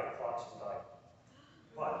vaccinated, kid got clots and died.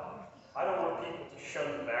 But I don't want people to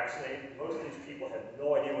shun the vaccinated. Most of these people had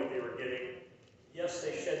no idea what they were getting. Yes,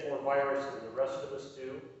 they shed more virus than the rest of us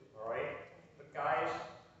do, all right? But guys,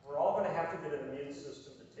 we're all going to have to get an immune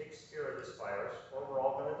system that takes care of this virus, or we're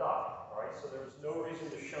all going to die, all right? So there's no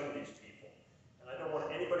reason to shun these people. And I don't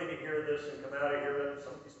want anybody to hear this and come out of here that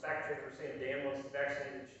some of these fact checkers are saying Dan wants the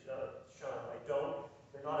vaccinated shun. I don't.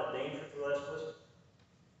 They're not a danger to the rest of us.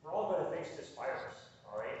 We're all going to face this virus,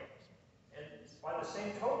 all right? And by the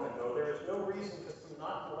same token, though, there is no reason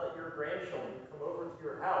not to let your grandchildren come over to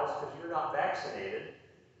your house because you're not vaccinated,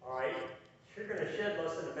 all right? You're going to shed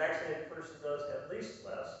less than a vaccinated person does, at least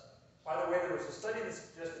less. By the way, there was a study that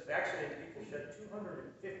suggested vaccinated people shed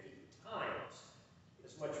 250 times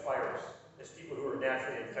as much virus as people who are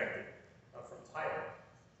naturally infected from Thailand.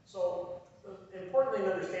 So the important thing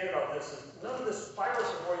to understand about this is none of this virus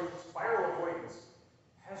avoidance, viral avoidance,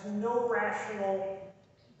 has no rational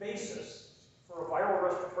basis for a viral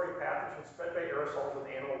respiratory pathogen spread by aerosols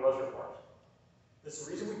in animal reservoirs. The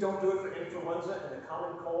reason we don't do it for influenza and the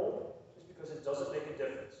common cold is because it doesn't make a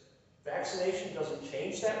difference. Vaccination doesn't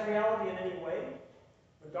change that reality in any way.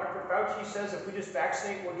 When Dr. Fauci says if we just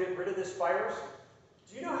vaccinate, we'll get rid of this virus,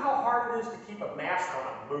 do you know how hard it is to keep a mask on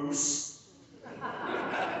a moose? You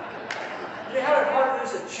know how hard it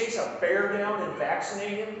is to chase a bear down and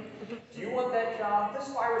vaccinate him? Do you want that job? This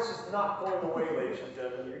virus is not going away, ladies and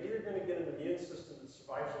gentlemen. You're either going to get an immune system that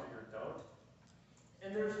survives or you don't.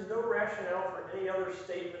 And there's no rationale for any other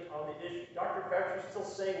statement on the issue. Dr. Fauci is still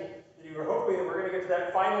saying that you were hoping that we're going to get to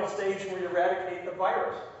that final stage where you eradicate the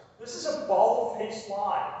virus. This is a bald-faced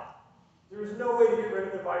lie. There's no way to get rid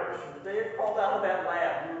of the virus. From the day it crawled out of that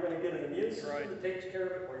lab, you were going to get an immune system that takes care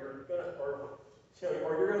of it, or you're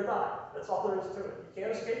going to die. That's all there is to it. You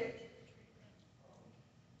can't escape.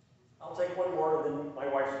 I'll take one more, and then my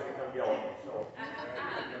wife's going to come yell at me. So,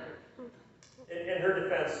 in her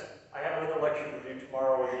defense, I have another lecture to do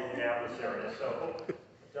tomorrow in the Indianapolis area. So,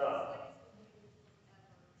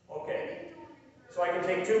 okay. So I can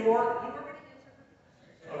take two more?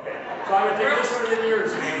 Okay. So I'm going to take this one in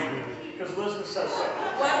yours, because Elizabeth says so.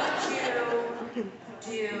 What would you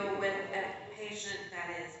do with a patient that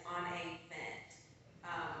is on a vent?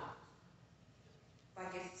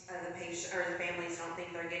 Like if the patient or the families don't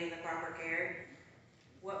think they're getting the proper care,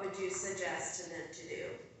 what would you suggest to them to do?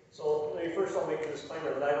 So first I'll make a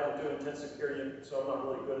disclaimer that I don't do intensive care unit, so I'm not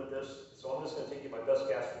really good at this. So I'm just going to take you my best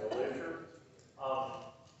guess from the literature.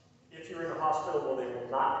 If you're in a hospital where they will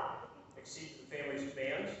not exceed the family's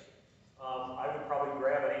demands, I would probably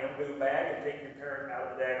grab an Ambu bag and take your parent out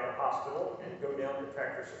of the daggone hospital and go down to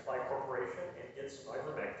Tractor Supply Corporation and get some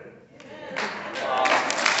ivermectin.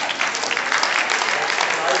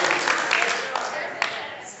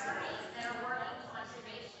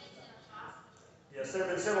 Yes, there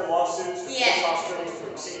have been several lawsuits to force hospitals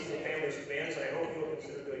to exceed the family's demands, and I hope you'll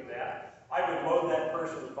consider doing that. I would load that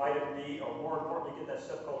person with vitamin D, or more importantly, get that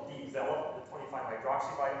stuff called D-Velop, the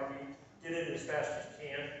 25-hydroxyvitamin D. Get it as fast as you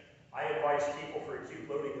can. I advise people for acute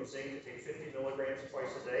loading of zinc to take 50 milligrams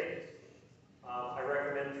twice a day. I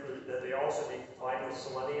recommend that they also be combined with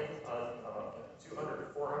selenium, 200 to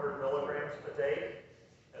 400 milligrams a day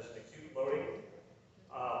as an acute loading.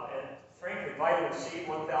 And frankly, vitamin C,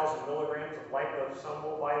 1,000 milligrams of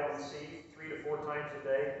liposomal vitamin C, 3 to 4 times a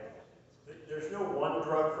day. There's no one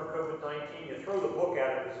drug for COVID-19. You throw the book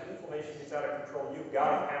at it, as inflammation gets out of control, you've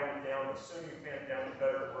got to pound it down. The sooner you pound it down, the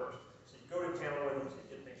better it works. So you go to town with them so you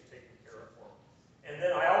get things taken care of for them. And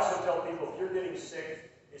then I also tell people, if you're getting sick,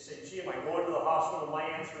 they say, gee, am I going to the hospital? My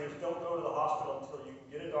answer is, don't go to the hospital until you can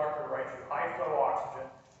get a doctor to write you high-flow oxygen.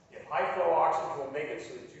 If high-flow oxygen will make it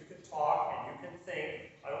so that you can talk and you can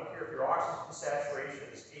think, I don't care if your oxygen saturation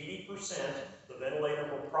is 80%, the ventilator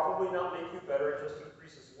will probably not make you better, it just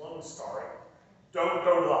increases lung scarring. Don't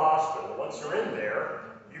go to the hospital. Once you're in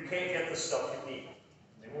there, you can't get the stuff you need.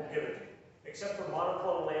 They won't give it to you. Except for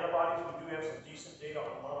monoclonal antibodies, we do have some decent data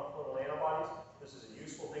on monoclonal antibodies. This is a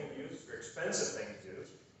useful thing to use, it's a very expensive thing to use.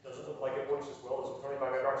 Doesn't look like it works as well as a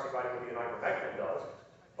 25-hydroxyvitamin D and ivermectin does,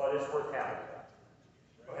 but it's worth having that.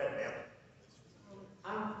 Go ahead, ma'am.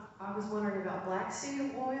 I was wondering about black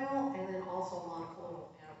seed oil and then also monoclonal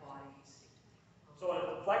antibodies. So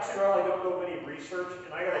in flaxseed oil, I don't know of any research,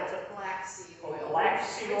 and I got to tell black seed oil. Oh, black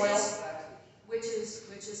seed oil? Which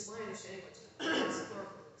is my understanding, which is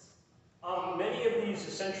chlorophylls. Many of these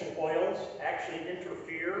essential oils actually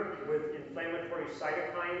interfere with inflammatory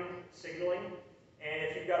cytokine signaling. And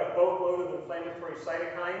if you've got a boatload of inflammatory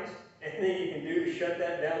cytokines, anything you can do to shut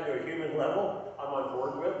that down to a human level, I'm on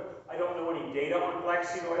board with. I don't know any data on black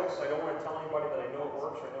seed oil, so I don't want to tell anybody that I know it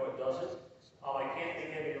works or I know it doesn't. I can't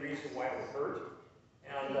think of any reason why it would hurt.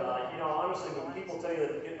 And, you know, honestly, when people tell you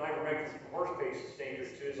that getting ivermectin from horse paste is dangerous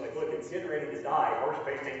too, it's like, look, if you're getting ready to die, horse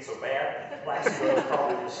paste ain't so bad. Black seed oil is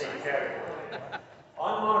probably in the same category.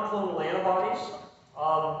 On monoclonal antibodies,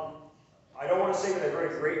 I don't want to say that I've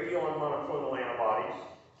read a great deal on monoclonal antibodies.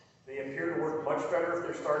 They appear to work much better if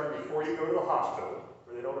they're started before you go to the hospital,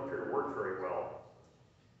 where they don't appear to work very well.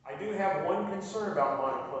 I do have one concern about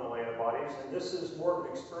monoclonal antibodies, and this is more of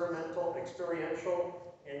an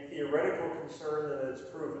experiential, and theoretical concern than it's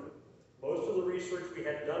proven. Most of the research we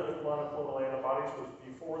had done with monoclonal antibodies was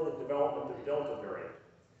before the development of Delta variant.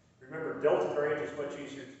 Remember, Delta variant is much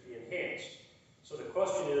easier to be enhanced. So the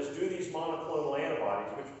question is, do these monoclonal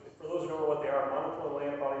antibodies, which for those who don't know what they are, monoclonal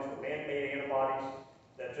antibodies are man-made antibodies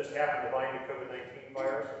that just happen to bind the COVID-19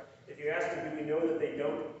 virus. If you ask them, do we know that they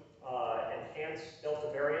don't enhance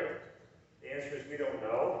Delta variant? The answer is we don't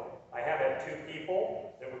know. I have had 2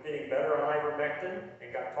 people that were getting better on ivermectin and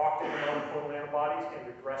got talked into monoclonal antibodies and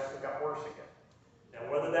regressed and got worse again. Now,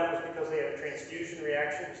 whether that was because they had a transfusion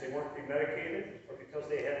reaction because they weren't pre-medicated or because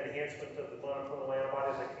they had enhancement of the monoclonal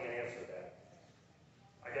antibodies, I can't answer that.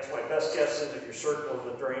 I guess my best guess is if you're circling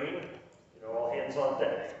the drain, you know, all hands on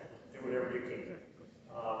deck. Do whatever you can.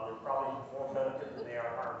 There's probably more benefit than they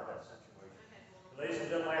are harm in that situation. Ladies and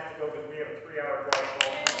gentlemen, I have to go because we have a 3-hour drive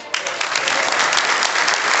home.